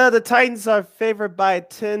 The Titans are favored by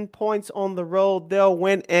 10 points on the road. They'll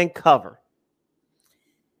win and cover.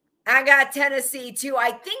 I got Tennessee too.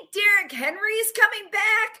 I think Derrick Henry is coming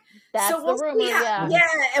back. That's the rumor,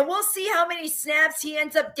 and we'll see how many snaps he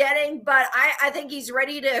ends up getting. But I think he's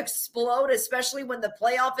ready to explode, especially when the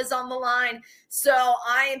playoff is on the line. So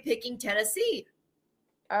I am picking Tennessee.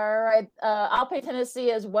 All right, I'll pick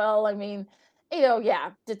Tennessee as well. I mean,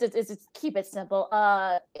 Yeah, just keep it simple.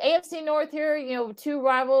 AFC North here, two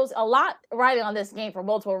rivals, a lot riding on this game for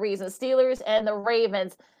multiple reasons. Steelers and the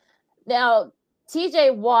Ravens. Now,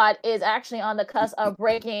 TJ Watt is actually on the cusp of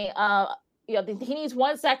breaking, he needs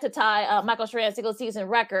one sack to tie Michael Strahan's single season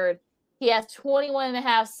record. He has 21 and a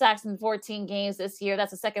half sacks in 14 games this year.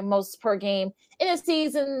 That's the second most per game in a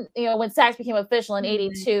season, when sacks became official in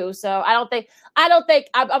 82. So I'm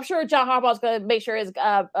sure John Harbaugh is going to make sure his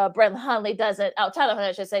Brett Hundley doesn't, Tyler Huntley,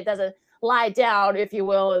 I should say, doesn't lie down, if you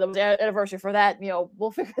will. There was an anniversary for that.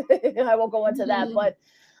 We'll figure I won't go into that. But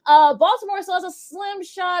Baltimore still has a slim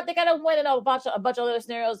shot. They got to win in a bunch of other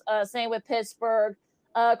scenarios. Same with Pittsburgh.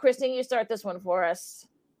 Christine, you start this one for us.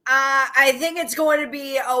 I think it's going to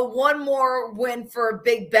be one more win for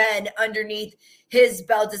Big Ben underneath his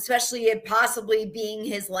belt, especially it possibly being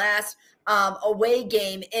his last away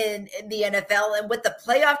game in the NFL. And with the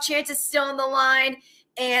playoff chances still on the line,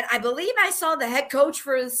 and I believe I saw the head coach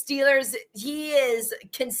for the Steelers, he is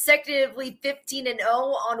consecutively 15-0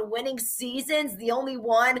 on winning seasons, the only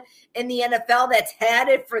one in the NFL that's had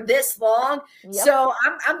it for this long. Yep. So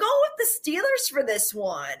I'm going with the Steelers for this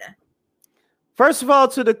one. First of all,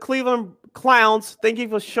 to the Cleveland Clowns, thank you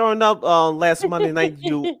for showing up last Monday night,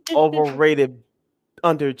 you overrated,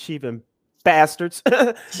 underachieving bastards.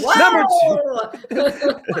 Number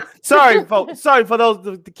two. Sorry for those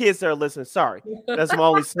the kids that are listening. Sorry, that's my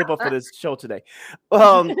only slip up for this show today.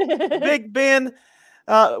 Big Ben,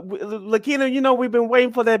 Lakina, we've been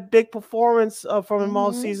waiting for that big performance from him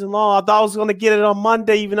all season long. I thought I was going to get it on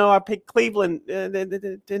Monday, even though I picked Cleveland.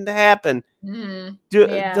 It didn't happen.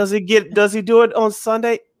 Does he do it on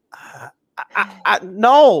Sunday?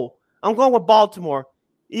 No, I'm going with Baltimore,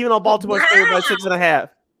 even though Baltimore's favored by 6.5.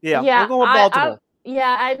 Yeah, I'm going with Baltimore.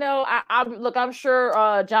 I know. I'm sure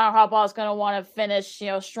John Harbaugh is going to want to finish,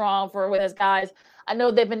 strong with his guys. I know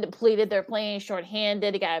they've been depleted. They're playing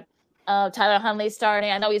shorthanded. They got Tyler Huntley starting.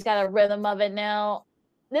 I know he's got a rhythm of it now.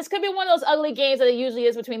 This could be one of those ugly games that it usually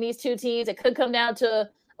is between these two teams. It could come down to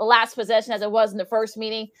the last possession, as it was in the first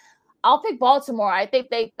meeting. I'll pick Baltimore. I think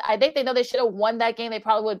they know they should have won that game. They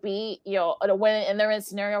probably would be, a win in their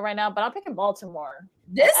scenario right now. But I'm picking Baltimore.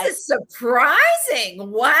 This is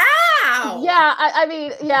surprising. Wow. Yeah,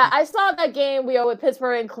 I saw that game with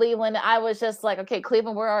Pittsburgh and Cleveland. I was just like, okay,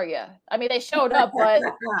 Cleveland, where are you? I mean, they showed up, but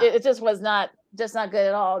it just was not good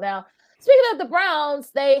at all. Now, speaking of the Browns,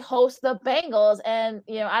 they host the Bengals, and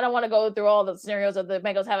I don't want to go through all the scenarios of the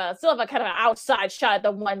Bengals still have a kind of an outside shot at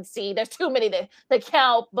the 1 seed. There's too many to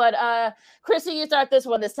count, but Chrissy, you start this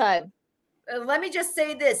one this time. Let me just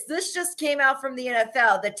say this. This just came out from the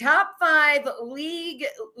NFL. The top 5 league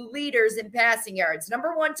leaders in passing yards.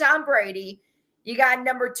 Number 1, Tom Brady. You got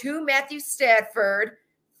number 2, Matthew Stafford.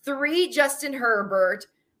 3, Justin Herbert.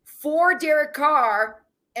 4, Derek Carr.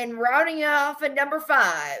 And rounding off at number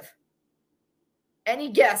 5. Any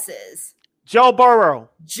guesses? Joe Burrow.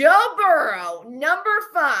 Joe Burrow, number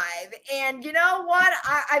 5. And you know what?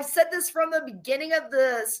 I've said this from the beginning of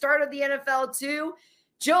the start of the NFL too.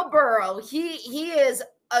 Joe Burrow, he is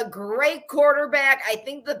a great quarterback. I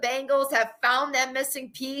think the Bengals have found that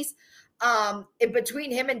missing piece. In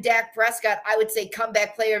between him and Dak Prescott, I would say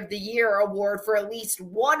comeback player of the year award for at least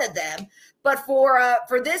one of them. But for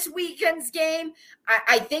this weekend's game,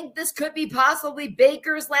 I think this could be possibly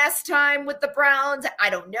Baker's last time with the Browns.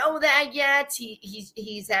 I don't know that yet.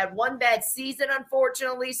 He's had one bad season,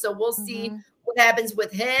 unfortunately, so we'll see what happens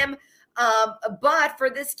with him. But for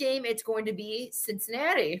this game, it's going to be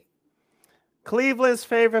Cincinnati. Cleveland's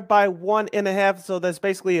favored by 1.5, so that's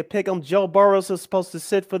basically a pick 'em. Joe Burrows is supposed to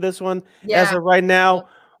sit for this one. Yeah. As of right now,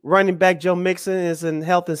 running back Joe Mixon is in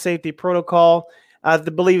health and safety protocol. I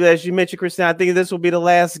believe, as you mentioned, Christine, I think this will be the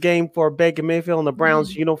last game for Baker Mayfield in the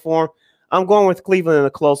Browns uniform. I'm going with Cleveland in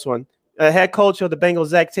a close one. Head coach of the Bengals,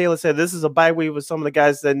 Zach Taylor, said this is a bye week with some of the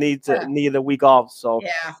guys that need a week off. So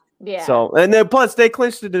yeah. So, and then plus they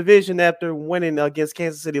clinched the division after winning against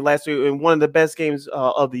Kansas City last week in one of the best games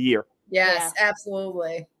of the year. Yes,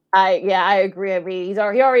 absolutely. I agree. I mean, he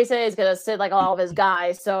already said he's gonna sit like all of his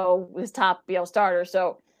guys, so his top starters.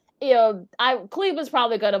 So Cleveland's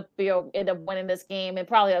probably gonna end up winning this game and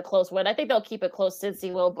probably a close win. I think they'll keep it close since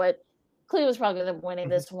he will, but Cleveland's probably gonna end up winning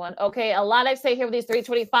this one. Okay, a lot I say here with these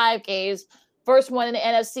 325 games. First one in the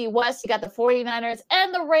NFC West, you got the 49ers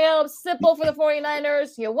and the Rams. Simple for the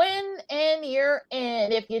 49ers. You win and you're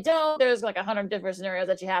in. If you don't, there's like 100 different scenarios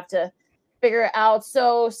that you have to figure out.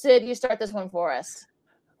 So, Sid, you start this one for us.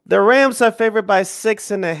 The Rams are favored by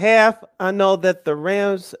 6.5. I know that the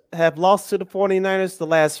Rams have lost to the 49ers the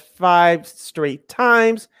last 5 straight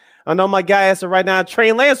times. I know my guy as of right now,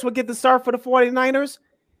 Trey Lance will get the start for the 49ers.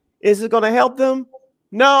 Is it going to help them?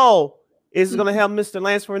 No. Is it going to help Mr.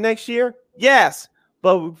 Lance for next year? Yes.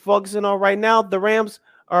 But we're focusing on right now, the Rams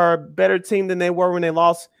are a better team than they were when they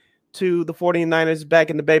lost to the 49ers back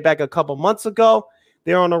in the Bay back a couple months ago.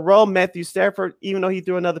 They're on a roll. Matthew Stafford, even though he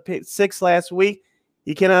threw another pick 6 last week,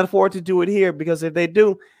 he cannot afford to do it here, because if they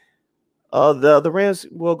do, the Rams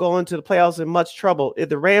will go into the playoffs in much trouble. If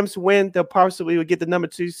the Rams win, they'll possibly get the number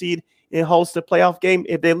 2 seed and host the playoff game.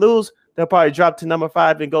 If they lose, they'll probably drop to number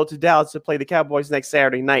 5 and go to Dallas to play the Cowboys next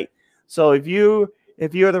Saturday night. So if you're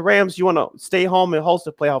the Rams, you want to stay home and host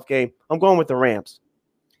a playoff game, I'm going with the Rams.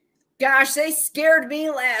 Gosh, they scared me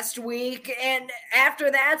last week. And after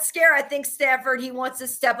that scare, I think Stafford, he wants to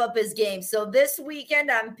step up his game. So this weekend,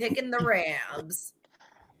 I'm picking the Rams.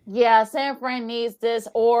 Yeah, San Fran needs this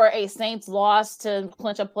or a Saints loss to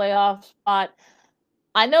clinch a playoff spot.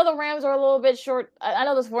 I know the Rams are a little bit short. I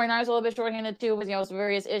know the 49ers are a little bit short-handed too with, some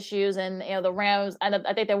various issues. And, the Rams, I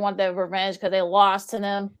think they want their revenge because they lost to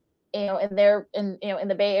them, in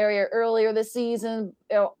the Bay Area earlier this season.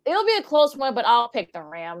 It'll be a close one, but I'll pick the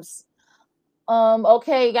Rams.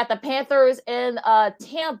 Okay, you got the Panthers in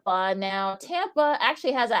Tampa. Now, Tampa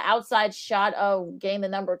actually has an outside shot of getting the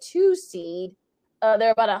number 2 seed. There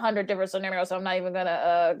are about 100 different scenarios, so I'm not even going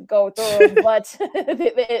to go through them, but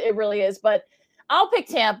it really is. But I'll pick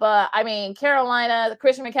Tampa. I mean, Carolina,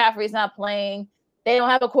 Christian McCaffrey's not playing. They don't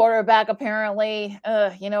have a quarterback, apparently.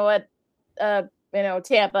 You know what?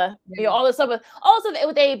 Tampa. All this stuff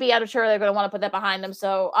with AB, I'm sure they're going to want to put that behind them.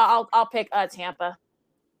 So I'll pick Tampa.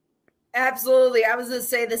 Absolutely. I was going to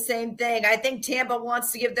say the same thing. I think Tampa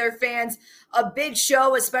wants to give their fans a big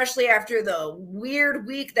show, especially after the weird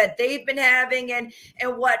week that they've been having and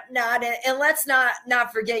whatnot. And let's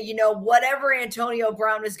not forget, whatever Antonio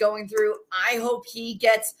Brown is going through, I hope he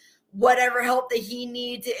gets whatever help that he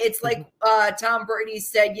needs. It's like Tom Brady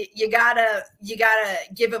said, you gotta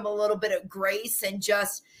give him a little bit of grace and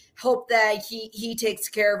just hope that he takes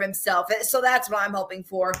care of himself. So that's what I'm hoping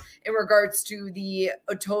for in regards to the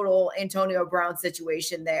total Antonio Brown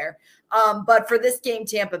situation there. But for this game,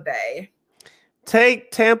 Tampa Bay.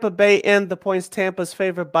 Take Tampa Bay and the points. Tampa's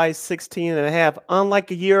favored by 16.5.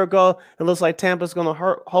 Unlike a year ago, it looks like Tampa's going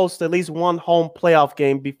to host at least one home playoff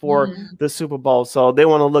game before the Super Bowl. So they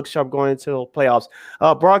want to look sharp going into playoffs.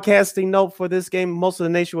 Broadcasting note for this game, most of the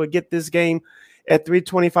nation will get this game at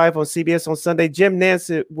 3:25 on CBS on Sunday. Jim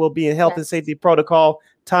Nantz will be in health and safety protocol.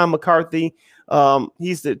 Tom McCarthy,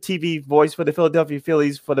 he's the TV voice for the Philadelphia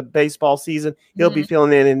Phillies for the baseball season. He'll be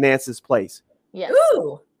filling in Nantz's place. Yes.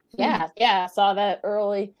 Ooh. Yeah, I saw that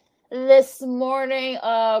early this morning.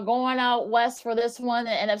 Going out west for this one,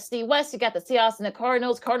 the NFC West, you got the Seahawks and the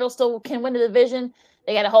Cardinals. Cardinals still can win the division.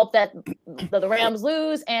 They got to hope that the Rams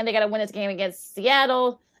lose, and they got to win this game against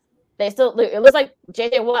Seattle. It looks like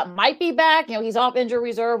J.J. Watt might be back. He's off injury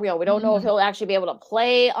reserve. We don't know if he'll actually be able to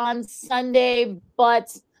play on Sunday,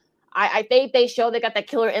 but I think they show they got that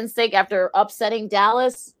killer instinct after upsetting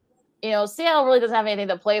Dallas. Seattle really doesn't have anything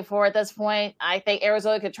to play for at this point. I think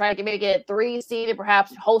Arizona could try to maybe get a 3 seed and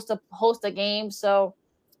perhaps host a game. So,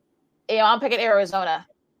 I'm picking Arizona.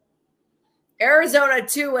 Arizona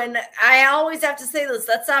too, and I always have to say this.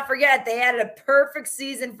 Let's not forget they had a perfect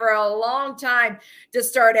season for a long time to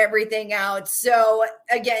start everything out. So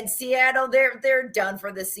again, Seattle, they're done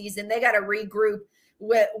for the season. They got to regroup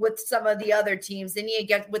with some of the other teams. They need to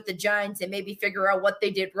get with the Giants and maybe figure out what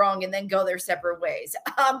they did wrong and then go their separate ways.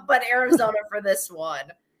 But Arizona for this one.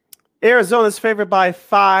 Arizona's favored by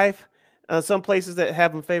 5. Some places that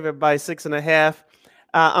have them favored by 6.5.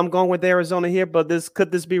 I'm going with Arizona here, but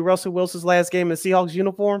could this be Russell Wilson's last game in Seahawks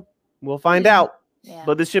uniform? We'll find out. Yeah.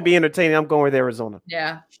 But this should be entertaining. I'm going with Arizona.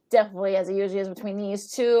 Yeah, definitely, as it usually is between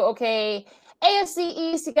these two. Okay, AFC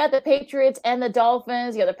East, you got the Patriots and the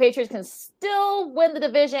Dolphins. The Patriots can still win the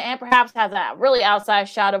division and perhaps has a really outside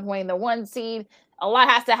shot of winning the 1 seed. A lot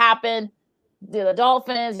has to happen. The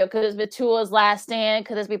Dolphins, could this be Tua's last stand?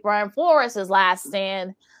 Could this be Brian Flores' last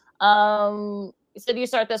stand? So do you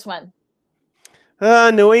start this one?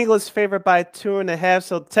 New England's favored by 2.5,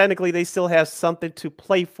 so technically they still have something to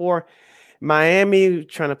play for. Miami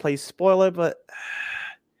trying to play spoiler, but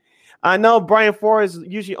I know Brian Flores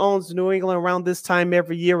usually owns New England around this time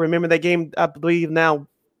every year. Remember that game, I believe, now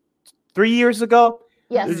 3 years ago?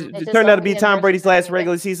 Yes. It turned out to be Tom Brady's last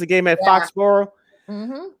regular season game at Foxborough.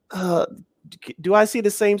 Do I see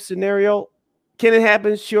the same scenario? Can it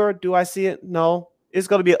happen? Sure. Do I see it? No. It's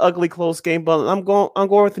going to be an ugly, close game, but I'm going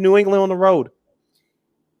with New England on the road.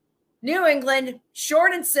 New England,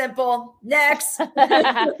 short and simple. Next. Same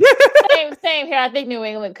here. I think New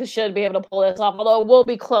England should be able to pull this off, although it will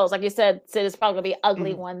be close. Like you said, Sid, it's probably going to be an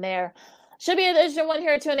ugly one there. Should be an interesting one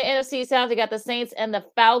here, too, in the NFC South. You got the Saints and the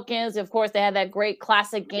Falcons. Of course, they had that great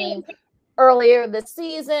classic game earlier this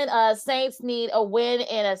season. Saints need a win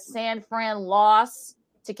and a San Fran loss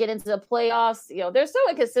to get into the playoffs. They're so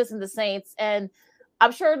inconsistent, the Saints, and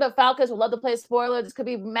I'm sure the Falcons would love to play spoiler. This could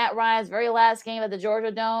be Matt Ryan's very last game at the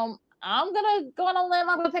Georgia Dome. I'm going to go on a limb.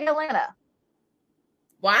 I'm going to pick Atlanta.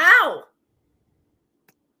 Wow.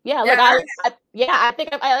 Yeah, I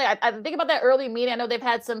think about that early meeting. I know they've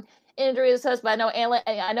had some injuries, but I know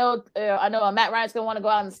Matt Ryan's going to want to go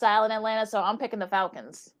out in style in Atlanta, so I'm picking the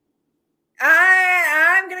Falcons.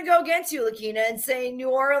 I'm going to go against you, Lakina, and say New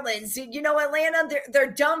Orleans. Atlanta, they're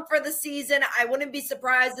done for the season. I wouldn't be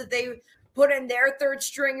surprised if they put in their third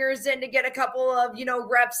stringers in to get a couple of,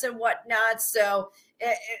 reps and whatnot. So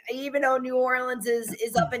even though New Orleans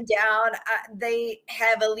is up and down, they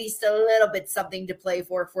have at least a little bit something to play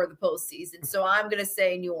for the postseason. So I'm going to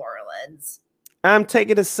say New Orleans. I'm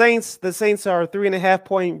taking the Saints. The Saints are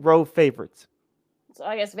 3.5-point road favorites. So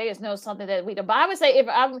I guess Vegas knows something that we do. But I would say if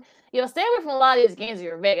I'm, stay away from a lot of these games if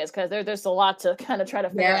you're Vegas, because there's a lot to kind of try to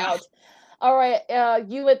figure out. All right,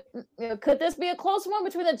 could this be a close one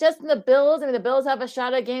between the Jets and the Bills? I mean, the Bills have a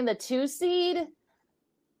shot at getting the 2 seed.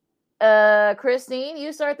 Christine,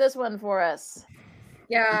 you start this one for us.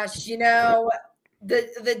 Gosh,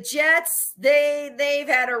 the Jets, they've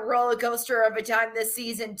had a roller coaster of a time this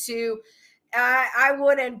season too. I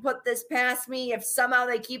wouldn't put this past me if somehow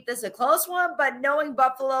they keep this a close one, but knowing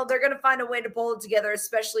Buffalo, they're going to find a way to pull it together,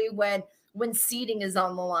 especially when seeding is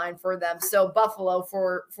on the line for them. So Buffalo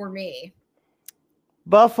for me.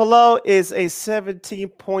 Buffalo is a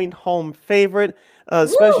 17-point home favorite,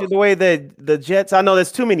 especially the way that the Jets, I know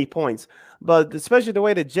there's too many points, but especially the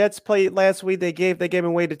way the Jets played last week, they gave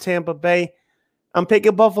away to Tampa Bay. I'm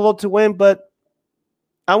picking Buffalo to win, but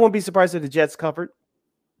I wouldn't be surprised if the Jets covered.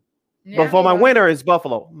 Yeah, but for my winner is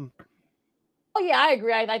Buffalo. Oh, yeah, I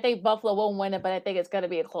agree. I think Buffalo won't win it, but I think it's going to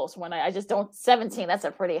be a close one. I just don't. 17, that's a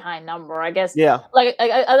pretty high number, I guess. Yeah. Like,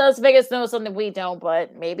 Las Vegas knows something we don't,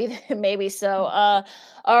 but maybe so.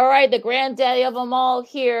 All right, the granddaddy of them all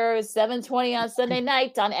here, 7:20 on Sunday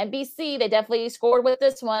night on NBC. They definitely scored with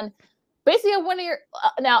this one. Basically, a win in your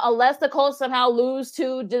now, unless the Colts somehow lose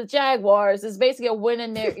to the Jaguars, it's basically a win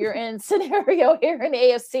in you're in scenario here in the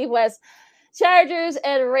AFC West. Chargers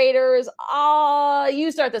and Raiders.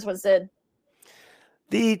 You start this one, Sid.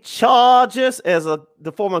 The Chargers, as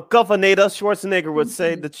the former governor Schwarzenegger would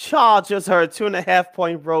say, the Chargers are a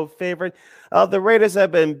 2.5-point road favorite. The Raiders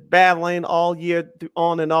have been battling all year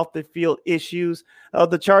on and off the field issues.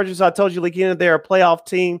 The Chargers, I told you, Lakina, they're a playoff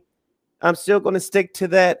team. I'm still going to stick to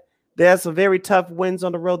that. They had some very tough wins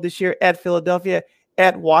on the road this year at Philadelphia,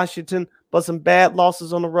 at Washington, but some bad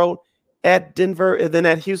losses on the road at Denver and then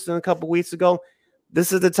at Houston a couple weeks ago.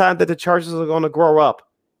 This is the time that the Chargers are going to grow up.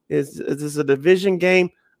 This is a division game,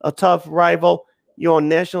 a tough rival. You're on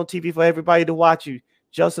national TV for everybody to watch you.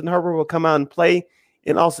 Justin Herbert will come out and play,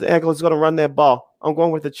 and Austin Ekeler is going to run that ball. I'm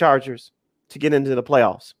going with the Chargers to get into the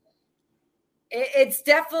playoffs. It's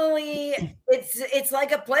definitely it's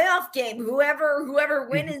like a playoff game. Whoever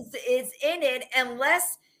wins is in it,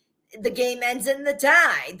 unless the game ends in the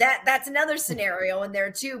tie. That's another scenario in there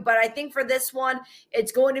too. But I think for this one,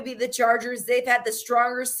 it's going to be the Chargers. They've had the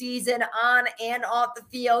stronger season on and off the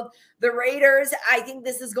field. The Raiders, I think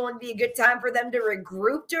this is going to be a good time for them to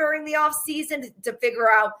regroup during the offseason to figure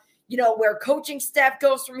out, where coaching staff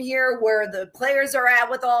goes from here, where the players are at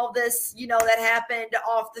with all this, that happened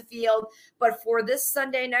off the field. But for this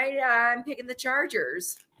Sunday night, I'm picking the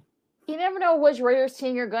Chargers. You never know which Raiders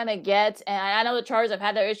team you're going to get. And I know the Chargers have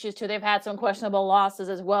had their issues too. They've had some questionable losses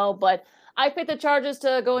as well. But I picked the Chargers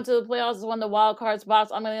to go into the playoffs as one of the wild card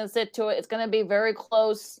spots. I'm going to sit to it. It's going to be very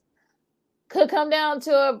close. Could come down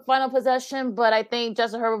to a final possession, but I think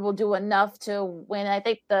Justin Herbert will do enough to win. I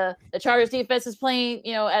think the Chargers defense is playing,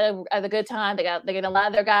 at a good time. They're getting a lot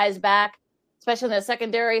of their guys back, especially in the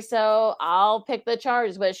secondary. So I'll pick the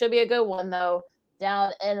Chargers, but it should be a good one though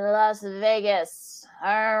down in Las Vegas.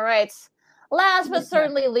 All right. Last but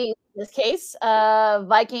certainly least in this case,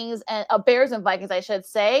 Vikings and Bears and Vikings, I should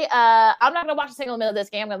say. I'm not going to watch a single minute of this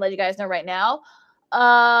game. I'm going to let you guys know right now.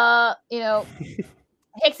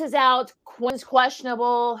 Hicks is out. Quinn's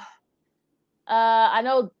questionable. I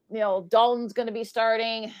know, Dalton's going to be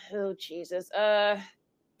starting. Oh, Jesus.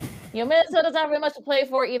 Minnesota's not really much to play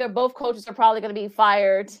for either. Both coaches are probably going to be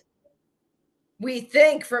fired. We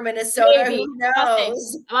think for Minnesota. Maybe. Who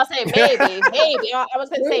knows? I'm going to say maybe. Maybe. I was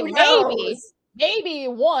going to say maybe. Maybe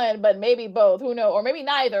one, but maybe both. Who knows? Or maybe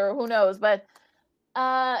neither. Who knows? But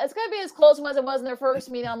it's going to be as close as it was in their first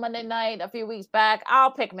meeting on Monday night a few weeks back. I'll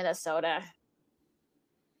pick Minnesota.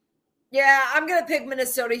 Yeah, I'm going to pick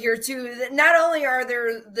Minnesota here too. Not only are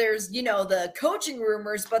there's the coaching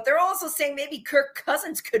rumors, but they're also saying maybe Kirk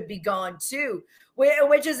Cousins could be gone too,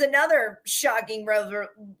 which is another shocking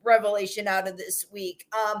revelation out of this week.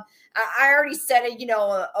 I already said it,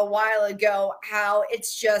 a while ago, how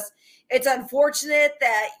it's unfortunate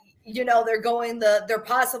that they're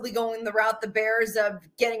possibly going the route the Bears of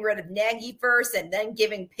getting rid of Nagy first and then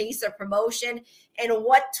giving Pace a promotion. In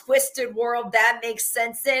what twisted world that makes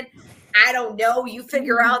sense in, I don't know. You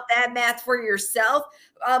figure out that math for yourself.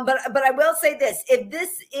 But I will say this: if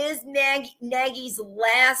this is Nagy's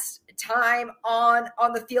last time on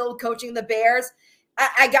the field coaching the Bears,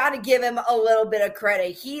 I got to give him a little bit of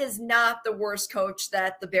credit. He is not the worst coach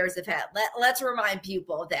that the Bears have had. Let's remind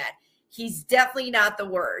people of that. He's definitely not the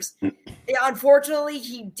worst. Unfortunately,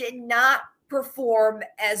 he did not perform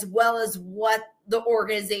as well as what the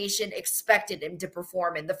organization expected him to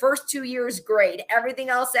perform in. The first 2 years, great. Everything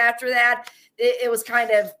else after that, it was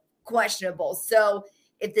kind of questionable. So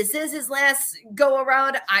if this is his last go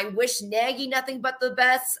around, I wish Nagy nothing but the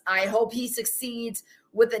best. I hope he succeeds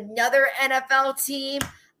with another NFL team.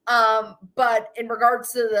 But in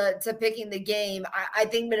regards to picking the game, I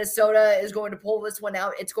think Minnesota is going to pull this one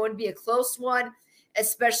out. It's going to be a close one,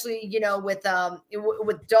 especially, with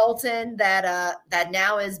Dalton that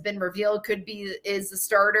now has been revealed is the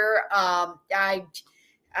starter. I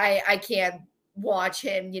can't watch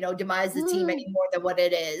him, demise the team any more than what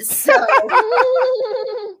it is. So,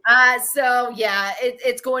 yeah,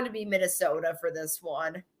 it's going to be Minnesota for this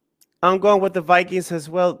one. I'm going with the Vikings as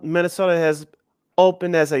well. Minnesota has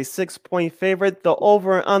opened as a 6-point favorite. The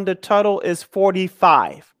over and under total is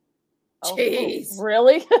 45. Jeez. Oh,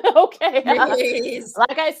 really? Okay. Jeez.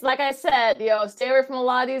 Like I said, stay away from a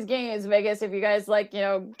lot of these games, Vegas, if you guys like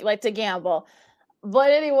to gamble.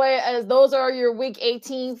 But anyway, as those are your week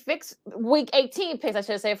 18 picks, I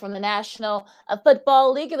should say, from the National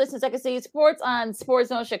Football League. You listen to Second City Sports on Sports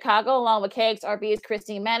Zone Chicago, along with KX, RB's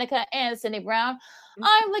Christine Manica and Cindy Brown.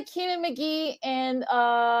 I'm Lakina McGee, and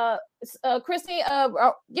Christy,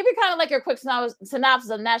 give me kind of like your quick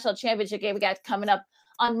synopsis of the national championship game we got coming up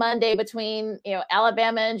on Monday between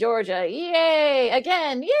Alabama and Georgia. Yay!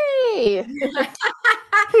 Again, yay!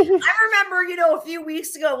 I remember, a few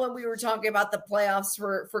weeks ago when we were talking about the playoffs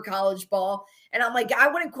for college ball, and I'm like, I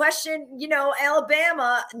wouldn't question,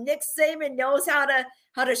 Alabama. Nick Saban knows how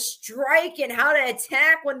to strike and how to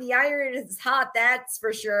attack when the iron is hot. That's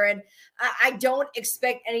for sure. And I don't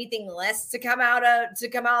expect anything less to come out of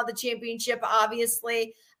the championship.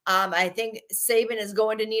 Obviously, I think Saban is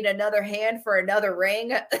going to need another hand for another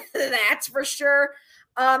ring. That's for sure.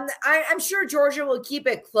 I'm sure Georgia will keep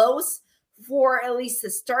it close for at least the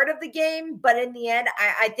start of the game, but in the end,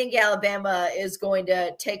 I think Alabama is going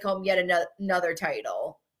to take home yet another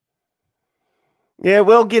title. Yeah,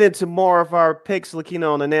 we'll get into more of our picks,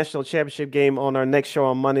 Lakina, on the national championship game on our next show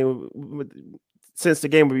on Monday, since the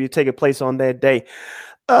game will be taking place on that day.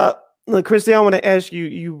 Christy, I want to ask you,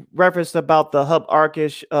 you referenced about the Hub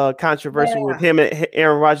Arkush controversy with him and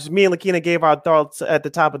Aaron Rodgers. Me and Lakina gave our thoughts at the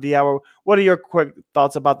top of the hour. What are your quick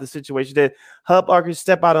thoughts about the situation? Did Hub Arkush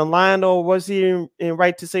step out of line, or was he in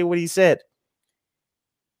right to say what he said?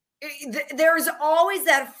 There's always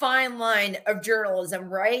that fine line of journalism,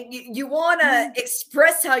 right? You want to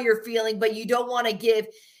express how you're feeling, but you don't want to give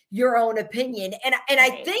your own opinion. And I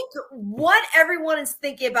think what everyone is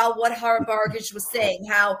thinking about what Hub Arkush was saying,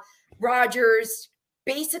 how Rodgers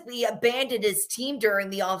basically abandoned his team during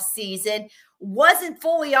the offseason, wasn't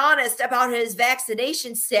fully honest about his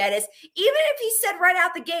vaccination status. Even if he said right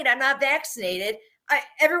out the gate, I'm not vaccinated,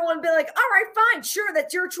 everyone would be like, all right, fine, sure,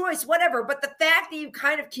 that's your choice, whatever. But the fact that you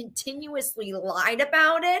kind of continuously lied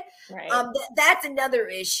about it, right. That's another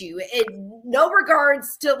issue. In no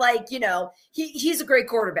regards to, like, he's a great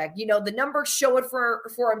quarterback. The numbers show it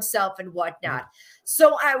for himself and whatnot.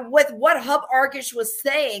 So with what Hub Arkush was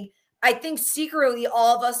saying, I think secretly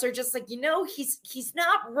all of us are just like, he's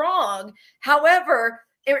not wrong. However,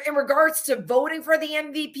 in regards to voting for the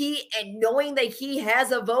MVP and knowing that he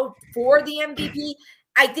has a vote for the MVP,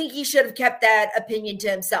 I think he should have kept that opinion to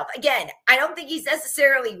himself. Again, I don't think he's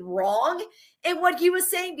necessarily wrong in what he was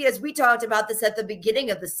saying, because we talked about this at the beginning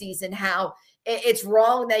of the season, how it's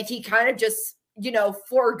wrong that he kind of just,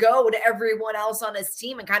 foregoed everyone else on his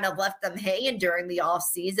team and kind of left them hanging during the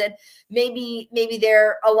offseason. Maybe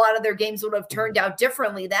a lot of their games would have turned out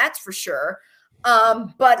differently, that's for sure.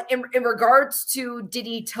 But in regards to, did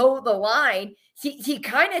he toe the line? He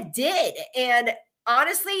kind of did. And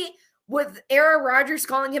honestly, with Aaron Rodgers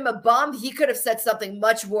calling him a bum, he could have said something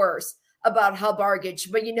much worse about Hub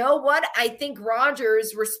Arkush. But you know what? I think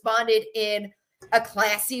Rodgers responded in a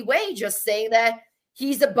classy way, just saying that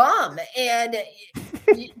he's a bum. And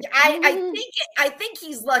I think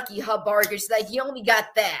he's lucky, Hub Arkush, that he only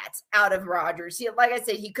got that out of Rodgers. Like I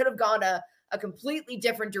said, he could have gone a completely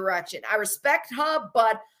different direction. I respect Hub,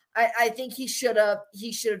 but I think he should have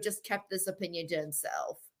just kept this opinion to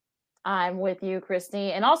himself. I'm with you,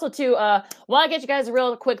 Christy. And also, too, want to get you guys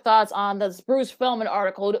real quick thoughts on this Bruce Feldman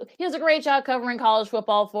article. He does a great job covering college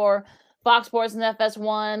football for Fox Sports and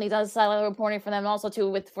FS1. He does sideline reporting for them, also,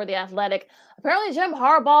 too, for The Athletic. Apparently, Jim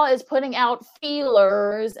Harbaugh is putting out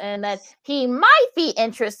feelers and that he might be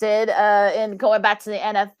interested in going back to the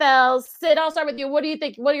NFL. Sid, I'll start with you. What do you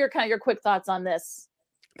think? What are your quick thoughts on this?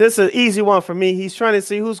 This is an easy one for me. He's trying to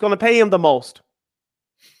see who's going to pay him the most.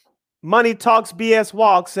 Money talks, BS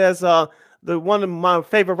walks, as one of my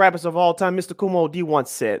favorite rappers of all time, Mr. Kumo D once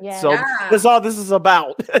said. Yeah. So that's all this is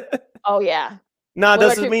about. Oh yeah. Now,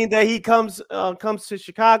 does it mean that he comes to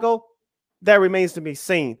Chicago? That remains to be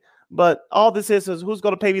seen. But all this is who's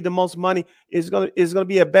going to pay me the most money is going to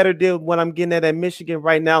be a better deal than what I'm getting at Michigan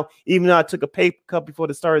right now, even though I took a pay cut before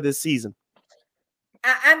the start of this season.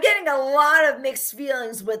 I'm getting a lot of mixed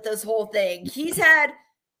feelings with this whole thing. He's had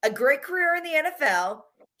a great career in the NFL.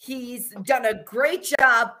 He's done a great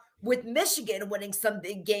job with Michigan, winning some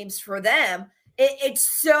big games for them.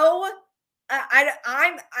 It's so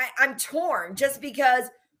I'm torn, just because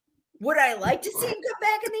would I like to see him come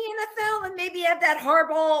back in the NFL and maybe have that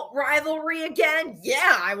Harbaugh rivalry again?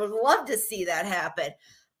 Yeah, I would love to see that happen.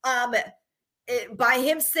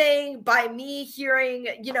 By me hearing,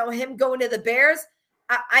 him going to the Bears,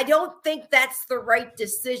 I don't think that's the right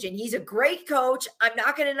decision. He's a great coach. I'm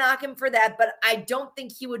not going to knock him for that, but I don't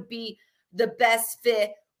think he would be the best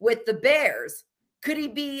fit with the Bears. Could he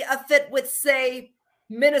be a fit with, say,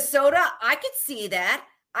 Minnesota? I could see that.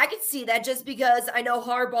 Just because I know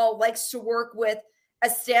Harbaugh likes to work with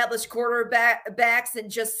established quarterbacks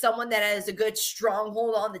and just someone that has a good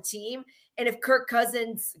stronghold on the team. And if Kirk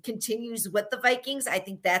Cousins continues with the Vikings, I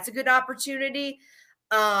think that's a good opportunity.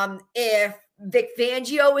 If Vic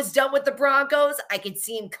Fangio is done with the Broncos, I could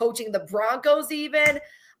see him coaching the Broncos even.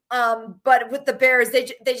 But with the Bears,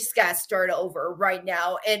 they just got to start over right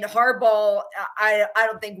now. And Harbaugh, I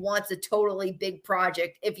don't think wants a totally big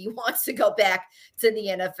project if he wants to go back to the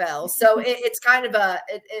NFL. So it's kind of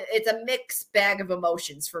it's a mixed bag of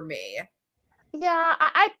emotions for me. Yeah,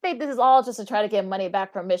 I think this is all just to try to get money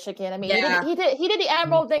back from Michigan. I mean, Yeah. he did the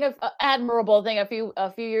admirable thing a few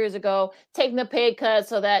years ago, taking the pay cut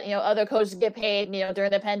so that other coaches get paid during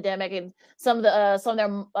the pandemic, and some of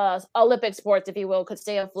their Olympic sports, if you will, could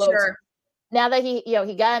stay afloat. Sure. Now that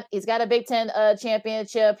he's got a Big Ten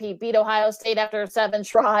championship, he beat Ohio State after 7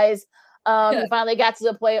 tries. He finally got to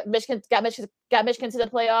the play. Michigan got Michigan to the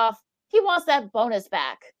playoff. He wants that bonus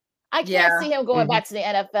back. I can't see him going back to the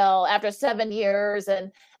NFL after 7 years. And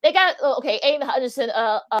they got, Aiden Hutchinson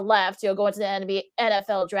left, going to the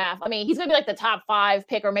NFL draft. I mean, he's going to be like the top 5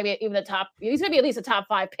 pick, or maybe even he's going to be at least a top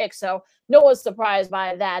 5 pick. So no one's surprised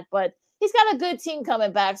by that. But he's got a good team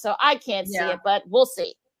coming back. So I can't see it, but we'll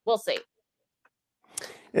see. We'll see.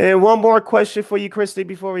 And one more question for you, Christy,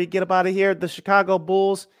 before we get up out of here. The Chicago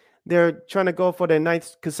Bulls, they're trying to go for their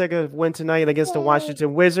 9th consecutive win tonight against the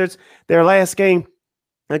Washington Wizards. Their last game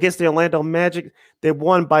against the Orlando Magic, they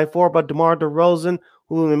won by 4, but DeMar DeRozan,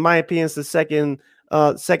 who in my opinion is the second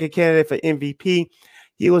candidate for MVP,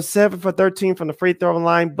 he was 7 for 13 from the free throw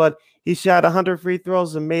line, but he shot 100 free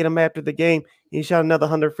throws and made them after the game. He shot another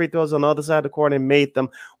 100 free throws on the other side of the court and made them.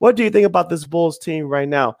 What do you think about this Bulls team right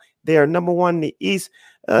now? They are number 1 in the East.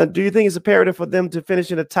 Do you think it's imperative for them to finish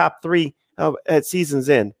in the top 3 at season's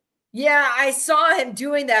end? Yeah, I saw him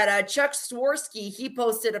doing that. Chuck Swirsky, he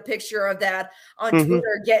posted a picture of that on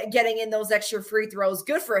Twitter, getting in those extra free throws.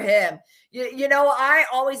 Good for him. I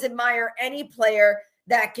always admire any player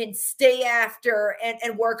that can stay after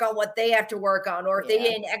and work on what they have to work on, or if they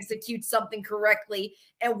didn't execute something correctly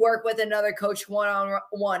and work with another coach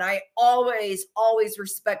one-on-one. I always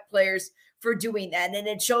respect players for doing that. And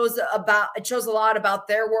it shows a lot about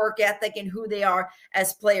their work ethic and who they are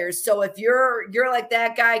as players. So if you're like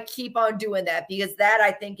that guy, keep on doing that, because that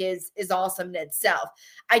I think is awesome in itself.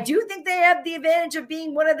 I do think they have the advantage of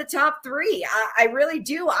being one of the top 3. I really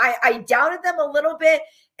do. I doubted them a little bit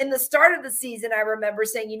in the start of the season. I remember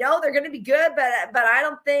saying, they're going to be good, but I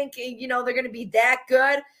don't think, they're going to be that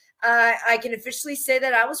good. I can officially say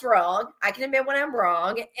that I was wrong. I can admit when I'm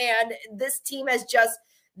wrong. And this team has just,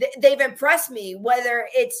 they've impressed me, whether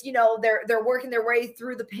it's, they're working their way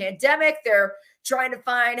through the pandemic. They're trying to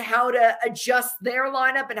find how to adjust their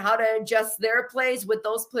lineup and how to adjust their plays with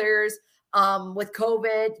those players with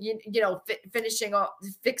COVID,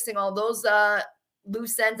 fixing all those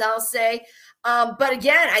loose ends, I'll say. But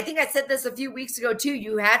again, I think I said this a few weeks ago too.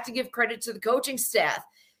 You have to give credit to the coaching staff.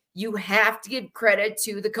 You have to give credit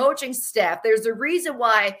to the coaching staff. There's a reason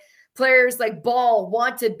why players like Ball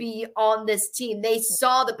want to be on this team. They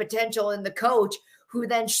saw the potential in the coach, who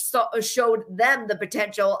then showed them the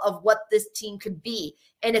potential of what this team could be.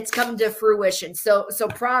 And it's come to fruition. So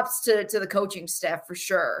props to the coaching staff for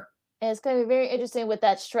sure. And it's going to be very interesting with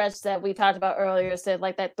that stretch that we talked about earlier. Said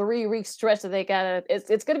like that 3-week stretch that they got.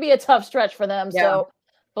 It's going to be a tough stretch for them. Yeah. So,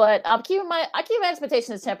 but I keep my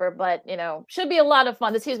expectations tempered. But should be a lot of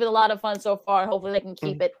fun. This team's been a lot of fun so far. Hopefully they can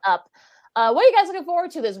keep it up. What are you guys looking forward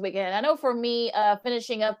to this weekend? I know for me,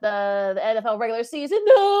 finishing up the NFL regular season.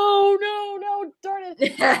 No, darn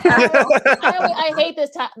it! I hate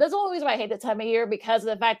this time. There's only reason why I hate this time of year, because of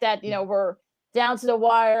the fact that we're down to the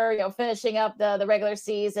wire, finishing up the regular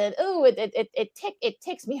season. Ooh, it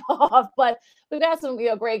ticks me off. But we've got some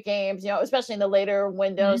great games, especially in the later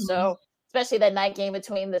window. Mm-hmm. So especially that night game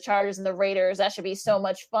between the Chargers and the Raiders, that should be so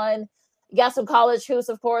much fun. You got some college hoops,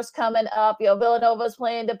 of course, coming up. Villanova's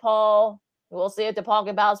playing DePaul. We'll see if DePaul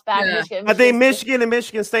can bounce back. Yeah. I think Michigan and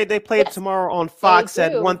Michigan State, they play it tomorrow on Fox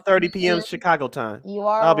at 1:30 p.m. Mm-hmm. Chicago time.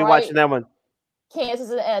 I'll be watching that one. Kansas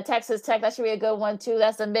and Texas Tech, that should be a good one too.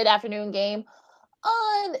 That's a mid-afternoon game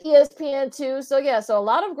on ESPN2. So a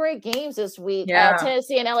lot of great games this week. Yeah.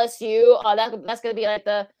 Tennessee and LSU. That's going to be like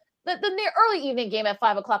the near early evening game at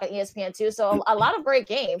 5 o'clock on ESPN2. So a lot of great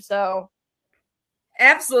games. So.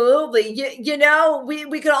 Absolutely.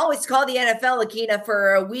 We could always call the NFL, Lakina,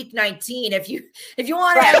 for week 19 if you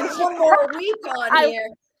want to have one more week on here.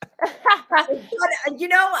 But,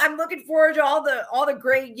 I'm looking forward to all the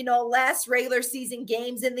great, last regular season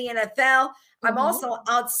games in the NFL. I'm also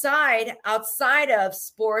outside of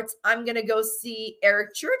sports. I'm going to go see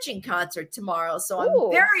Eric Church in concert tomorrow. So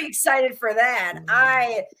I'm very excited for that.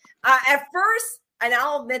 At first, and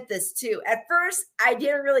I'll admit this too, at first, I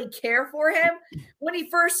didn't really care for him when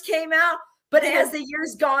he first came out. But as the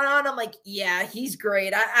years gone on, I'm like, yeah, he's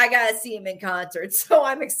great. I got to see him in concert. So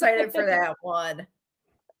I'm excited for that one.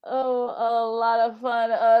 Oh, a lot of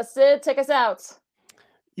fun. Sid, take us out.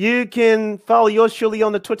 You can follow yours truly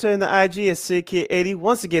on the Twitter and the IG at SidKid80.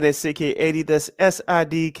 Once again, at SidKid80. That's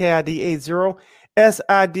SIDKID80.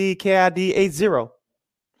 SIDKID80.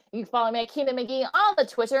 You can follow me at Keena McGee on the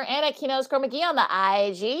Twitter and at Keena_McGee on the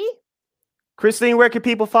IG. Christine, where can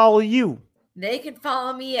people follow you? They can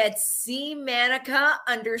follow me at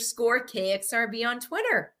CManica_KXRB on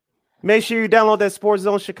Twitter. Make sure you download that Sports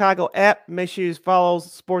Zone Chicago app. Make sure you follow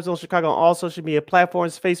Sports Zone Chicago on all social media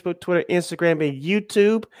platforms, Facebook, Twitter, Instagram, and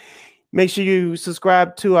YouTube. Make sure you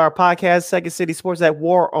subscribe to our podcast, Second City Sports at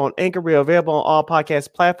War on Anchor. We're available on all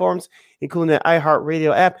podcast platforms, including the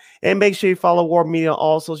iHeartRadio app. And make sure you follow War Media on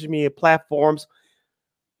all social media platforms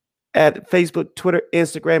at Facebook, Twitter,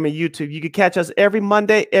 Instagram, and YouTube. You can catch us every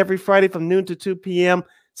Monday, every Friday from noon to 2 p.m.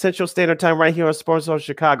 Central Standard Time right here on Sports Zone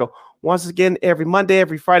Chicago. Once again, every Monday,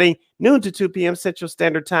 every Friday, noon to 2 p.m. Central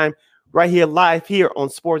Standard Time right here live here on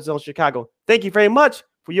Sports Zone Chicago. Thank you very much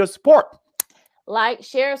for your support. Like,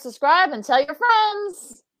 share, subscribe, and tell your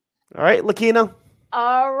friends. All right, Lakina.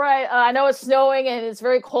 All right. I know it's snowing and it's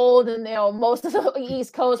very cold in most of the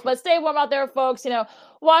East Coast, but stay warm out there, folks.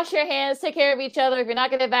 Wash your hands, take care of each other. If you're not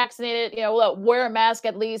going to get vaccinated, wear a mask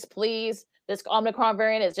at least, please. This Omicron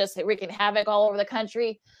variant is just wreaking havoc all over the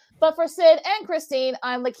country. But for Sid and Christine,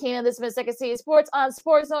 I'm Lakina. This has been Second City Sports on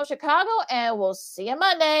Sports Zone Chicago, and we'll see you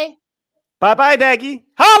Monday. Bye-bye, Daggy.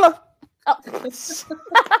 Holla!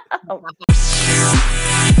 Oh.